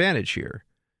disadvantage here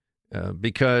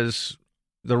because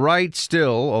the right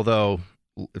still, although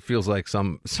it feels like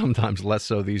sometimes less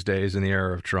so these days in the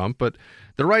era of Trump, but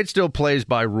the right still plays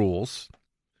by rules.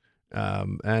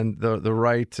 And the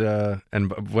right,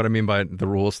 and what I mean by the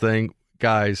rules thing,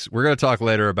 guys, we're going to talk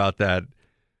later about that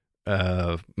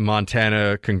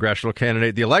Montana congressional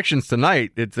candidate. The election's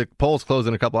tonight. The polls close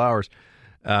in a couple hours.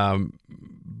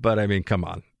 But I mean, come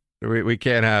on. We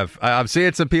can't have. I'm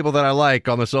seeing some people that I like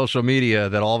on the social media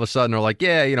that all of a sudden are like,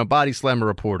 yeah, body slammer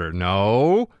reporter.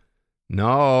 No,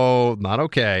 not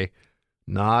okay.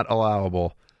 Not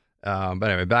allowable. But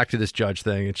anyway, back to this judge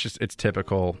thing. It's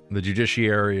typical. The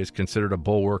judiciary is considered a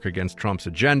bulwark against Trump's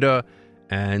agenda,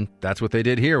 and that's what they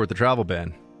did here with the travel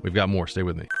ban. We've got more. Stay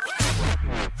with me.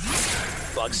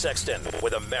 Buck Sexton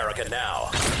with America Now.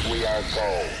 We are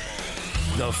gold.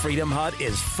 The Freedom Hut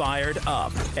is fired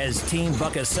up as Team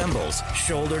Buck assembles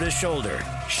shoulder to shoulder,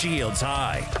 shields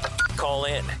high. Call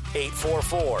in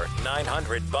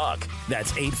 844-900-BUCK.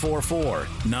 That's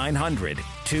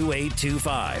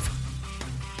 844-900-2825.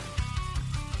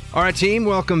 All right, team,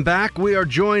 welcome back. We are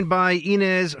joined by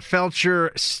Inez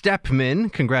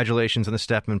Felcher-Stepman. Congratulations on the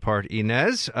Stepman part,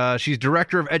 Inez. She's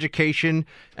Director of Education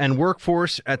and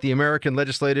Workforce at the American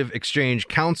Legislative Exchange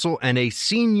Council and a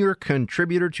senior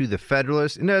contributor to The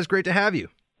Federalist. Inez, great to have you.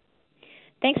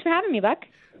 Thanks for having me, Buck.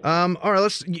 All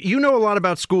right, you know a lot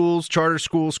about schools, charter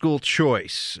schools, school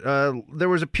choice. There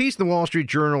was a piece in the Wall Street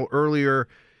Journal earlier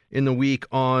in the week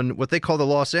on what they call the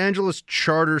Los Angeles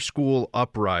Charter School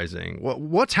Uprising.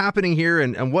 What's happening here,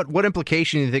 and what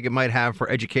implication do you think it might have for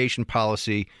education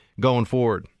policy going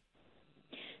forward?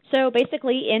 So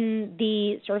basically, in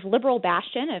the sort of liberal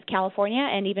bastion of California,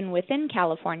 and even within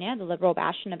California, the liberal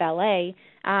bastion of LA,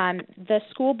 the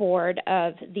school board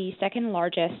of the second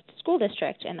largest school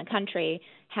district in the country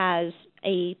has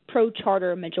a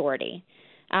pro-charter majority.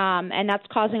 And that's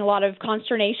causing a lot of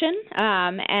consternation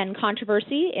and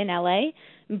controversy in LA,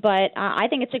 but I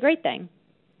think it's a great thing.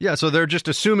 Yeah, so they're just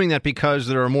assuming that because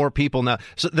there are more people now.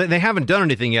 So they haven't done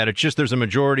anything yet. It's just there's a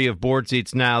majority of board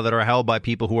seats now that are held by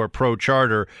people who are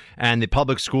pro-charter, and the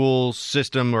public school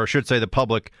system, or I should say the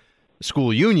public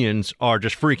school unions, are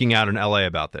just freaking out in L.A.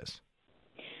 about this.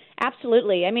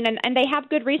 Absolutely. I mean, and they have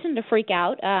good reason to freak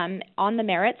out on the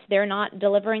merits. They're not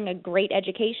delivering a great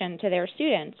education to their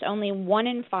students. Only 1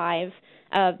 in 5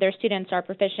 of their students are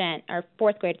proficient, or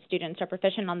fourth grade students are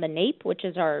proficient on the NAEP, which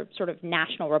is our sort of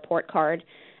national report card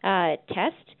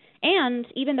test. And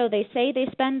even though they say they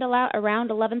spend around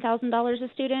 $11,000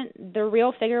 a student, the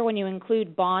real figure when you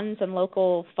include bonds and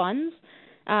local funds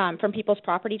from people's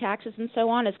property taxes and so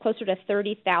on is closer to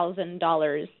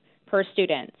 $30,000 per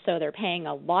student. So they're paying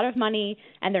a lot of money,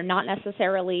 and they're not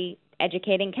necessarily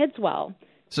educating kids well.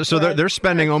 So they're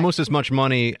spending almost as much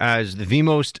money as the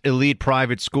most elite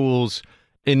private schools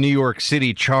in New York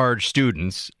City charge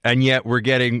students, and yet we're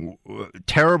getting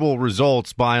terrible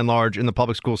results by and large in the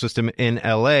public school system in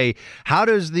L.A. How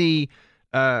does the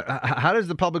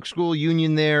public school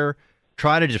union there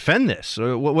try to defend this?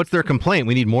 What's their complaint?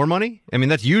 We need more money? I mean,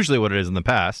 that's usually what it is in the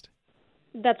past.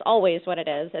 That's always what it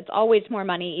is. It's always more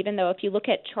money, even though if you look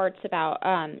at charts about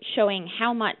showing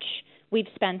how much we've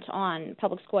spent on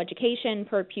public school education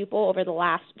per pupil over the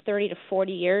last 30 to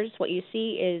 40 years, what you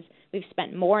see is we've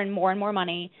spent more and more and more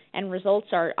money, and results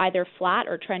are either flat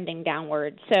or trending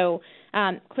downward. So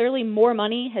clearly more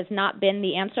money has not been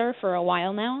the answer for a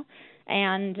while now.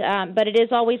 And but it is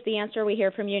always the answer we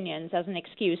hear from unions as an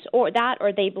excuse, or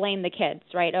they blame the kids,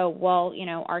 right? Oh, well,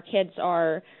 our kids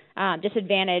are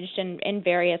disadvantaged in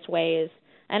various ways.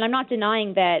 And I'm not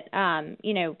denying that,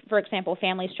 for example,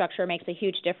 family structure makes a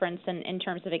huge difference in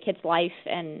terms of a kid's life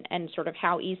and sort of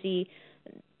how easily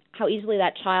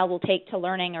that child will take to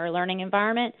learning or a learning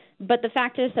environment. But the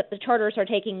fact is that the charters are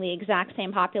taking the exact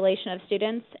same population of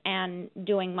students and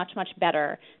doing much, much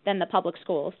better than the public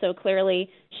schools. So clearly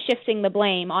shifting the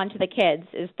blame onto the kids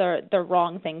is the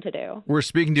wrong thing to do. We're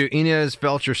speaking to Inez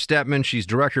Felcher-Stepman. She's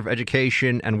Director of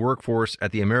Education and Workforce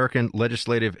at the American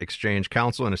Legislative Exchange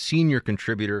Council and a senior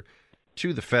contributor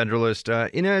to The Federalist.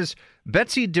 Inez,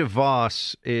 Betsy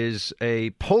DeVos is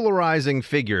a polarizing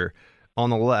figure on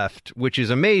the left, which is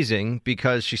amazing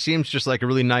because she seems just like a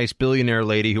really nice billionaire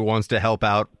lady who wants to help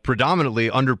out predominantly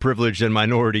underprivileged and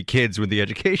minority kids with the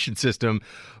education system.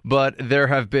 But there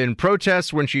have been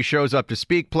protests when she shows up to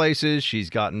speak places. She's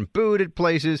gotten booed at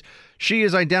places. She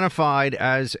is identified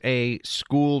as a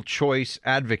school choice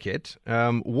advocate.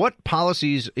 What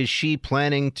policies is she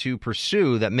planning to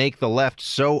pursue that make the left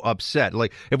so upset?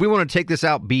 Like, if we want to take this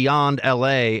out beyond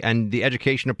L.A. and the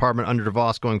education department under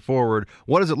DeVos going forward,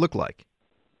 what does it look like?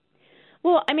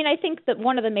 Well, I mean, I think that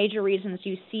one of the major reasons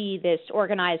you see this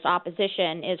organized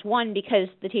opposition is, one, because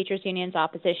the teachers' union's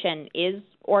opposition is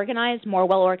organized, more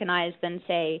well-organized than,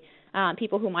 say,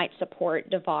 people who might support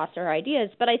DeVos or her ideas.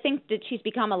 But I think that she's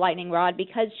become a lightning rod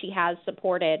because she has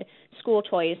supported school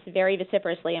choice very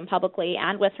vociferously and publicly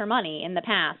and with her money in the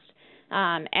past.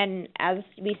 And as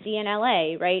we see in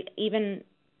L.A., right, even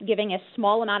giving a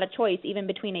small amount of choice, even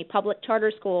between a public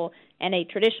charter school and a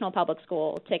traditional public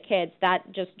school to kids, that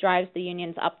just drives the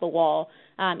unions up the wall,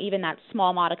 even that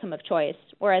small modicum of choice.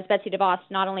 Whereas Betsy DeVos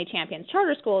not only champions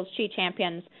charter schools, she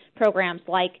champions programs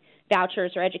like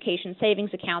vouchers or education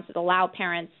savings accounts that allow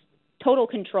parents total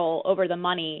control over the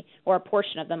money or a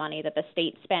portion of the money that the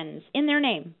state spends in their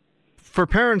name. For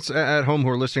parents at home who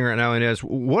are listening right now, Inez,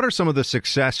 what are some of the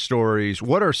success stories?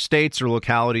 What are states or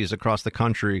localities across the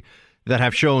country that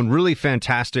have shown really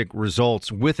fantastic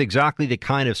results with exactly the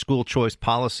kind of school choice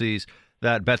policies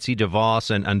that Betsy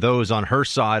DeVos and those on her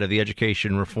side of the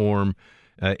education reform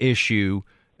issue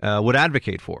would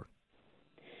advocate for?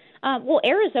 Well,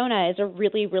 Arizona is a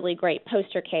really, really great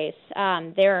poster case.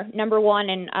 They're number one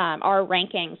in our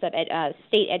rankings of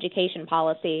state education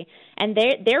policy, and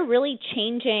they're really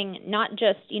changing, not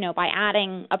just by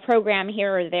adding a program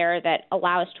here or there that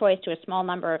allows choice to a small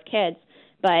number of kids,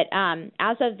 but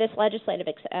as of this legislative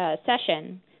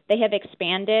session, they have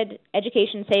expanded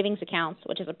education savings accounts,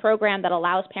 which is a program that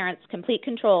allows parents complete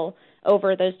control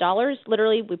over those dollars.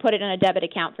 Literally, we put it in a debit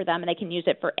account for them, and they can use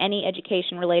it for any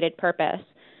education-related purpose.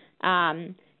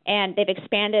 And they've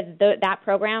expanded that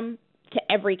program to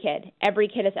every kid. Every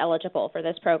kid is eligible for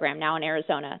this program now in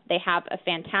Arizona. They have a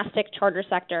fantastic charter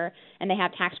sector, and they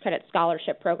have tax credit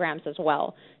scholarship programs as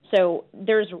well. So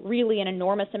there's really an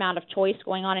enormous amount of choice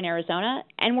going on in Arizona,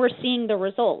 and we're seeing the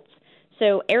results.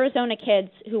 So Arizona kids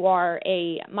who are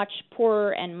a much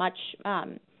poorer and much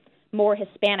more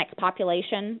Hispanic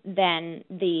population than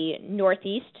the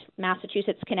Northeast,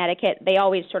 Massachusetts, Connecticut, they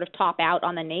always sort of top out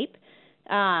on the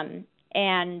NAEP.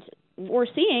 And we're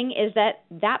seeing is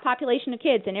that population of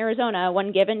kids in Arizona,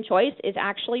 when given choice, is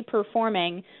actually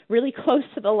performing really close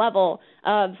to the level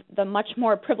of the much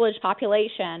more privileged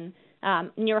population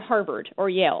near Harvard or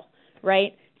Yale,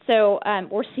 right? So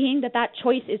we're seeing that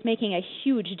choice is making a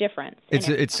huge difference.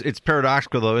 It's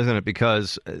paradoxical, though, isn't it?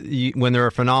 Because when there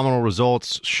are phenomenal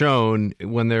results shown,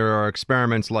 when there are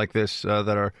experiments like this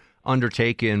that are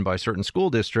undertaken by certain school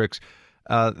districts,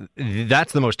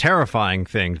 that's the most terrifying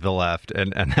thing to the left,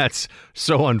 and that's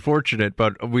so unfortunate.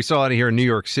 But we saw it here in New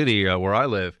York City, where I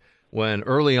live, when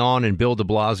early on in Bill de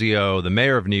Blasio, the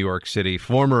mayor of New York City,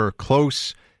 former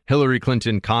close Hillary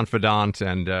Clinton confidant,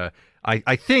 and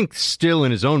I think still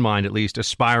in his own mind, at least,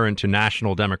 aspirant to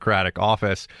national Democratic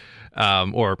office,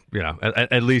 or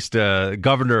at least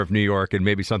governor of New York and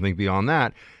maybe something beyond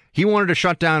that. He wanted to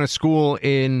shut down a school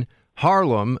in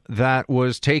Harlem that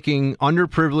was taking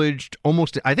underprivileged,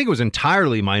 almost, I think it was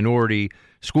entirely minority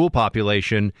school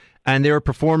population, and they were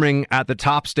performing at the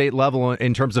top state level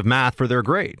in terms of math for their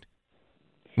grade.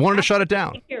 Wanted to shut it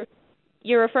down.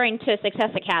 You're referring to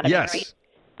Success Academy, yes.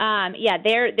 Right?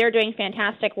 They're doing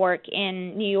fantastic work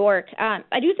in New York.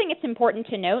 I do think it's important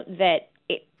to note that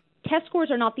test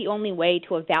scores are not the only way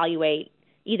to evaluate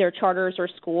either charters or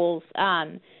schools.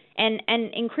 And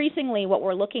increasingly what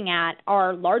we're looking at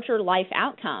are larger life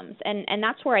outcomes. And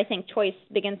that's where I think choice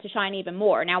begins to shine even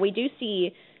more. Now, we do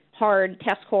see hard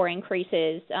test score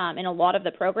increases in a lot of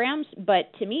the programs,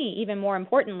 but to me, even more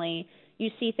importantly, you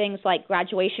see things like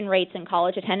graduation rates and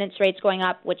college attendance rates going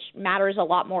up, which matters a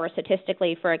lot more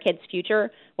statistically for a kid's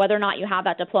future. Whether or not you have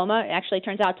that diploma, it actually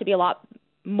turns out to be a lot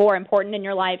more important in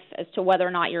your life as to whether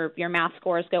or not your math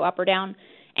scores go up or down.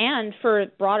 And for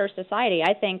broader society,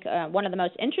 I think one of the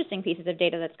most interesting pieces of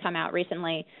data that's come out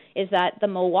recently is that the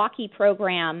Milwaukee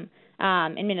program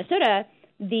in Minnesota,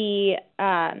 the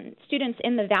students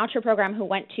in the voucher program who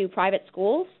went to private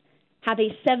schools have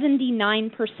a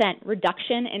 79%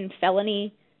 reduction in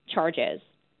felony charges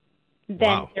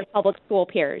than their public school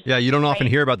peers. Yeah, you don't often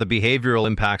hear about the behavioral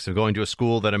impacts of going to a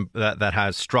school that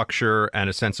has structure and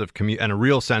a sense of and a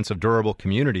real sense of durable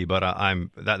community. But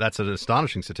that's an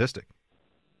astonishing statistic.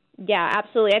 Yeah,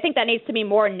 absolutely. I think that needs to be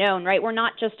more known, right? We're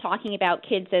not just talking about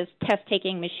kids as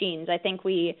test-taking machines. I think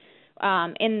we,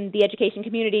 in the education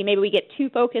community, maybe we get too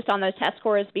focused on those test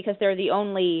scores because they're the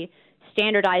only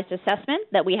standardized assessment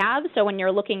that we have. So when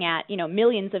you're looking at,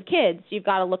 millions of kids, you've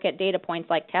got to look at data points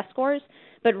like test scores.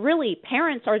 But really,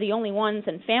 parents are the only ones,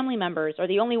 and family members are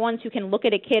the only ones who can look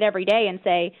at a kid every day and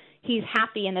say, he's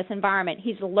happy in this environment,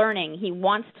 he's learning, he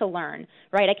wants to learn,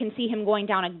 right? I can see him going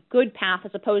down a good path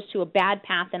as opposed to a bad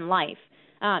path in life.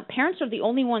 Parents are the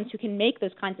only ones who can make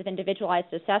those kinds of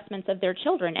individualized assessments of their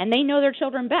children, and they know their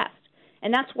children best.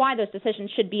 And that's why those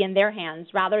decisions should be in their hands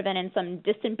rather than in some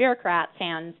distant bureaucrat's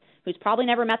hands who's probably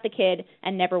never met the kid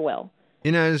and never will.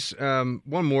 Inez,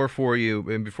 one more for you,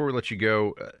 and before we let you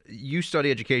go, you study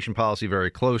education policy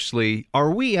very closely. Are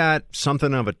we at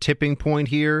something of a tipping point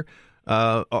here?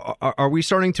 Are we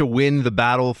starting to win the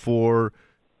battle for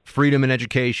freedom in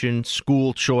education,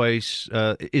 school choice?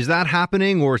 Is that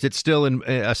happening, or is it still in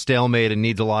a stalemate and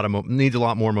needs a lot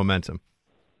more momentum?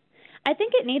 I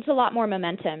think it needs a lot more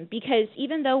momentum because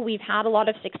even though we've had a lot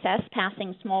of success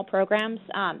passing small programs,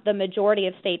 the majority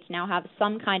of states now have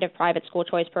some kind of private school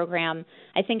choice program.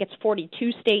 I think it's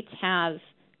 42 states have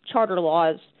charter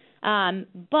laws.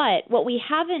 But what we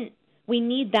haven't, we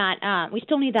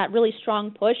still need that really strong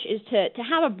push is to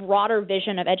have a broader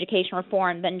vision of education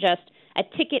reform than just a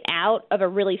ticket out of a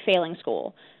really failing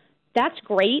school. That's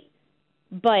great,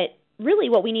 but really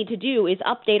what we need to do is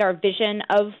update our vision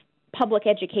of public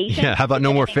education. Yeah, how about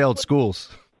no more failed schools?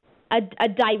 A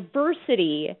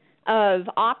diversity of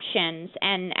options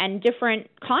and different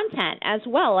content as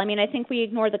well. I mean, I think we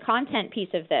ignore the content piece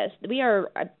of this. We are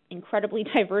an incredibly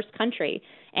diverse country,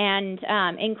 and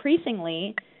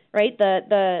increasingly, right,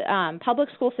 the public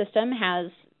school system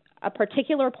has a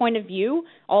particular point of view.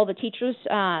 All the teachers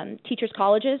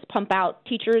colleges pump out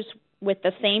teachers with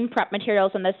the same prep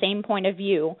materials and the same point of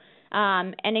view.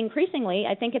 And increasingly,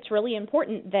 I think it's really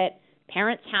important that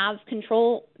parents have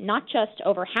control not just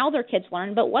over how their kids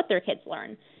learn, but what their kids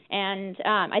learn. And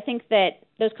I think that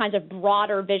those kinds of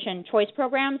broader vision choice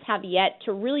programs have yet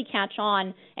to really catch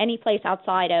on any place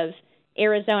outside of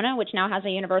Arizona, which now has a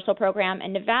universal program,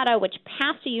 and Nevada, which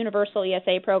passed a universal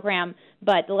ESA program,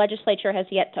 but the legislature has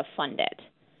yet to fund it.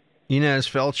 Inez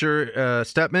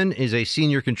Felcher-Stepman is a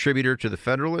senior contributor to The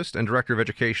Federalist and Director of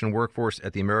Education and Workforce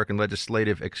at the American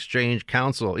Legislative Exchange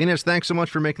Council. Inez, thanks so much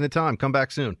for making the time. Come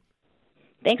back soon.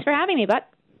 Thanks for having me, Buck.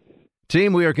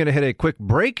 Team, we are going to hit a quick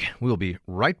break. We'll be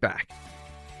right back.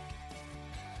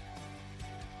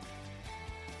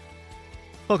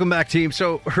 Welcome back, team.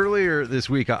 So earlier this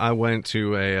week, I went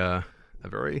to a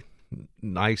very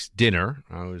nice dinner.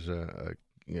 I was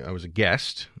a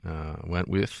guest. Went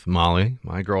with Molly,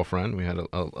 my girlfriend. We had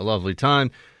a lovely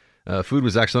time. Food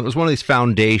was excellent. It was one of these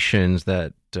foundations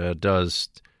that does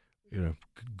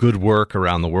good work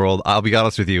around the world. I'll be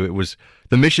honest with you. It was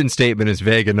the mission statement is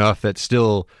vague enough that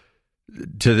still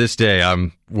to this day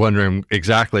I'm wondering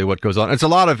exactly what goes on. It's a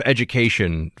lot of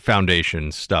education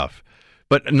foundation stuff,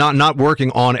 but not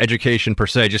working on education per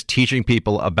se. Just teaching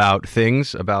people about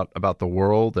things about the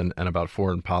world and about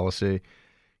foreign policy.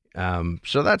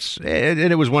 So that's, and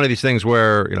it was one of these things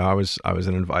where, I was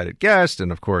an invited guest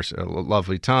and of course a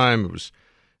lovely time. It was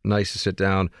nice to sit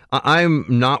down. I'm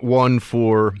not one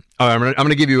for, I'm going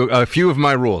to give you a few of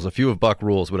my rules, a few of Buck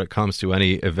rules when it comes to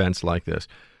any events like this.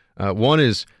 One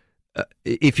is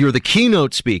if you're the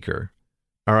keynote speaker,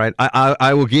 all right,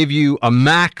 I will give you a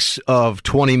max of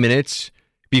 20 minutes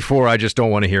before I just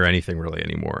don't want to hear anything really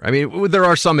anymore. I mean, there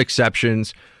are some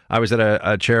exceptions. I was at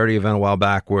a charity event a while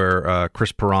back where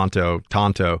Chris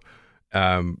Tonto,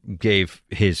 gave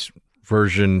his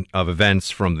version of events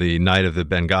from the night of the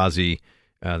Benghazi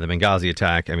the Benghazi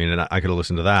attack. I mean, and I could have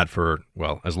listened to that for,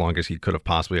 well, as long as he could have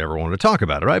possibly ever wanted to talk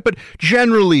about it, right? But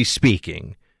generally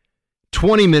speaking,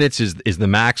 20 minutes is the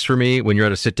max for me when you're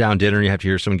at a sit-down dinner and you have to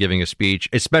hear someone giving a speech,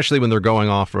 especially when they're going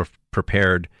off of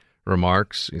prepared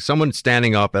remarks. Someone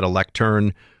standing up at a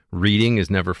lectern reading is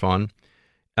never fun.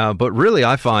 But really,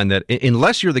 I find that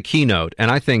unless you're the keynote,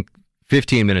 and I think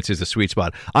 15 minutes is the sweet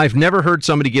spot. I've never heard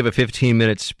somebody give a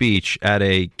 15-minute speech at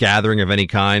a gathering of any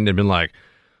kind and been like,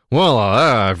 well,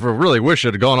 I really wish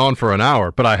it had gone on for an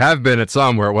hour. But I have been at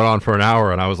some where it went on for an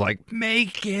hour, and I was like,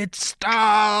 make it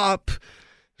stop.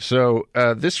 So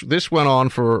this went on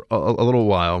for a little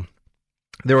while.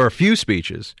 There were a few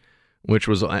speeches, and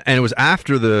it was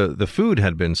after the food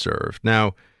had been served.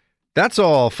 Now, that's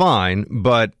all fine,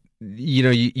 but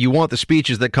you want the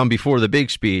speeches that come before the big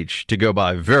speech to go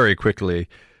by very quickly.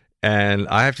 And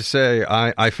I have to say,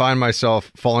 I find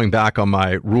myself falling back on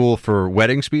my rule for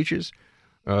wedding speeches,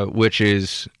 which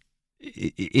is,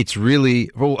 it's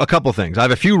really a couple things. I have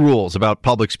a few rules about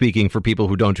public speaking for people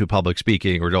who don't do public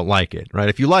speaking or don't like it, right?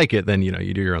 If you like it, then,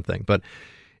 you do your own thing. But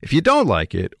if you don't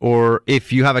like it, or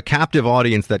if you have a captive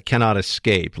audience that cannot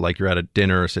escape, like you're at a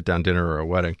dinner, a sit-down dinner or a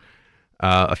wedding,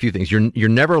 a few things. You're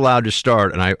never allowed to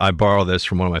start, and I borrow this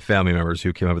from one of my family members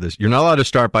who came up with this. You're not allowed to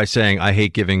start by saying, I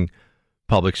hate giving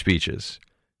public speeches.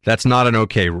 That's not an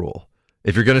okay rule.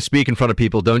 If you're going to speak in front of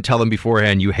people, don't tell them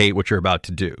beforehand you hate what you're about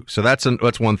to do. So that's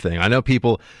one thing. I know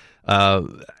people,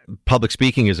 public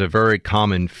speaking is a very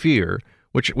common fear,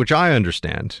 which I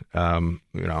understand. I'm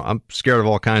scared of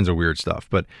all kinds of weird stuff,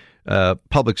 but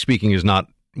public speaking is not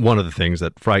one of the things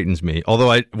that frightens me. Although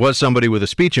I was somebody with a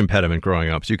speech impediment growing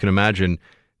up, so you can imagine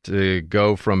to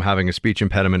go from having a speech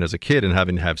impediment as a kid and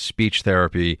having to have speech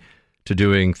therapy to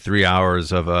doing 3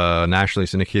 hours of a nationally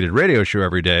syndicated radio show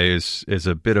every day is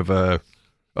a bit of a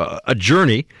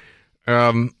journey.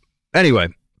 Anyway,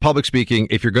 public speaking,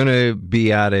 if you're going to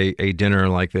be at a dinner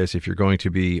like this, if you're going to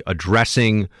be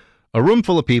addressing a room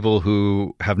full of people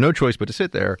who have no choice but to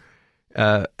sit there,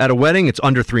 at a wedding, it's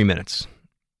under 3 minutes.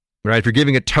 Right, if you're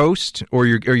giving a toast or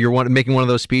you're making one of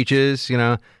those speeches,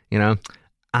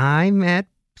 I met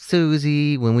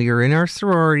Susie when we were in our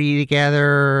sorority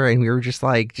together, and we were just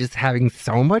having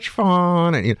so much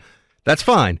fun, and that's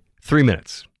fine. 3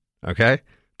 minutes, okay.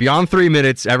 Beyond 3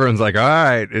 minutes, everyone's like, all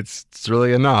right, it's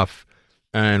really enough.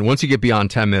 And once you get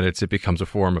beyond 10 minutes, it becomes a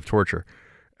form of torture.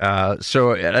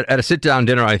 So at a sit-down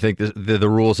dinner, I think the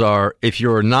rules are: if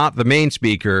you're not the main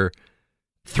speaker,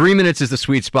 3 minutes is the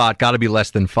sweet spot, got to be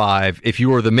less than 5. If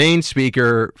you are the main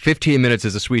speaker, 15 minutes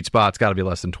is the sweet spot, it's got to be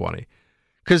less than 20.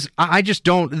 Because I just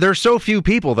don't, there's so few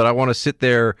people that I want to sit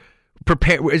there,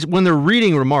 prepare, when they're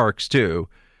reading remarks too,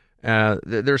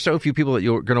 there are so few people that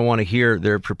you're going to want to hear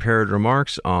their prepared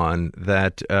remarks on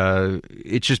that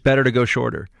it's just better to go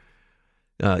shorter.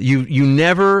 You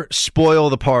never spoil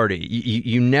the party.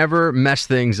 You never mess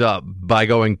things up by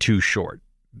going too short.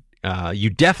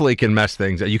 You definitely can mess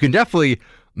things up. You can definitely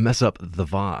mess up the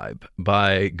vibe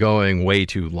by going way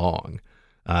too long.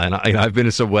 And I've been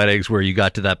to some weddings where you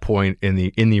got to that point in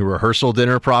the rehearsal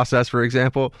dinner process, for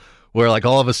example, where like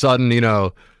all of a sudden,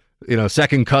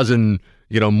 second cousin,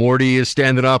 Morty is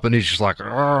standing up and he's just like,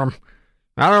 I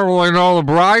don't really know the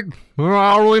bride.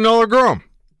 I don't really know the groom.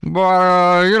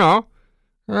 But,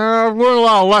 I've learned a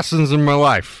lot of lessons in my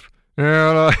life.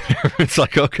 It's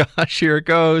like, oh gosh, here it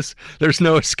goes. There's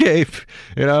no escape,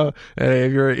 and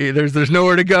if there's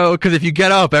nowhere to go, because if you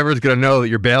get up, everyone's gonna know that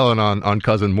you're bailing on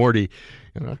cousin Morty.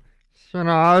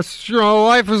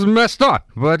 Life is messed up,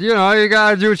 but you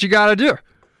gotta do what you gotta do.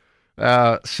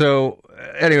 So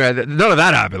anyway, none of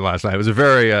that happened last night. It was a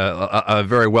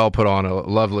very well put on, a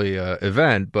lovely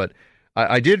event. But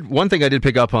one thing I did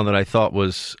pick up on that I thought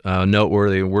was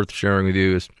noteworthy and worth sharing with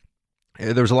you is,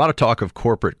 there was a lot of talk of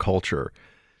corporate culture,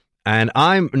 and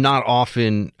I'm not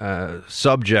often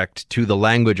subject to the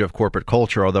language of corporate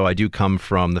culture, although I do come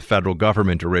from the federal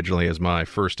government originally as my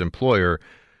first employer,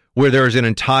 where there's an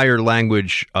entire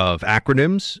language of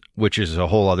acronyms, which is a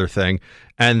whole other thing,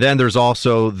 and then there's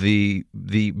also the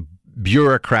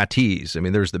bureaucraties. I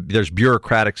mean, there's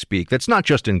bureaucratic speak that's not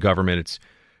just in government;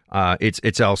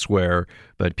 it's elsewhere.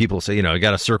 But people say, you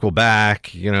got to circle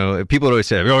back. People always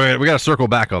say, oh, we got to circle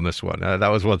back on this one. That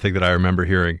was one thing that I remember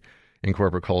hearing in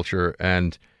corporate culture.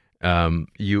 And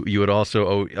you would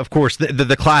also, of course,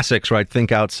 the classics, right?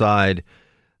 Think outside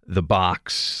the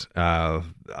box.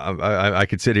 I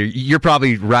could sit here. You're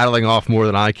probably rattling off more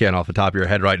than I can off the top of your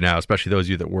head right now, especially those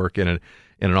of you that work in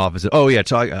an office. Oh yeah,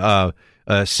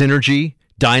 synergy,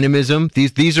 dynamism.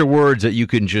 These are words that you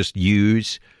can just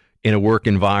use in a work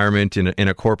environment, in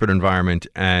a corporate environment,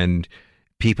 and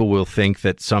people will think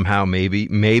that somehow maybe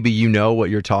you know what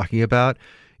you're talking about.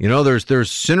 You know, there's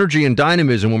synergy and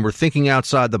dynamism when we're thinking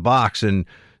outside the box and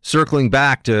circling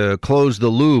back to close the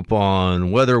loop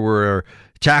on whether we're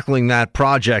tackling that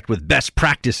project with best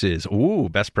practices. Ooh,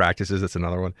 best practices. That's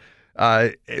another one.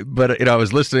 But you know, I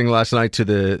was listening last night to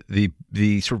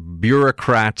the sort of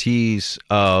bureaucraties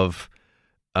of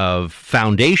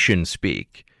foundation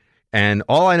speak, and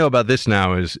all I know about this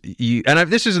now is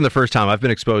this isn't the first time I've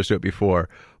been exposed to it before,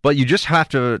 but you just have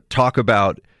to talk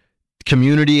about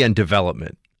community and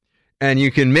development. And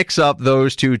you can mix up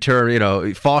those two terms, you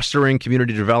know, fostering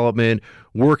community development,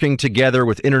 working together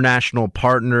with international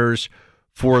partners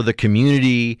for the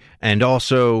community, and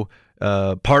also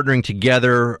partnering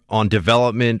together on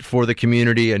development for the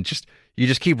community. And you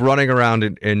just keep running around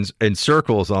in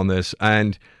circles on this.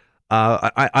 And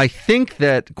I think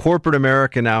that corporate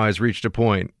America now has reached a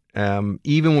point,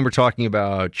 even when we're talking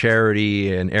about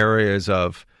charity and areas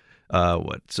of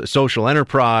social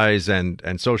enterprise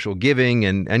and social giving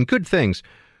and good things,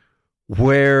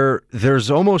 where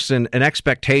there's almost an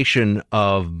expectation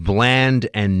of bland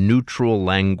and neutral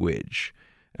language,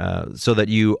 so that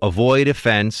you avoid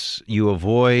offense, you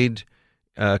avoid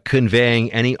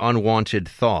conveying any unwanted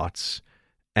thoughts,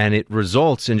 and it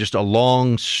results in just a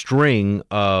long string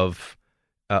of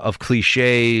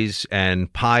cliches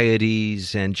and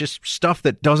pieties and just stuff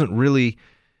that doesn't really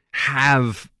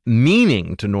have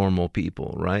meaning to normal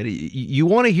people, right? You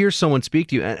want to hear someone speak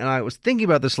to you, and I was thinking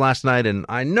about this last night, and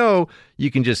I know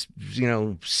you can just, you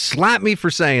know, slap me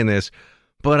for saying this,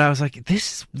 but I was like,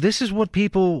 this is what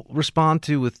people respond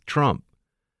to with Trump.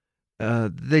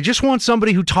 They just want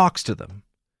somebody who talks to them.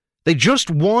 They just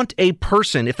want a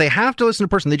person. If they have to listen to a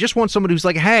person, they just want somebody who's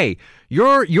like, hey,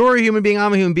 you're a human being,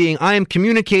 I'm a human being, I am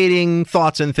communicating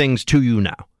thoughts and things to you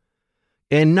now.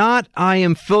 And not I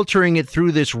am filtering it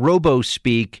through this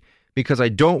robo-speak because I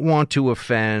don't want to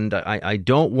offend. I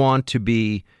don't want to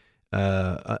be,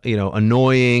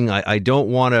 annoying. I don't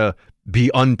want to be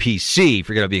un-PC.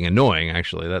 Forget about being annoying,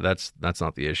 actually. That's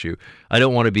not the issue. I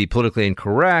don't want to be politically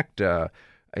incorrect.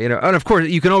 And of course,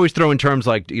 you can always throw in terms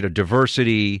like,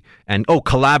 diversity and,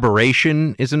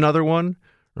 collaboration is another one,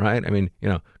 right? I mean,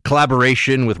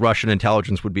 collaboration with Russian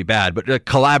intelligence would be bad, but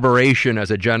collaboration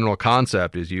as a general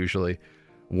concept is usually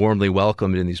warmly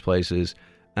welcomed in these places.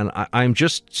 And I'm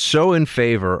just so in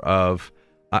favor of,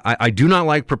 I do not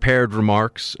like prepared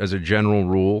remarks as a general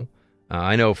rule.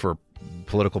 I know for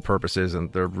political purposes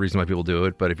and the reason why people do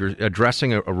it, but if you're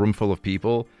addressing a room full of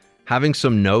people, having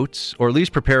some notes, or at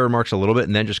least prepare remarks a little bit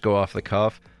and then just go off the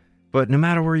cuff. But no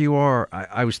matter where you are,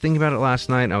 I was thinking about it last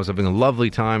night, and I was having a lovely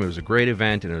time. It was a great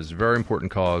event, and it was a very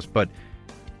important cause, but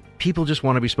people just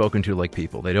want to be spoken to like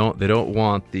people. They don't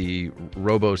want the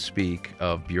robo-speak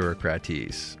of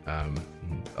bureaucraties.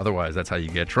 Otherwise, that's how you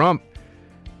get Trump.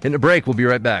 In a break, we'll be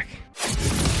right back.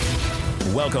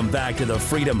 Welcome back to the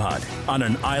Freedom Hut on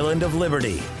an island of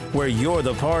liberty, where you're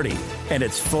the party, and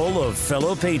it's full of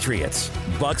fellow patriots.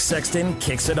 Buck Sexton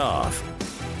kicks it off.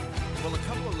 Well, a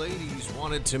couple of ladies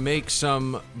wanted to make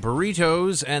some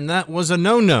burritos, and that was a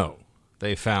no-no,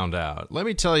 they found out. Let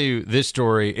me tell you this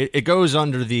story. It goes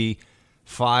under the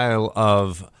file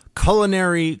of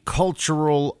culinary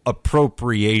cultural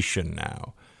appropriation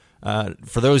now.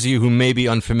 For those of you who may be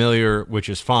unfamiliar, which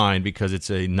is fine because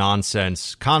it's a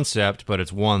nonsense concept, but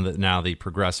it's one that now the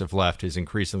progressive left is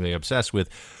increasingly obsessed with.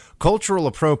 Cultural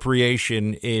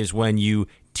appropriation is when you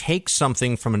take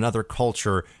something from another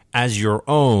culture as your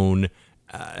own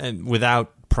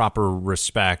without proper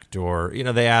respect, or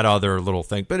they add other little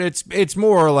things, but it's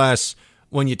more or less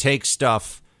when you take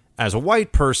stuff as a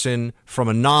white person from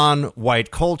a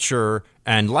non-white culture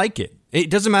and like it. It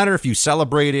doesn't matter if you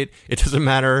celebrate it. It doesn't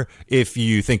matter if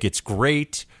you think it's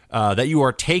great. That you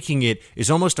are taking it is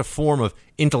almost a form of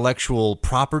intellectual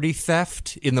property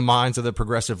theft in the minds of the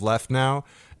progressive left now.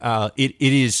 It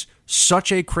is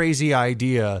such a crazy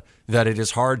idea that it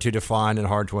is hard to define and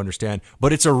hard to understand,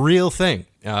 but it's a real thing.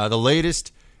 The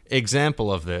latest example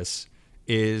of this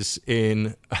is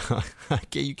in,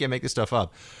 you can't make this stuff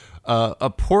up, a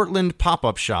Portland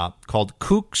pop-up shop called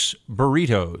Kook's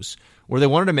Burritos, where they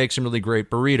wanted to make some really great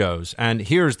burritos. And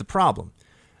here's the problem.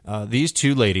 These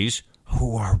two ladies,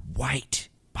 who are white,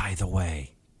 by the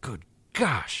way, good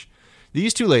gosh,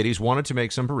 these two ladies wanted to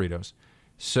make some burritos.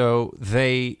 So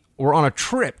they were on a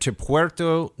trip to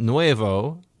Puerto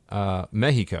Nuevo,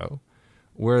 Mexico,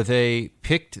 where they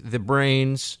picked the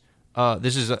brains.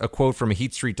 This is a quote from a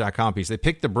HeatStreet.com piece. They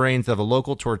picked the brains of a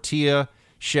local tortilla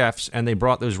chefs, and they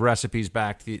brought those recipes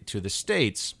back to the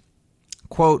States.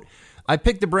 Quote, I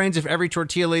picked the brains of every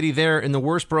tortilla lady there in the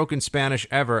worst broken Spanish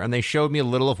ever, and they showed me a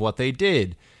little of what they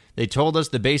did. They told us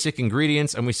the basic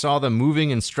ingredients, and we saw them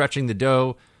moving and stretching the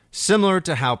dough, similar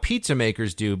to how pizza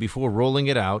makers do before rolling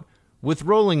it out with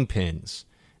rolling pins.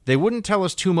 They wouldn't tell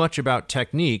us too much about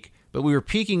technique, but we were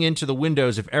peeking into the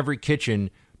windows of every kitchen,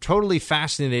 totally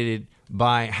fascinated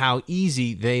by how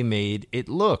easy they made it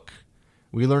look.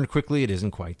 We learned quickly it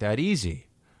isn't quite that easy.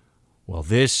 Well,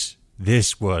 this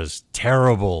was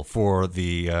terrible for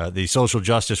the social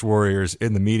justice warriors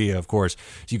in the media, of course.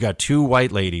 So you got two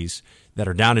white ladies that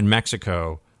are down in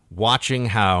Mexico watching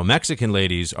how Mexican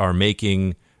ladies are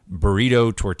making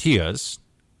burrito tortillas,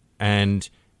 and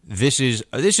this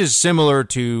is similar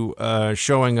to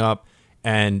showing up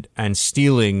and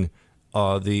stealing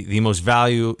the most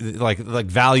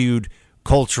valued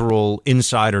cultural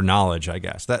insider knowledge, I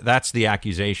guess. That's the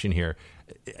accusation here.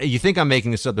 You think I'm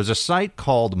making this up. There's a site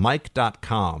called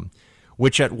Mike.com,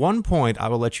 which at one point, I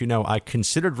will let you know, I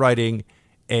considered writing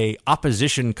a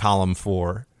opposition column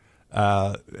for.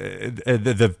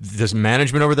 This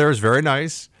management over there is very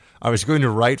nice. I was going to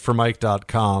write for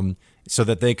Mike.com so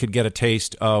that they could get a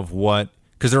taste of what,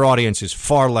 because their audience is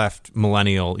far left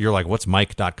millennial. You're like, what's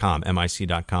Mike.com,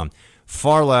 MIC.com?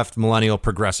 Far left millennial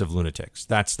progressive lunatics.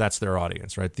 That's their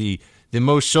audience, right? The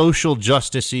most social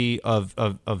justicey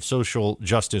of social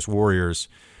justice warriors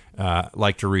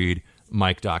like to read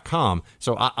Mike.com.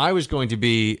 So I was going to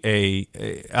be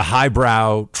a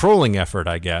highbrow trolling effort,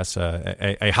 I guess,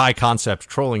 a high concept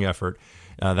trolling effort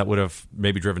that would have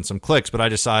maybe driven some clicks. But I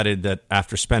decided that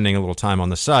after spending a little time on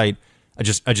the site, I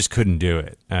just couldn't do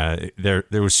it.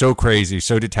 There was so crazy,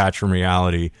 so detached from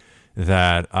reality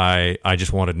that I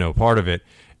just wanted no part of it,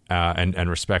 and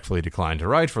respectfully declined to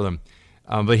write for them.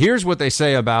 But here's what they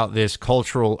say about this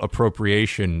cultural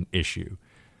appropriation issue.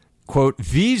 Quote,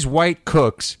 "These white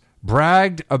cooks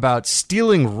bragged about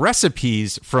stealing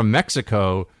recipes from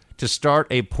Mexico to start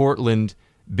a Portland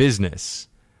business."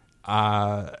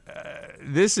 They're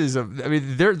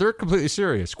completely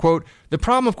serious. Quote, "The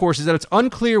problem, of course, is that it's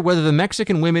unclear whether the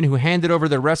Mexican women who handed over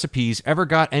their recipes ever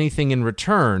got anything in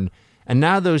return, and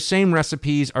now those same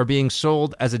recipes are being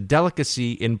sold as a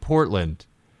delicacy in Portland."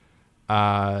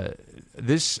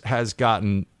 This has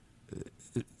gotten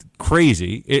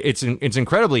crazy. It's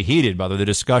incredibly heated, by the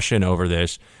discussion over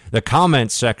this. The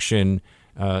comment section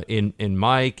in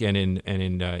Mike and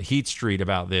in Heat Street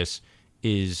about this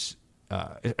is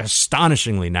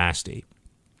astonishingly nasty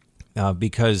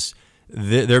because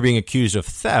they're being accused of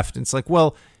theft. It's like,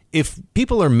 well, if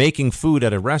people are making food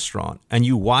at a restaurant and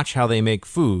you watch how they make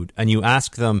food and you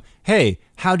ask them, hey,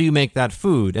 how do you make that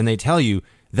food? And they tell you,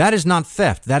 that is not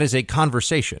theft. That is a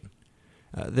conversation.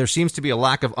 There seems to be a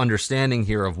lack of understanding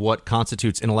here of what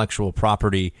constitutes intellectual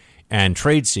property and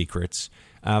trade secrets.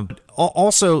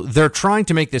 Also, they're trying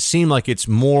to make this seem like it's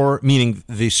more, meaning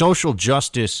the social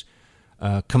justice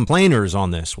complainers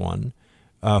on this one,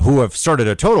 who have started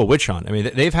a total witch hunt. I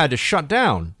mean, they've had to shut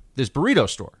down this burrito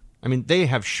store. I mean, they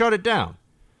have shut it down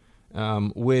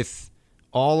with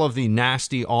all of the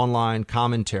nasty online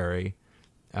commentary.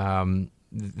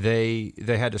 They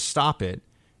had to stop it.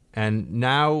 And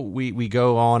now we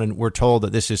go on and we're told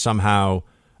that this is somehow,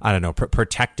 I don't know,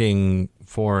 protecting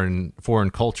foreign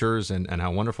cultures and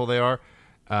how wonderful they are.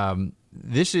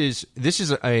 This is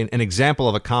an example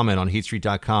of a comment on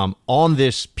heatstreet.com on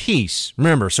this piece.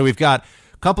 Remember, so we've got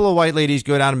a couple of white ladies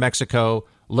go down to Mexico,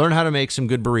 learn how to make some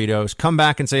good burritos, come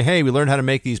back and say, hey, we learned how to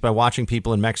make these by watching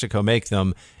people in Mexico make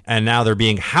them, and now they're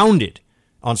being hounded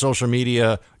on social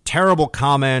media, terrible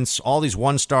comments, all these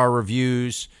one-star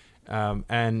reviews.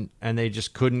 And they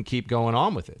just couldn't keep going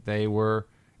on with it. They were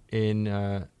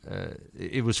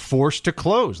it was forced to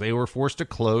close. They were forced to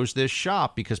close this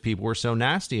shop because people were so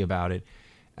nasty about it.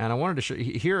 And I wanted to show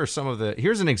you,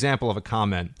 here's an example of a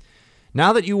comment.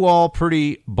 Now that you all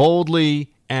pretty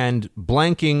boldly and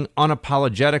blanking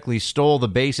unapologetically stole the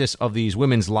basis of these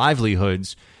women's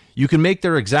livelihoods, you can make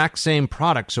their exact same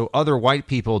product so other white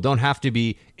people don't have to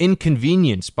be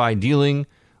inconvenienced by dealing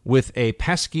with a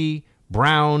pesky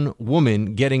brown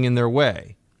woman getting in their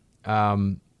way.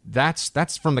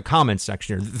 That's from the comments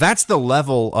section here. That's the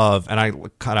level of, and I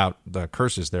cut out the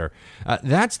curses there.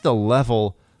 That's the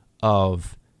level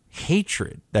of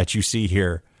hatred that you see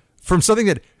here from something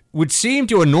that would seem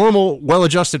to a normal,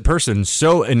 well-adjusted person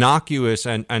so innocuous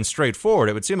and straightforward.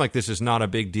 It would seem like this is not a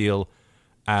big deal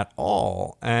at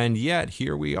all. And yet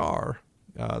here we are.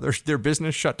 Their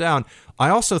business shut down. I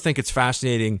also think it's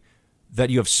fascinating that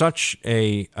you have such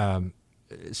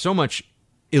so much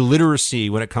illiteracy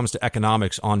when it comes to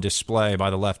economics on display by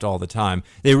the left all the time.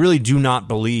 They really do not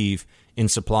believe in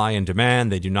supply and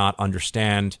demand. They do not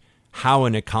understand how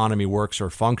an economy works or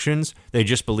functions. They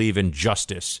just believe in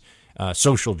justice,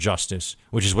 social justice,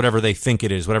 which is whatever they think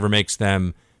it is, whatever makes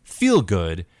them feel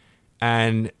good.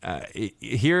 And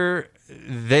here,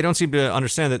 they don't seem to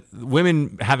understand that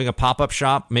women having a pop-up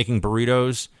shop making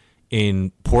burritos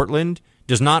in Portland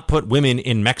does not put women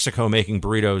in Mexico making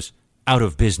burritos out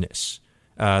of business.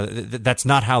 That's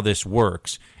not how this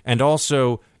works. And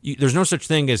also, there's no such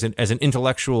thing as an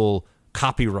intellectual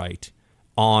copyright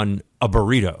on a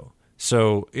burrito.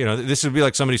 So, this would be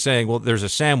like somebody saying, well, there's a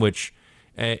sandwich.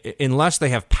 Unless they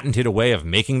have patented a way of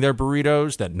making their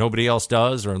burritos that nobody else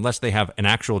does, or unless they have an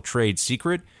actual trade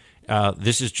secret,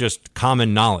 this is just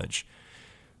common knowledge.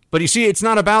 But you see, it's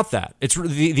not about that. It's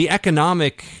the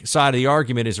economic side of the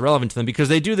argument is relevant to them because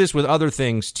they do this with other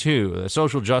things too. The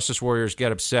social justice warriors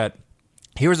get upset.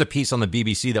 Here's a piece on the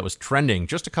BBC that was trending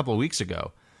just a couple of weeks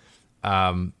ago.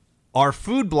 Are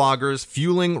food bloggers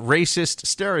fueling racist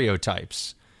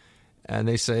stereotypes? And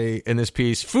they say in this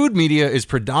piece, food media is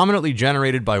predominantly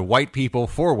generated by white people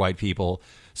for white people.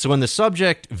 So when the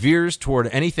subject veers toward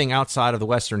anything outside of the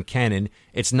Western canon,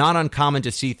 it's not uncommon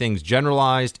to see things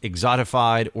generalized,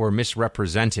 exotified, or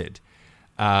misrepresented.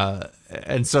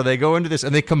 And so they go into this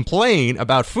and they complain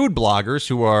about food bloggers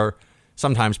who are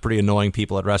sometimes pretty annoying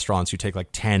people at restaurants who take like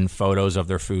 10 photos of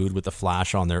their food with the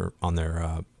flash on their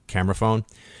camera phone,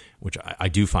 which I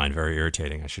do find very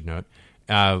irritating, I should note.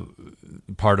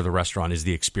 Part of the restaurant is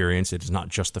the experience. It is not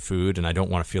just the food, and I don't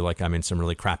want to feel like I'm in some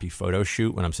really crappy photo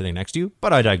shoot when I'm sitting next to you,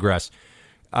 but I digress.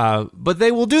 But they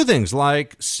will do things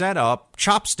like set up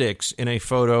chopsticks in a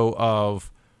photo of,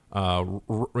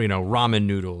 ramen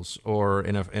noodles, or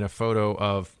in a photo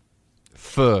of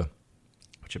pho,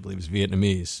 which I believe is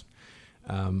Vietnamese.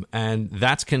 And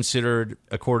that's considered,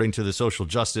 according to the social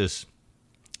justice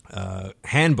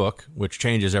handbook, which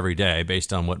changes every day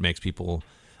based on what makes people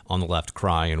on the left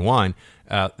cry and whine,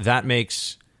 that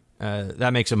makes a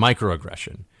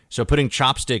microaggression. So putting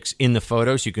chopsticks in the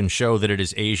photo so you can show that it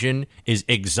is Asian is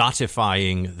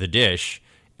exotifying the dish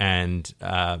and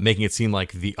making it seem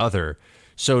like the other.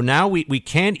 So now we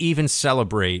can't even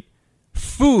celebrate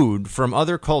food from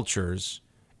other cultures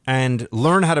and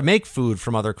learn how to make food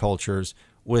from other cultures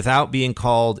without being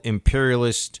called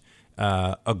imperialist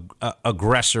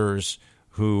aggressors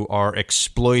who are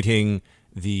exploiting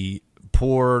the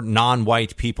poor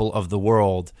non-white people of the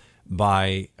world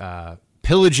by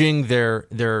pillaging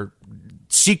their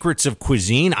secrets of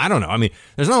cuisine. I don't know. I mean,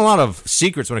 there's not a lot of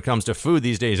secrets when it comes to food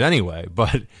these days anyway,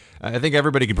 but I think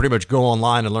everybody can pretty much go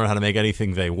online and learn how to make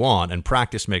anything they want, and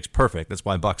practice makes perfect. That's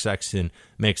why Buck Sexton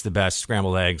makes the best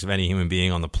scrambled eggs of any human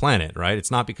being on the planet, right? It's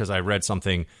not because I read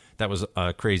something that was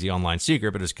a crazy online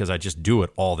secret, but it's because I just do it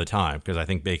all the time, because I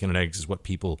think bacon and eggs is what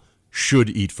people should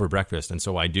eat for breakfast, and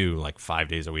so I do like 5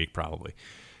 days a week probably.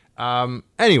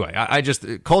 Anyway, I just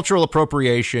cultural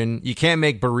appropriation. You can't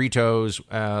make burritos.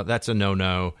 That's a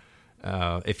no-no.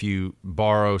 If you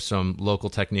borrow some local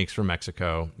techniques from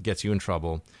Mexico, it gets you in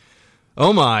trouble.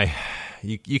 Oh my,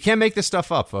 you can't make this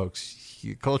stuff up, folks.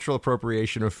 Cultural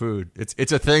appropriation of food.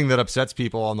 It's a thing that upsets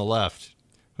people on the left.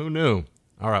 Who knew?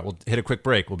 All right, we'll hit a quick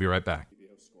break. We'll be right back.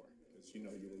 You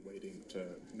were waiting to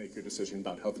make your decision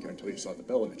about healthcare until you saw the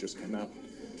bill and it just came out.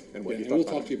 And what you we'll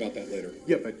talk to you about that later.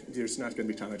 Yeah, but there's not going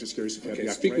to be time. I'm just curious if you have the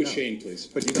speak with right Shane, now. please.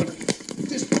 But you don't. I'm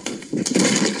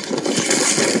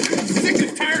sick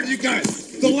and tired of you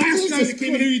guys. The last time you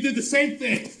came here, you did the same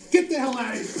thing. Get the hell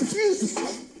out of here.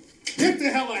 Get the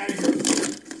hell out of here.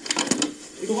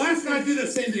 The last guy did the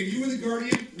same thing. You were the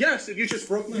guardian? Yes, and you just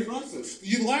broke my glasses.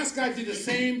 The last guy did the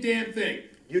same damn thing.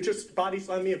 You just body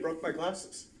slammed me and broke my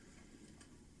glasses.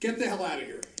 Get the hell out of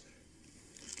here.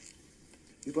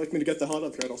 You'd like me to get the hell out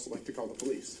of here, I'd also like to call the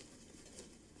police.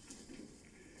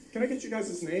 Can I get you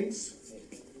guys' names?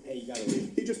 Hey, you gotta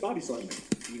leave. He just body slammed me.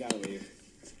 You gotta leave.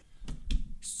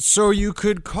 So you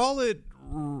could call it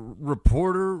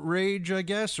reporter rage, I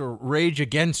guess, or rage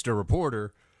against a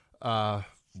reporter.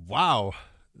 Wow.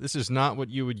 This is not what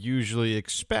you would usually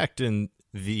expect in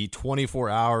the 24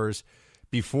 hours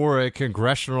before a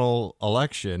congressional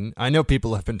election. I know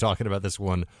people have been talking about this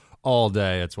one all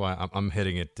day. That's why I'm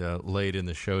hitting it late in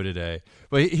the show today.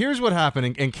 But here's what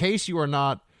happened. In case you are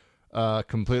not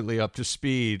completely up to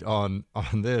speed on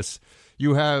this,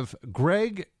 you have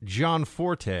Greg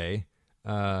Gianforte.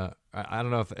 I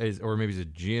don't know if it's, or maybe it's a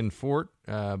Gianforte,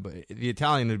 but the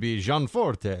Italian would be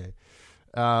Gianforte.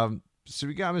 So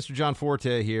we got Mr.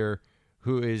 Gianforte here,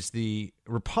 who is the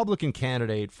Republican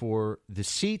candidate for the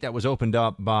seat that was opened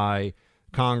up by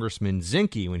Congressman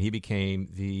Zinke when he became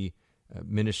the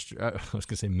minister. I was going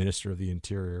to say Minister of the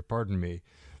Interior. Pardon me.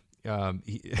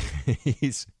 He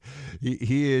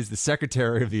is the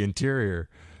Secretary of the Interior,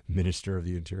 Minister of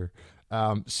the Interior.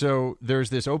 So there's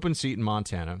this open seat in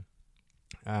Montana,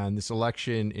 and this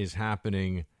election is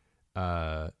happening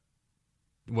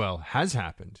has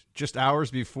happened. Just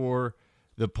hours before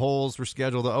the polls were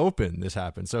scheduled to open, this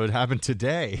happened. So it happened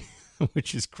today,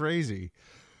 which is crazy.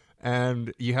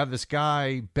 And you have this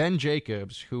guy, Ben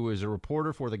Jacobs, who is a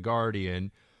reporter for The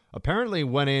Guardian, apparently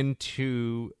went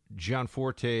into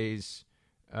Gianforte's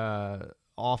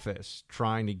office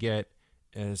trying to get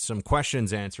some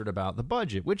questions answered about the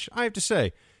budget, which I have to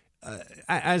say,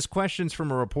 as questions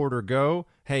from a reporter go,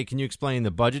 hey, can you explain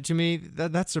the budget to me?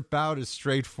 That's about as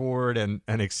straightforward and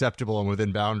acceptable and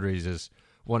within boundaries as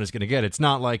one is going to get. It's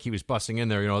not like he was busting in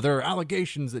there, there are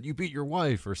allegations that you beat your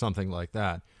wife or something like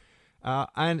that.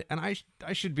 And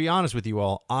I should be honest with you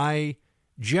all. I,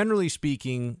 generally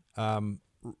speaking,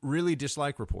 really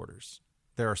dislike reporters.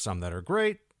 There are some that are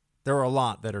great. There are a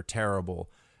lot that are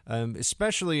terrible,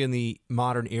 especially in the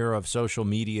modern era of social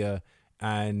media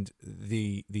and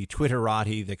the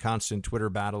Twitterati, the constant Twitter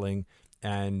battling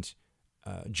and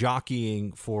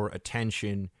jockeying for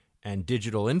attention and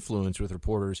digital influence with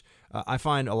reporters. I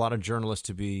find a lot of journalists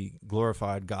to be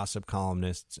glorified gossip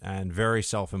columnists and very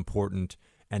self-important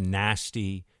and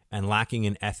nasty and lacking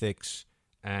in ethics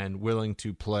and willing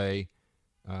to play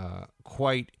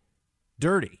quite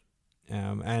dirty.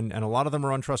 And a lot of them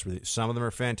are untrustworthy. Some of them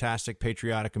are fantastic,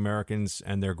 patriotic Americans,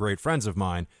 and they're great friends of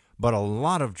mine. But a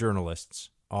lot of journalists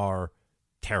are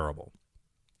terrible.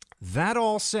 That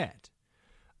all said,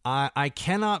 I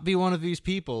cannot be one of these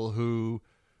people who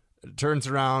turns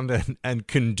around and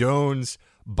condones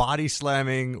body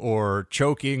slamming or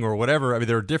choking or whatever. I mean,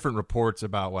 there are different reports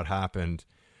about what happened.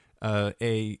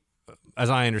 As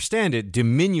I understand it,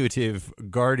 diminutive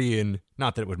Guardian,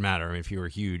 not that it would matter. I mean, if you were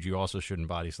huge, you also shouldn't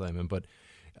body slam him. But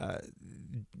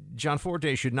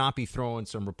Gianforte should not be throwing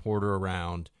some reporter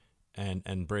around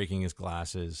and breaking his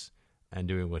glasses and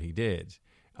doing what he did.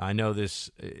 I know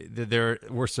there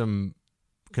were some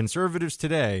conservatives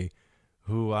today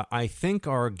who I think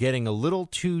are getting a little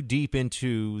too deep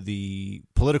into the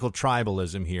political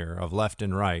tribalism here of left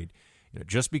and right.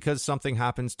 Just because something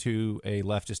happens to a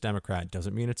leftist Democrat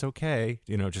doesn't mean it's okay.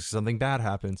 Just something bad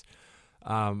happens.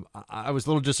 I was a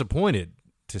little disappointed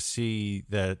to see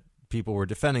that people were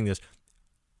defending this.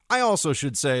 I also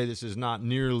should say this is not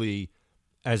nearly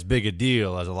as big a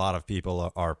deal as a lot of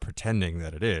people are pretending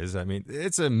that it is. I mean,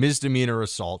 it's a misdemeanor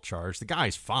assault charge. The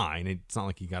guy's fine. It's not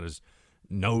like he got his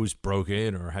nose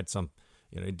broken or had some,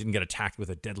 he didn't get attacked with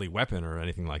a deadly weapon or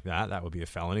anything like that. That would be a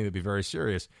felony. That would be very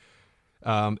serious.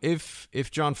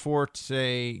 If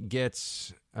Gianforte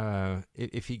gets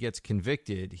if he gets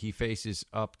convicted, he faces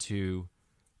up to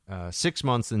 6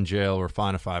 months in jail or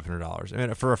fine of $500. I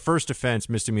mean, for a first offense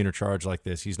misdemeanor charge like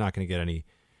this, he's not going to get any.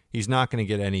 He's not going to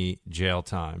get any jail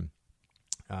time.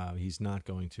 He's not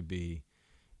going to be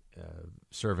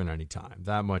serving any time.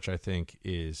 That much, I think,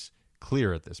 is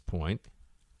clear at this point.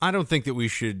 I don't think that we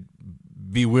should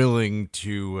be willing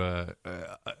to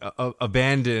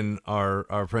abandon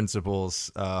our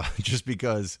principles just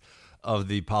because of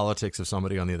the politics of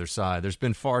somebody on the other side. There's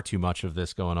been far too much of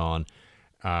this going on.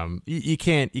 You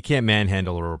can't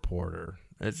manhandle a reporter.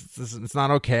 It's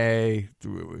not okay.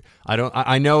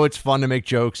 I know it's fun to make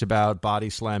jokes about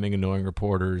body slamming annoying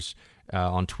reporters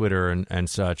on Twitter and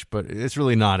such, but it's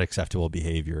really not acceptable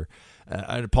behavior.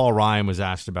 Paul Ryan was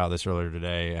asked about this earlier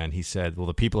today, and he said, well,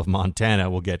 the people of Montana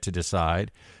will get to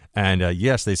decide. And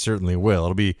yes, they certainly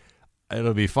will.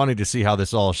 It'll be funny to see how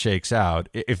this all shakes out.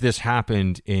 If this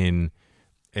happened in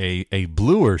a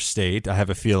bluer state, I have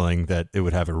a feeling that it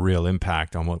would have a real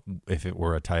impact on what if it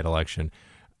were a tight election.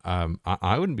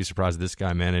 I wouldn't be surprised if this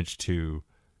guy managed to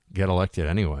get elected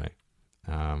anyway.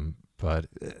 But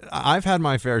I've had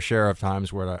my fair share of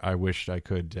times where I wished I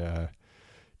could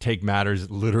take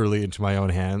matters literally into my own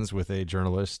hands with a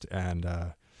journalist and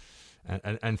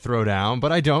throw down.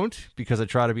 But I don't, because I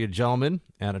try to be a gentleman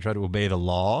and I try to obey the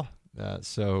law.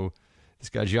 So this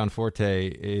guy Gianforte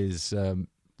is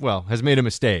has made a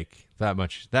mistake. That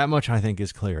much I think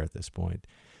is clear at this point.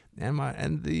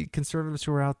 And the conservatives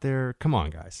who are out there, come on,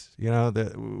 guys.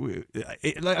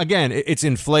 It's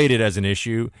inflated as an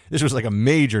issue. This was like a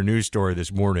major news story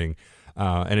this morning.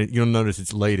 And you'll notice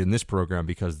it's late in this program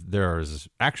because there is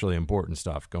actually important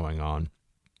stuff going on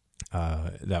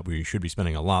that we should be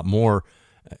spending a lot more,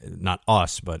 not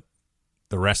us, but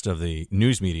the rest of the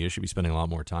news media should be spending a lot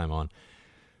more time on.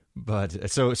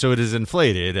 But so it is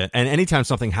inflated. And anytime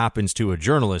something happens to a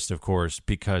journalist, of course,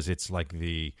 because it's like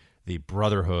the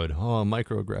brotherhood,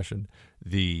 microaggression,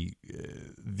 the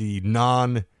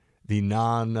non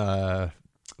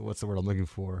what's the word I'm looking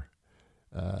for?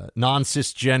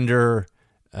 Non-cisgender,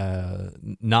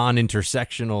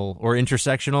 non-intersectional or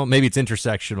intersectional. Maybe it's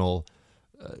intersectional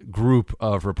group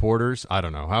of reporters. I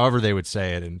don't know. However they would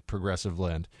say it in progressive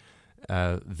land.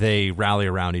 they rally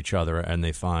around each other and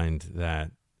they find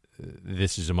that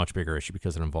this is a much bigger issue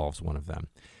because it involves one of them.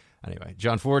 Anyway,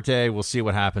 John Forte, we'll see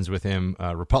what happens with him.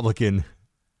 Republican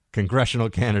congressional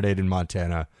candidate in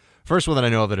Montana. First one that I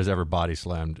know of that has ever body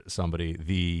slammed somebody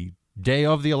the day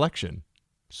of the election.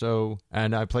 So,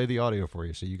 and I played the audio for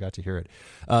you, so you got to hear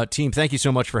it. Team, thank you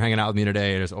so much for hanging out with me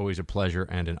today. It is always a pleasure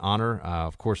and an honor.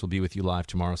 Of course, we'll be with you live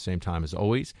tomorrow, same time as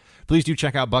always. Please do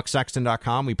check out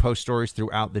bucksexton.com. We post stories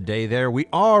throughout the day there. We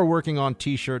are working on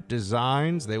T-shirt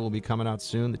designs. They will be coming out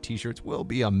soon. The T-shirts will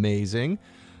be amazing.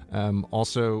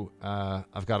 Also,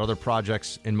 I've got other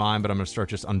projects in mind, but I'm going to start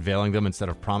just unveiling them instead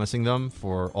of promising them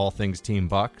for all things Team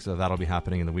Buck. So that'll be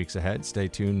happening in the weeks ahead. Stay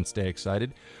tuned and stay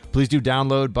excited. Please do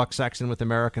download Buck Sexton with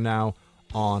America Now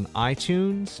on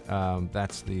iTunes.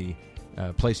 That's the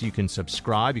place you can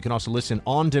subscribe. You can also listen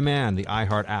on demand, the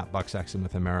iHeart app, Buck Sexton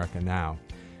with America Now.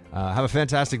 Have a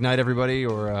fantastic night, everybody,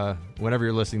 or whenever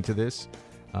you're listening to this.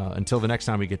 Until the next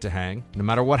time we get to hang, no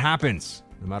matter what happens,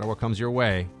 no matter what comes your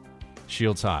way,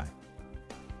 shields high.